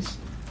Amud Beis.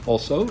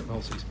 Also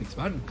he speaks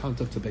about it in the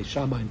context of Beis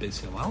Shammai and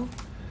Beis Hillel,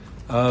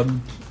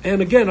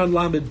 and again on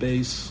Lamed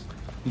Beis,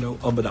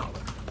 Amud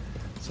Aleph.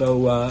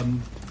 So.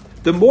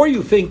 The more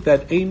you think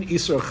that Ein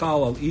Iser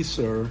Chal Al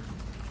Iser,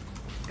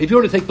 if you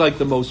were to take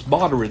the most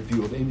moderate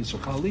view of Ein Iser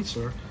Chal Al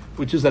Iser,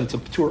 which is that it's a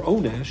ptur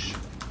onesh,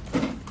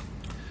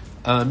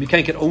 you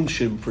can't get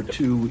onshim for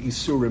two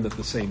isurim at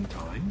the same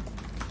time.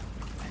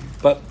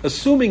 But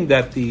assuming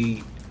that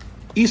the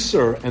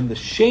Iser and the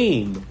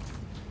shame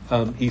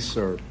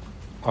Iser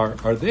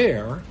are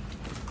there,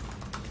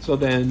 so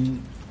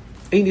then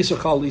Ein Iser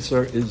Chal Al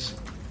Iser is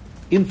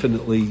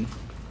infinitely,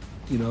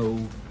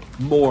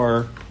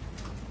 more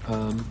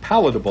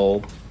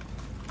palatable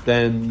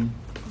than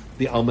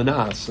the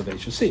almanas of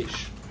Eishes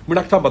Ish. We're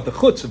not talking about the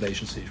chutz of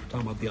Eishes Ish, we're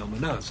talking about the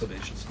almanas of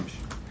Eishes Ish.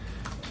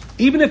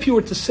 Even if you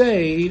were to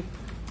say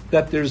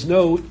that there's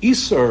no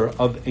isur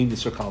of ein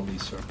isur kal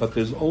isur, but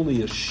there's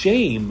only a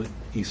shame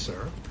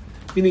isur,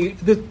 meaning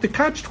the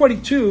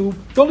catch-22,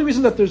 the only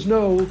reason that there's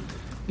no,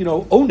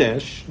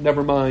 onesh,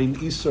 never mind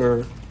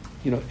isur,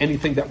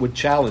 anything that would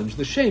challenge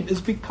the shame,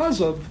 is because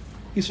of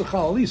isur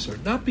kal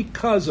isur, not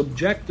because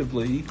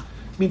objectively.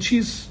 I mean, she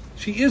is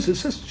his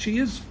sister. She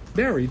is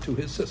married to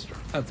his sister.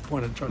 That's the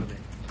point I'm trying to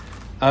make.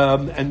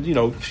 And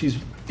she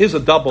is a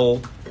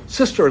double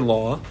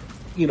sister-in-law.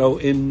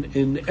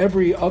 In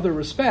every other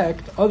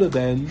respect, other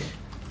than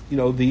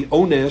the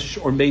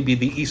onesh or maybe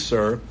the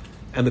isur,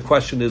 and the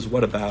question is,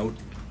 what about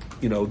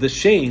the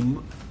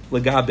shame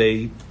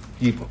legabe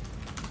yibum?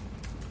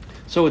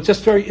 So it's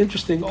just very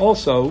interesting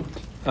also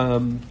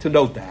to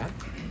note that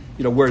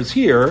whereas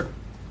here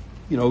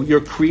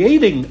you're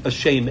creating a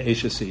shame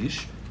Eishes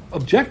Ish.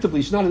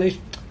 Objectively, she's not an Eish.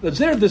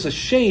 There's a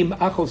shame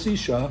achos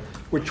isha.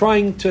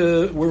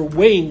 We're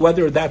weighing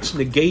whether that's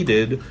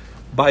negated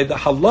by the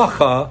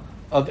halacha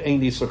of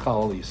ein isur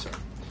kal isur,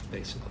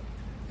 basically,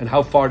 and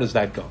how far does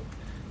that go?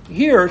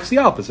 Here it's the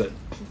opposite.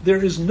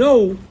 There is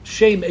no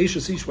shame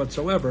Eishes Ish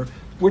whatsoever.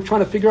 We're trying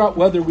to figure out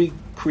whether we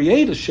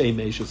create a shame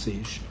Eishes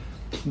Ish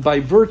by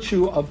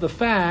virtue of the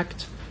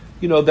fact,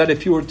 that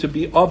if you were to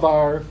be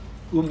avar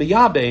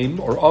umiyabim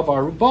or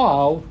avar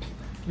ubal,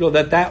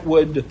 that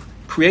would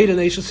create an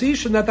Eishes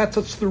Ish, and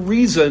that's the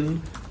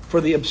reason for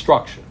the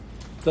obstruction.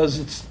 Does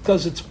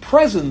its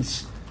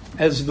presence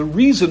as the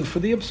reason for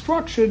the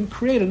obstruction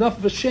create enough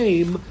of a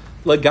shame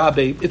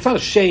legabe? It's not a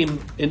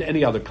shame in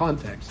any other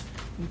context.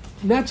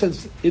 In that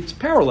sense, it's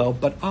parallel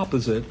but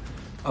opposite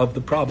of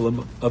the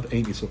problem of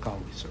ein isur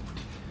kal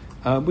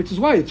isur, which is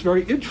why it's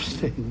very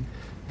interesting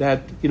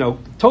that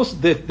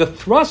the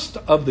thrust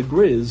of the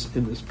Griz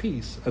in this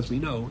piece, as we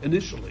know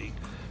initially,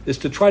 is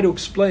to try to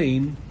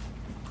explain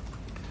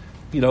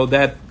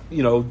that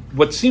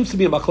what seems to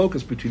be a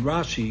machlokas between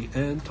Rashi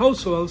and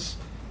Tosfos.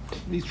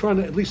 He's trying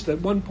to, at least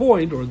at one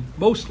point, or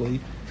mostly,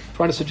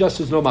 trying to suggest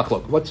there's no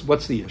machlok.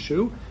 What's the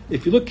issue?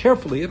 If you look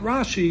carefully at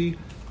Rashi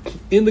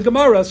in the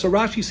Gemara, so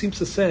Rashi seems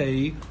to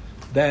say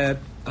that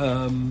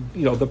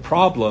the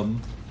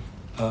problem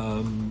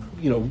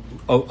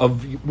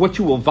of what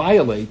you will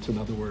violate, in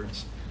other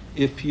words,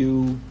 if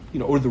you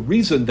or the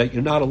reason that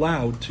you're not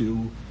allowed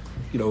to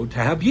to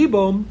have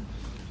yibum,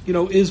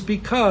 is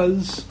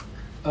because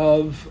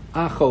of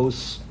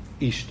achos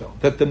ishto,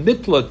 that the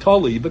mitla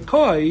toli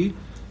b'koi,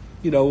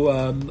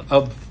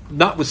 of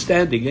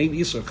notwithstanding ein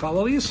isur kal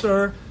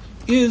isur,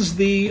 is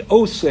the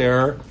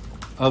oser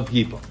of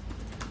yibum.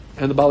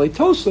 And the Balei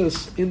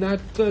Tosas in that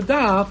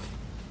daf,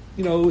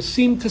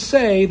 seem to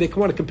say, they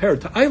want to compare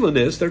it to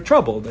islanders, they're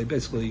troubled. They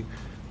basically,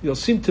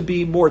 seem to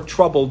be more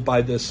troubled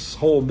by this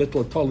whole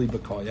mitla toli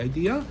b'koi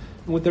idea.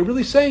 And what they're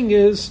really saying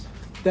is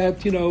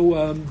that,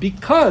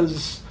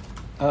 because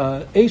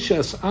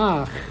Eishes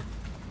Ach,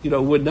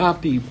 would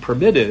not be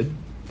permitted,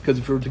 because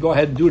if we were to go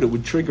ahead and do it, it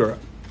would trigger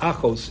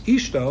achos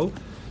ishto.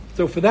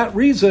 So for that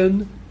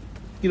reason,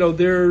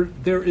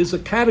 there is a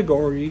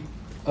category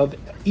of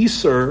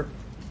isur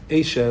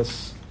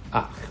Eishes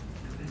Ach.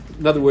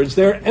 In other words,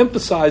 they're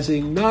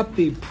emphasizing not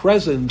the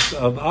presence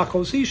of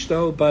achos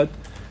ishto, but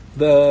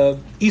the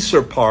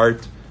isur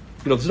part.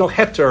 There's no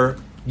heter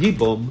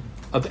yibum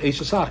of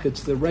Eishes Ach.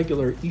 It's the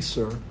regular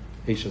isur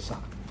Eishes Ach.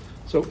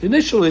 So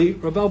initially,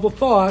 Rav Elba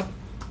thought,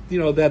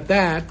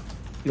 that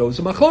is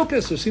a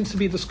machlokas. There seems to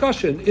be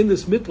discussion in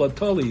this mitla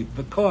tali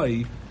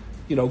v'koi,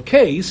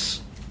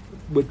 case,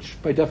 which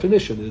by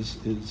definition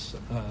is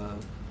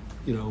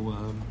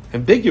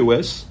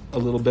ambiguous a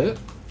little bit.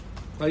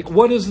 Like,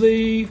 what is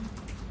the,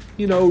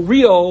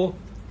 real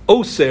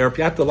oser if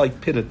you have to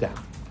pin it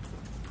down?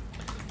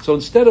 So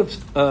instead of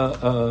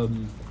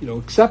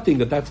accepting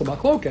that that's a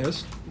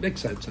machlokas, it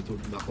makes sense that it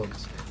would be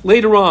machlokas.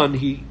 Later on,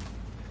 he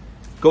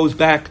goes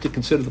back to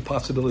consider the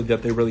possibility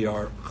that they really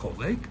are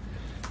cholek.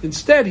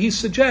 Instead, he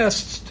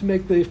suggests to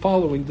make the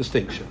following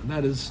distinction, and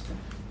that is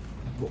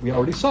what we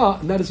already saw,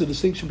 and that is a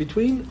distinction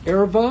between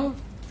erva,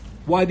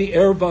 why the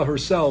erva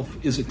herself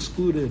is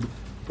excluded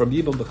from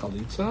yibum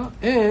וחליצה,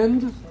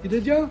 and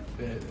it's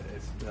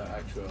the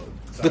actual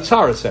the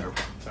tzaras erva.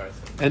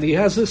 And he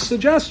has this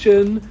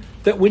suggestion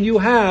that when you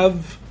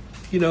have,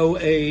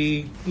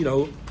 a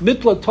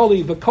mitla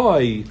toli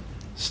v'koi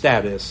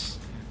status,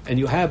 and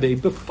you have a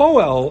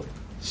befoel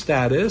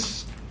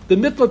status, the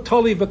mitla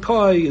toli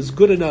v'koi is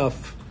good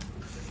enough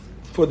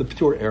for the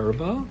pure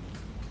erva,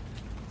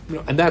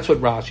 and that's what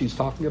Rashi's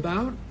talking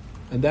about,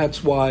 and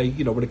that's why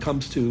when it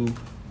comes to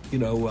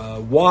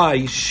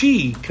why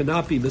she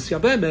cannot be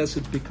misyabemes,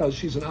 it's because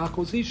she's an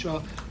achos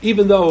isha,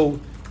 even though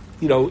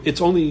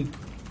it's only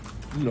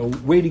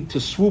waiting to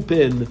swoop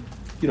in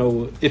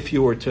if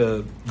you were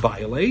to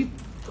violate.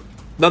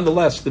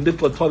 Nonetheless, the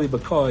mitla toli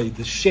b'koi,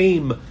 the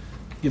shame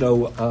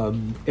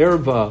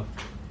erva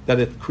that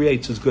it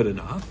creates is good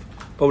enough.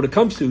 But when it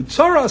comes to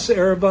tzaras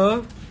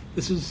erva,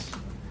 this is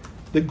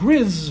the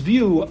Griz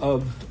view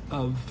of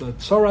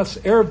tsaras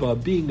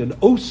erva being an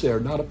oser,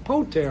 not a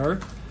poter,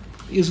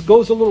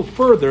 goes a little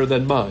further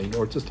than mine,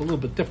 or just a little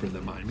bit different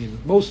than mine. I mean,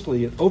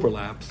 mostly it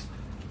overlaps,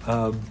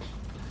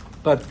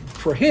 but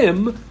for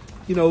him,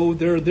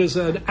 there's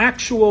an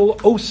actual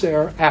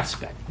oser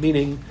aspect,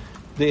 meaning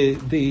the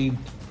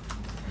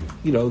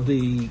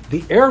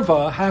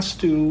erva has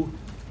to,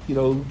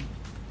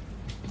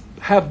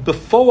 have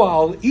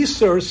befoal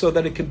iser so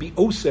that it can be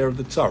oser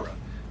the tzara.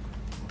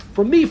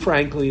 For me,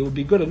 frankly, it would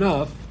be good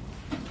enough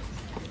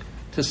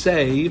to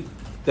say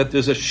that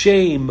there's a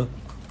shame,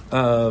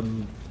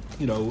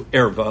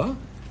 erva,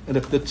 and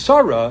if the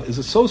tzara is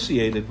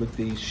associated with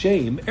the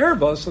shame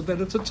erva, so that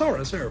it's a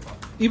tzaras erva,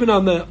 even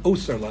on the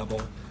oser level,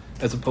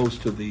 as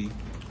opposed to the,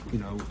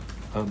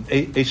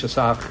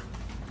 eshasach,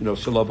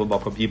 shalom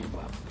b'makom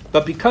yibum.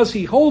 But because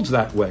he holds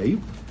that way,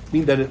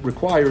 meaning that it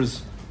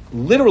requires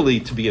literally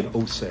to be an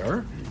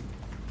oser,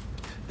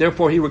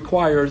 therefore he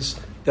requires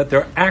that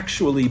there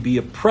actually be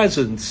a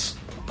presence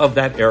of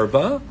that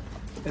erva,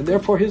 and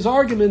therefore his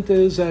argument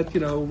is that,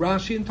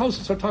 Rashi and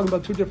Tosafos are talking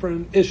about two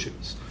different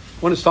issues.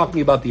 One is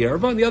talking about the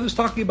erva, and the other is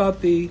talking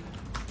about the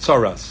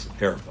tsaras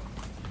erva.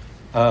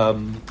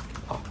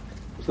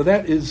 So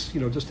that is,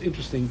 just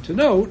interesting to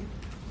note.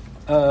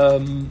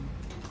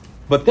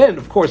 But then,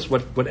 of course,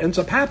 what ends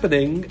up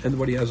happening, and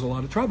what he has a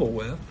lot of trouble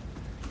with,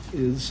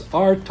 is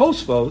our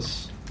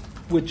Tosafos,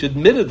 which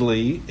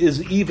admittedly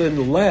is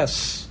even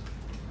less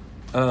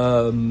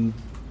than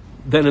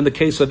in the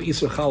case of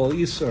Isur Chalal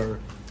Isur,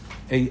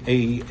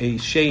 a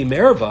shame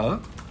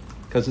erva,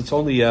 because it's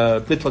only a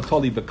bitla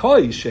toli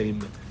b'koi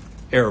shame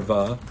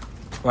erva,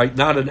 right?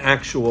 Not an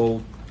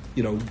actual,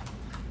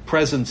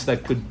 presence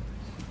that could,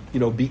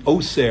 be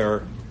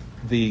oser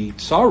the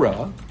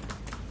tzara.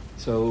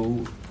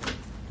 So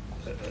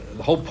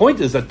the whole point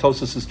is that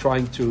Tosafos is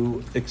trying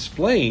to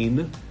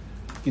explain,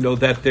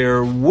 that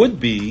there would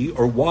be,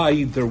 or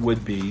why there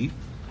would be,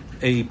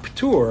 a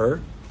p'tur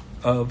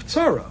of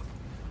tzara,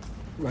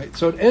 right?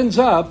 So it ends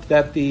up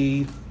that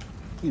the,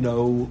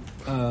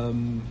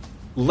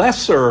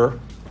 lesser,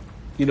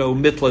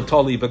 mitla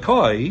toli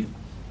b'koi,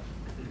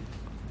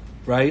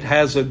 right,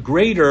 has a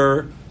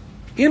greater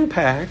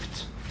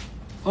impact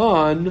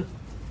on,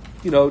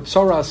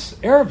 tsaras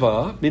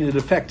erva. I mean, it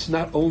affects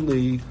not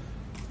only,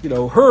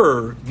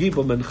 her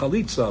yevom and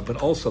וחליצה, but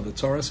also the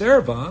tsaras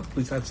erva. At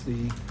least that's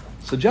the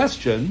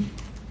suggestion.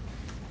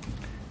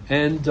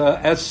 And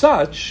as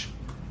such,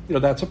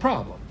 that's a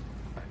problem.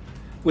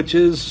 Which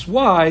is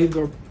why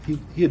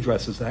he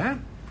addresses that.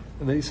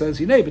 And then he says,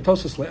 Yinei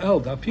b'tosas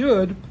le'el daf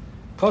yud,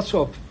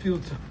 kosof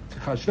yud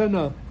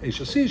tchashvena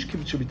eshasish,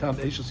 kivit shebitam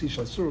eshasish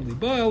asur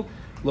libail,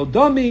 lo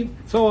dami,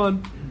 so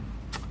on.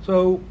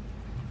 So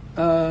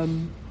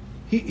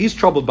he's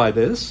troubled by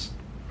this.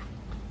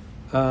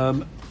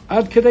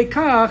 Ad kedei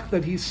kach,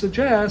 that he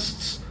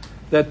suggests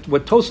that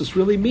what Tosafos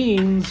really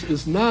means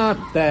is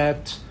not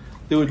that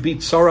there would be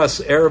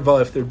tsaras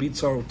erva if there would be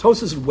tsaras.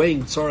 Tosafos is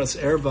weighing tsaras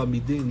erva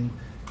midin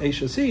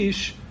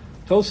eshasish.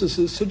 Tosafos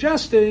is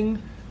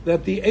suggesting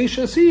that the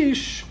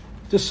eshasish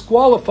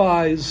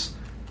disqualifies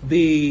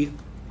the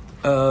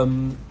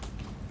that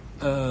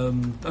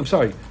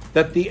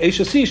the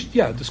eshasish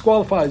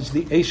disqualifies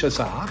the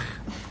eshasach,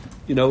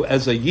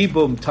 as a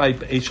yibum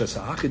type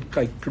eshasach. It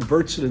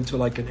converts it into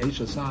like an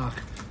eshasach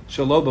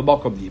shalom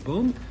b'makom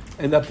yibum,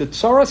 and that the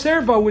tsaras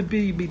erva would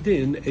be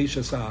midin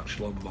eshasach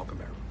shalom b'makom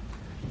erva.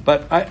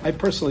 But I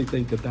personally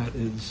think that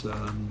is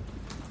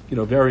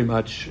very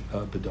much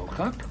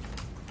bedochak.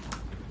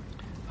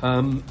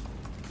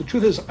 The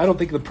truth is, I don't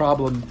think the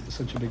problem is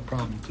such a big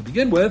problem to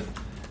begin with,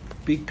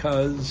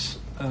 because,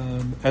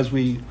 as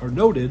we are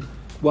noted,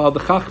 while the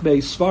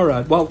Chachmei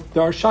Svarad,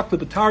 there are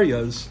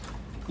Shaklavataryas,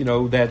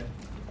 that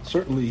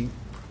certainly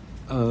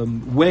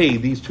weigh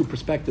these two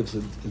perspectives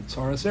in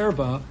Tsaras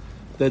Erva,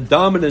 the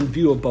dominant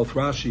view of both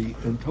Rashi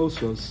and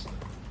Tosafos,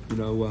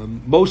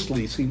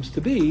 mostly seems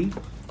to be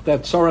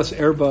that Tsaras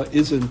Erva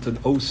isn't an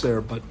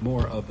Oser, but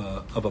more of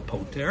a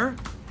Poter.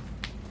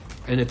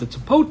 And if it's a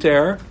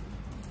Poter,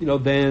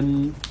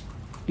 then,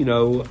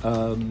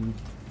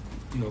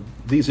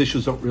 these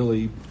issues don't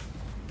really,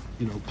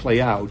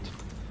 play out,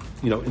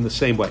 in the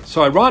same way.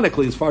 So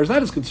ironically, as far as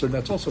that is concerned,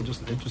 that's also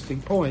just an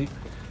interesting point.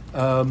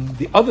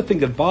 The other thing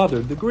that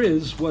bothered the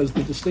Griz was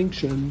the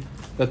distinction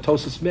that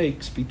Tosafos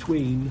makes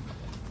between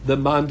the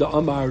Manda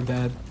Amar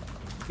that,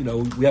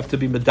 we have to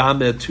be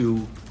Medame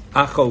to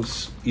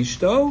Achos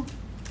Ishto,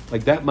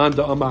 like that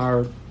Manda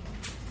Amar,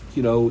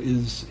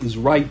 is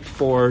ripe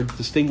for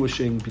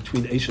distinguishing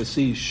between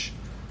Eshasish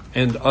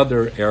and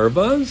other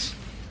ervas,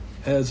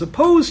 as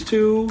opposed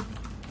to,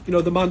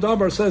 the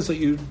Mandamar says that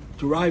you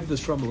derive this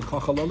from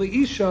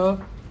L'kachalali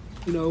Isha,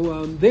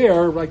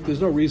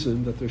 there's no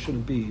reason that there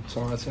shouldn't be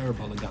Tsaras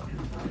Erva L'gam.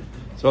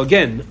 So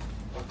again,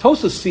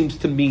 Tosafos seems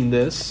to mean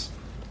this,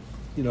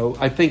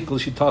 I think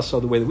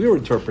L'shitaso, the way that we were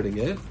interpreting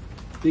it,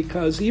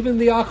 because even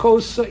the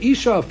Achos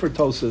Isha for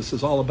Tosafos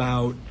is all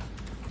about,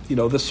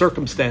 the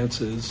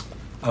circumstances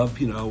of,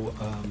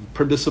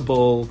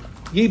 permissible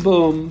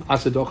Yibum,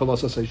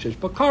 Asedochalos Aseshesh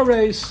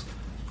Bakares,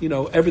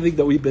 everything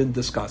that we've been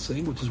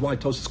discussing, which is why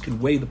Tosfos can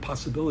weigh the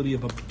possibility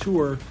of a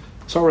patur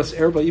tsaras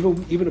erba,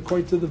 even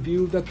according to the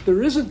view that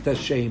there isn't that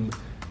shame,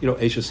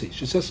 Eishasish.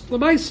 She says,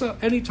 Lamaisa,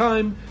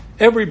 anytime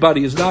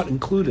everybody is not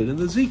included in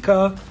the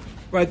Zika,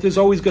 right, there's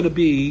always going to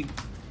be,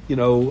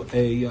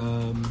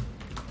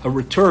 a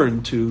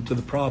return to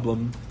the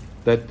problem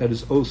that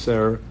is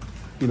Oser,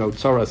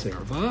 tsaras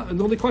erba. And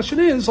the only question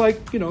is, the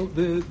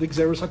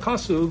Gzeres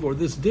HaKasuv, or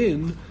this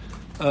din,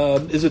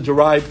 is it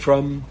derived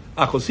from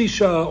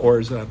Achosisha, or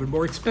is it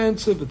more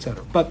expansive,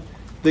 etc. But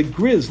the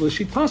Griz,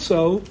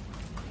 Lishitaso,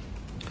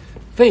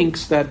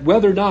 thinks that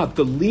whether or not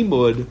the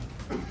limud,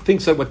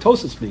 thinks that what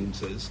Tosfos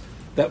means is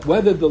that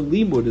whether the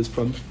limud is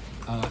from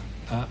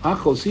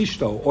Achos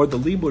Ishto or the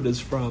limud is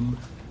from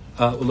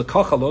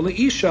Ulekacha Lo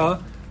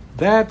Leisha,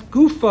 that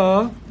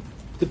gufa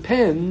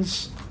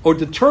depends or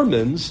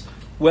determines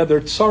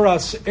whether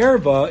tsaras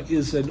erva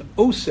is an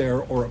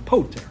oser or a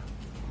poter.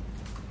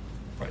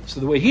 Right. So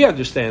the way he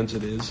understands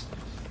it is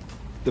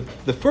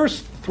the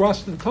first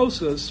thrust in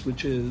Tosfos,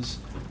 which is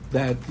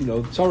that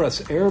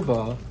tsaras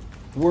erva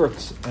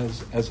works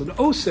as an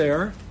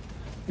oser,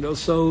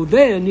 so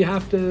then you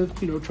have to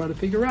try to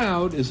figure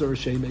out, is there a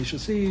shem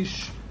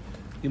eishasish,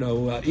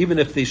 even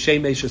if the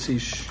shem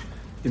eishasish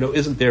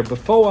isn't there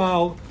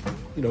befoal,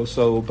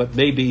 but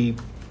maybe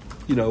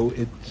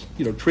it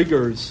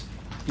triggers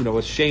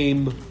a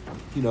shame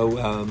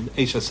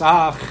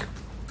eishasach,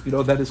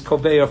 that is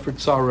koveya for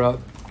tzara,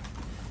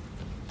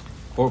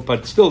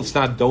 but still it's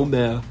not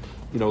domeh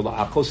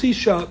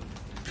la'achosisha.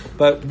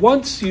 But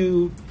once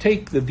you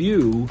take the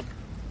view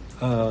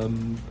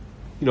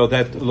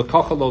that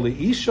lekacha lo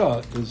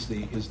leisha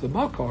is the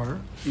makar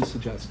he's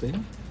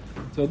suggesting,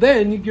 so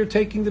then you're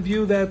taking the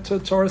view that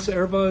tsaras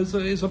erva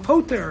is a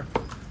poter,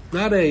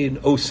 not an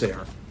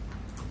oser,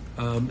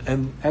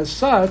 and as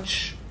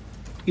such,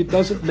 it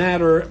doesn't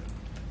matter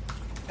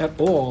at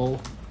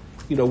all,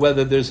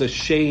 whether there's a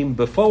shame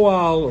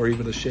befoal or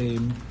even a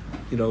shame,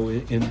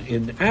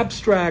 in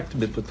abstract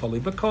mitvatali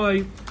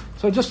b'kai.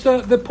 So just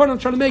the point I'm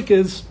trying to make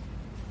is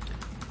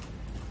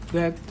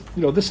that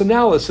this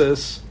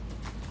analysis,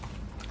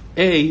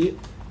 in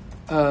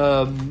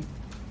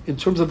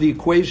terms of the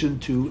equation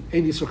to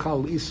ein yisur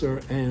chal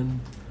isur and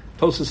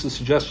Tosfos'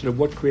 suggestion of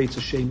what creates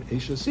a shame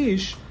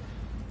eishasish,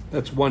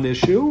 that's one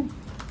issue.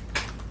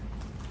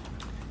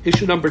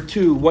 Issue number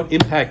two, what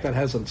impact that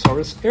has on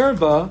tsaras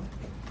erva,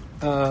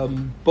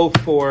 both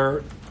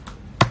for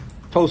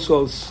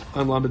Tosfos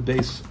on Lamed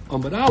Beis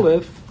Amud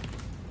Aleph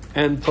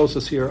and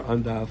Tosfos here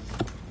on Daf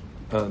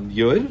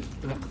Yud.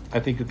 I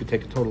think you could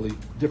take a totally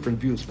different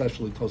view,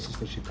 especially Tosfos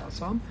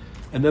L'Shitasam.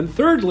 And then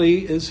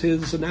thirdly is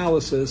his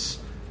analysis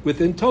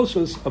within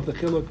Tosfos of the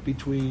chiluk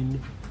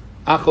between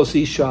Achos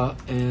Isha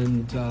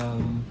and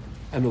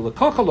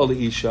Ulekacha Lo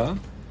Leisha,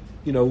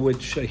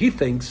 which he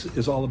thinks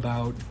is all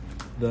about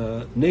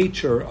the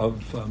nature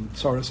of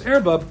tsaras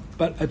erba.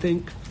 But I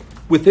think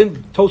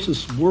within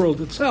Tosfos'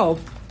 world itself,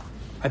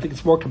 I think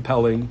it's more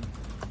compelling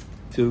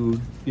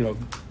to,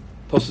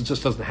 Tosfos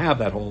just doesn't have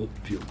that whole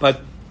view.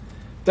 But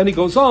then he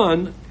goes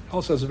on,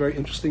 also has a very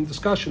interesting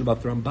discussion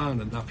about the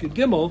Ramban and Daf Yud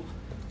Gimel,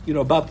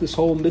 about this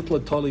whole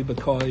mitla tali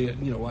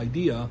b'koi,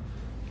 idea,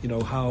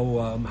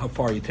 how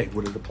far you take.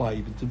 Could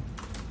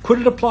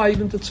it apply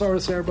even to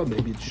tsaras erba?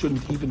 Maybe it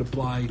shouldn't even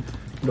apply,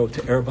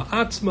 to erba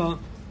atzma,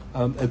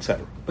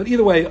 etc. But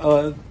either way,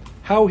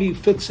 how he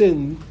fits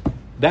in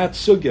that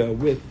sugya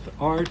with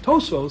our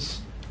Tosfos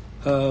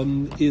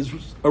is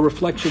a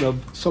reflection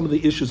of some of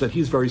the issues that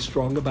he's very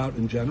strong about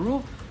in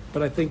general,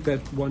 but I think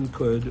that one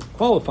could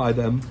qualify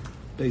them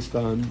based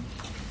on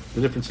the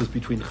differences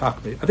between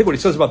Chachmei. I think what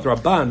he says about the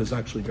Ramban is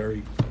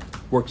actually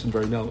works in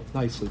very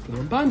nicely for the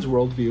Ramban's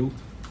worldview,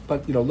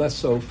 but less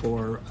so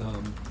for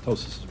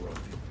Tosfos'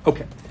 worldview.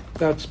 Okay,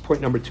 that's point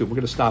number two. We're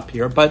going to stop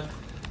here, but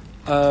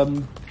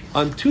on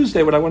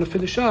Tuesday, what I want to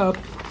finish up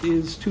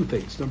is two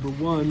things. Number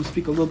one,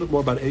 speak a little bit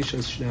more about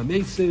Eishes Shnei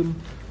Mesim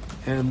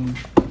and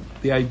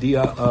the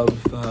idea of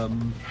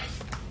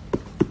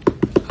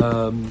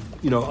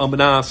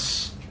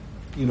Almanas,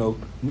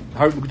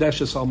 Har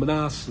Mukdeshes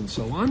Almanas, and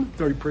so on,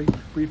 very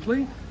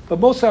briefly. But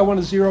mostly I want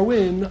to zero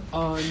in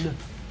on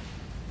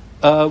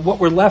what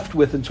we're left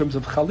with in terms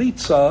of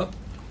וחליצה,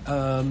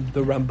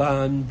 the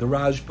Ramban, the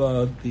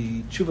Rashba,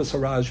 the Tshuvas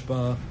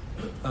HaRashba,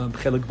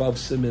 Chelik Vav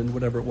סימן,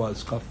 whatever it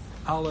was, Kaf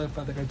Aleph,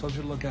 I think I told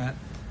you to look at,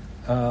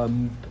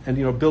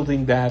 and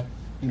building that,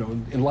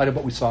 in light of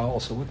what we saw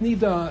also with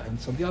Nida and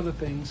some of the other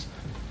things,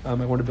 I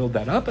want to build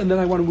that up, and then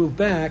I want to move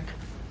back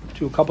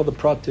to a couple of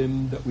the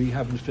pratim that we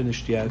haven't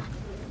finished yet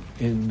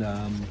in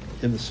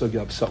the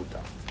sugya of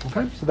Sota.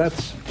 Okay, so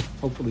that's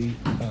hopefully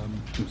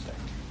Tuesday.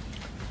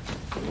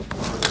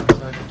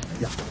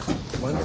 Yeah.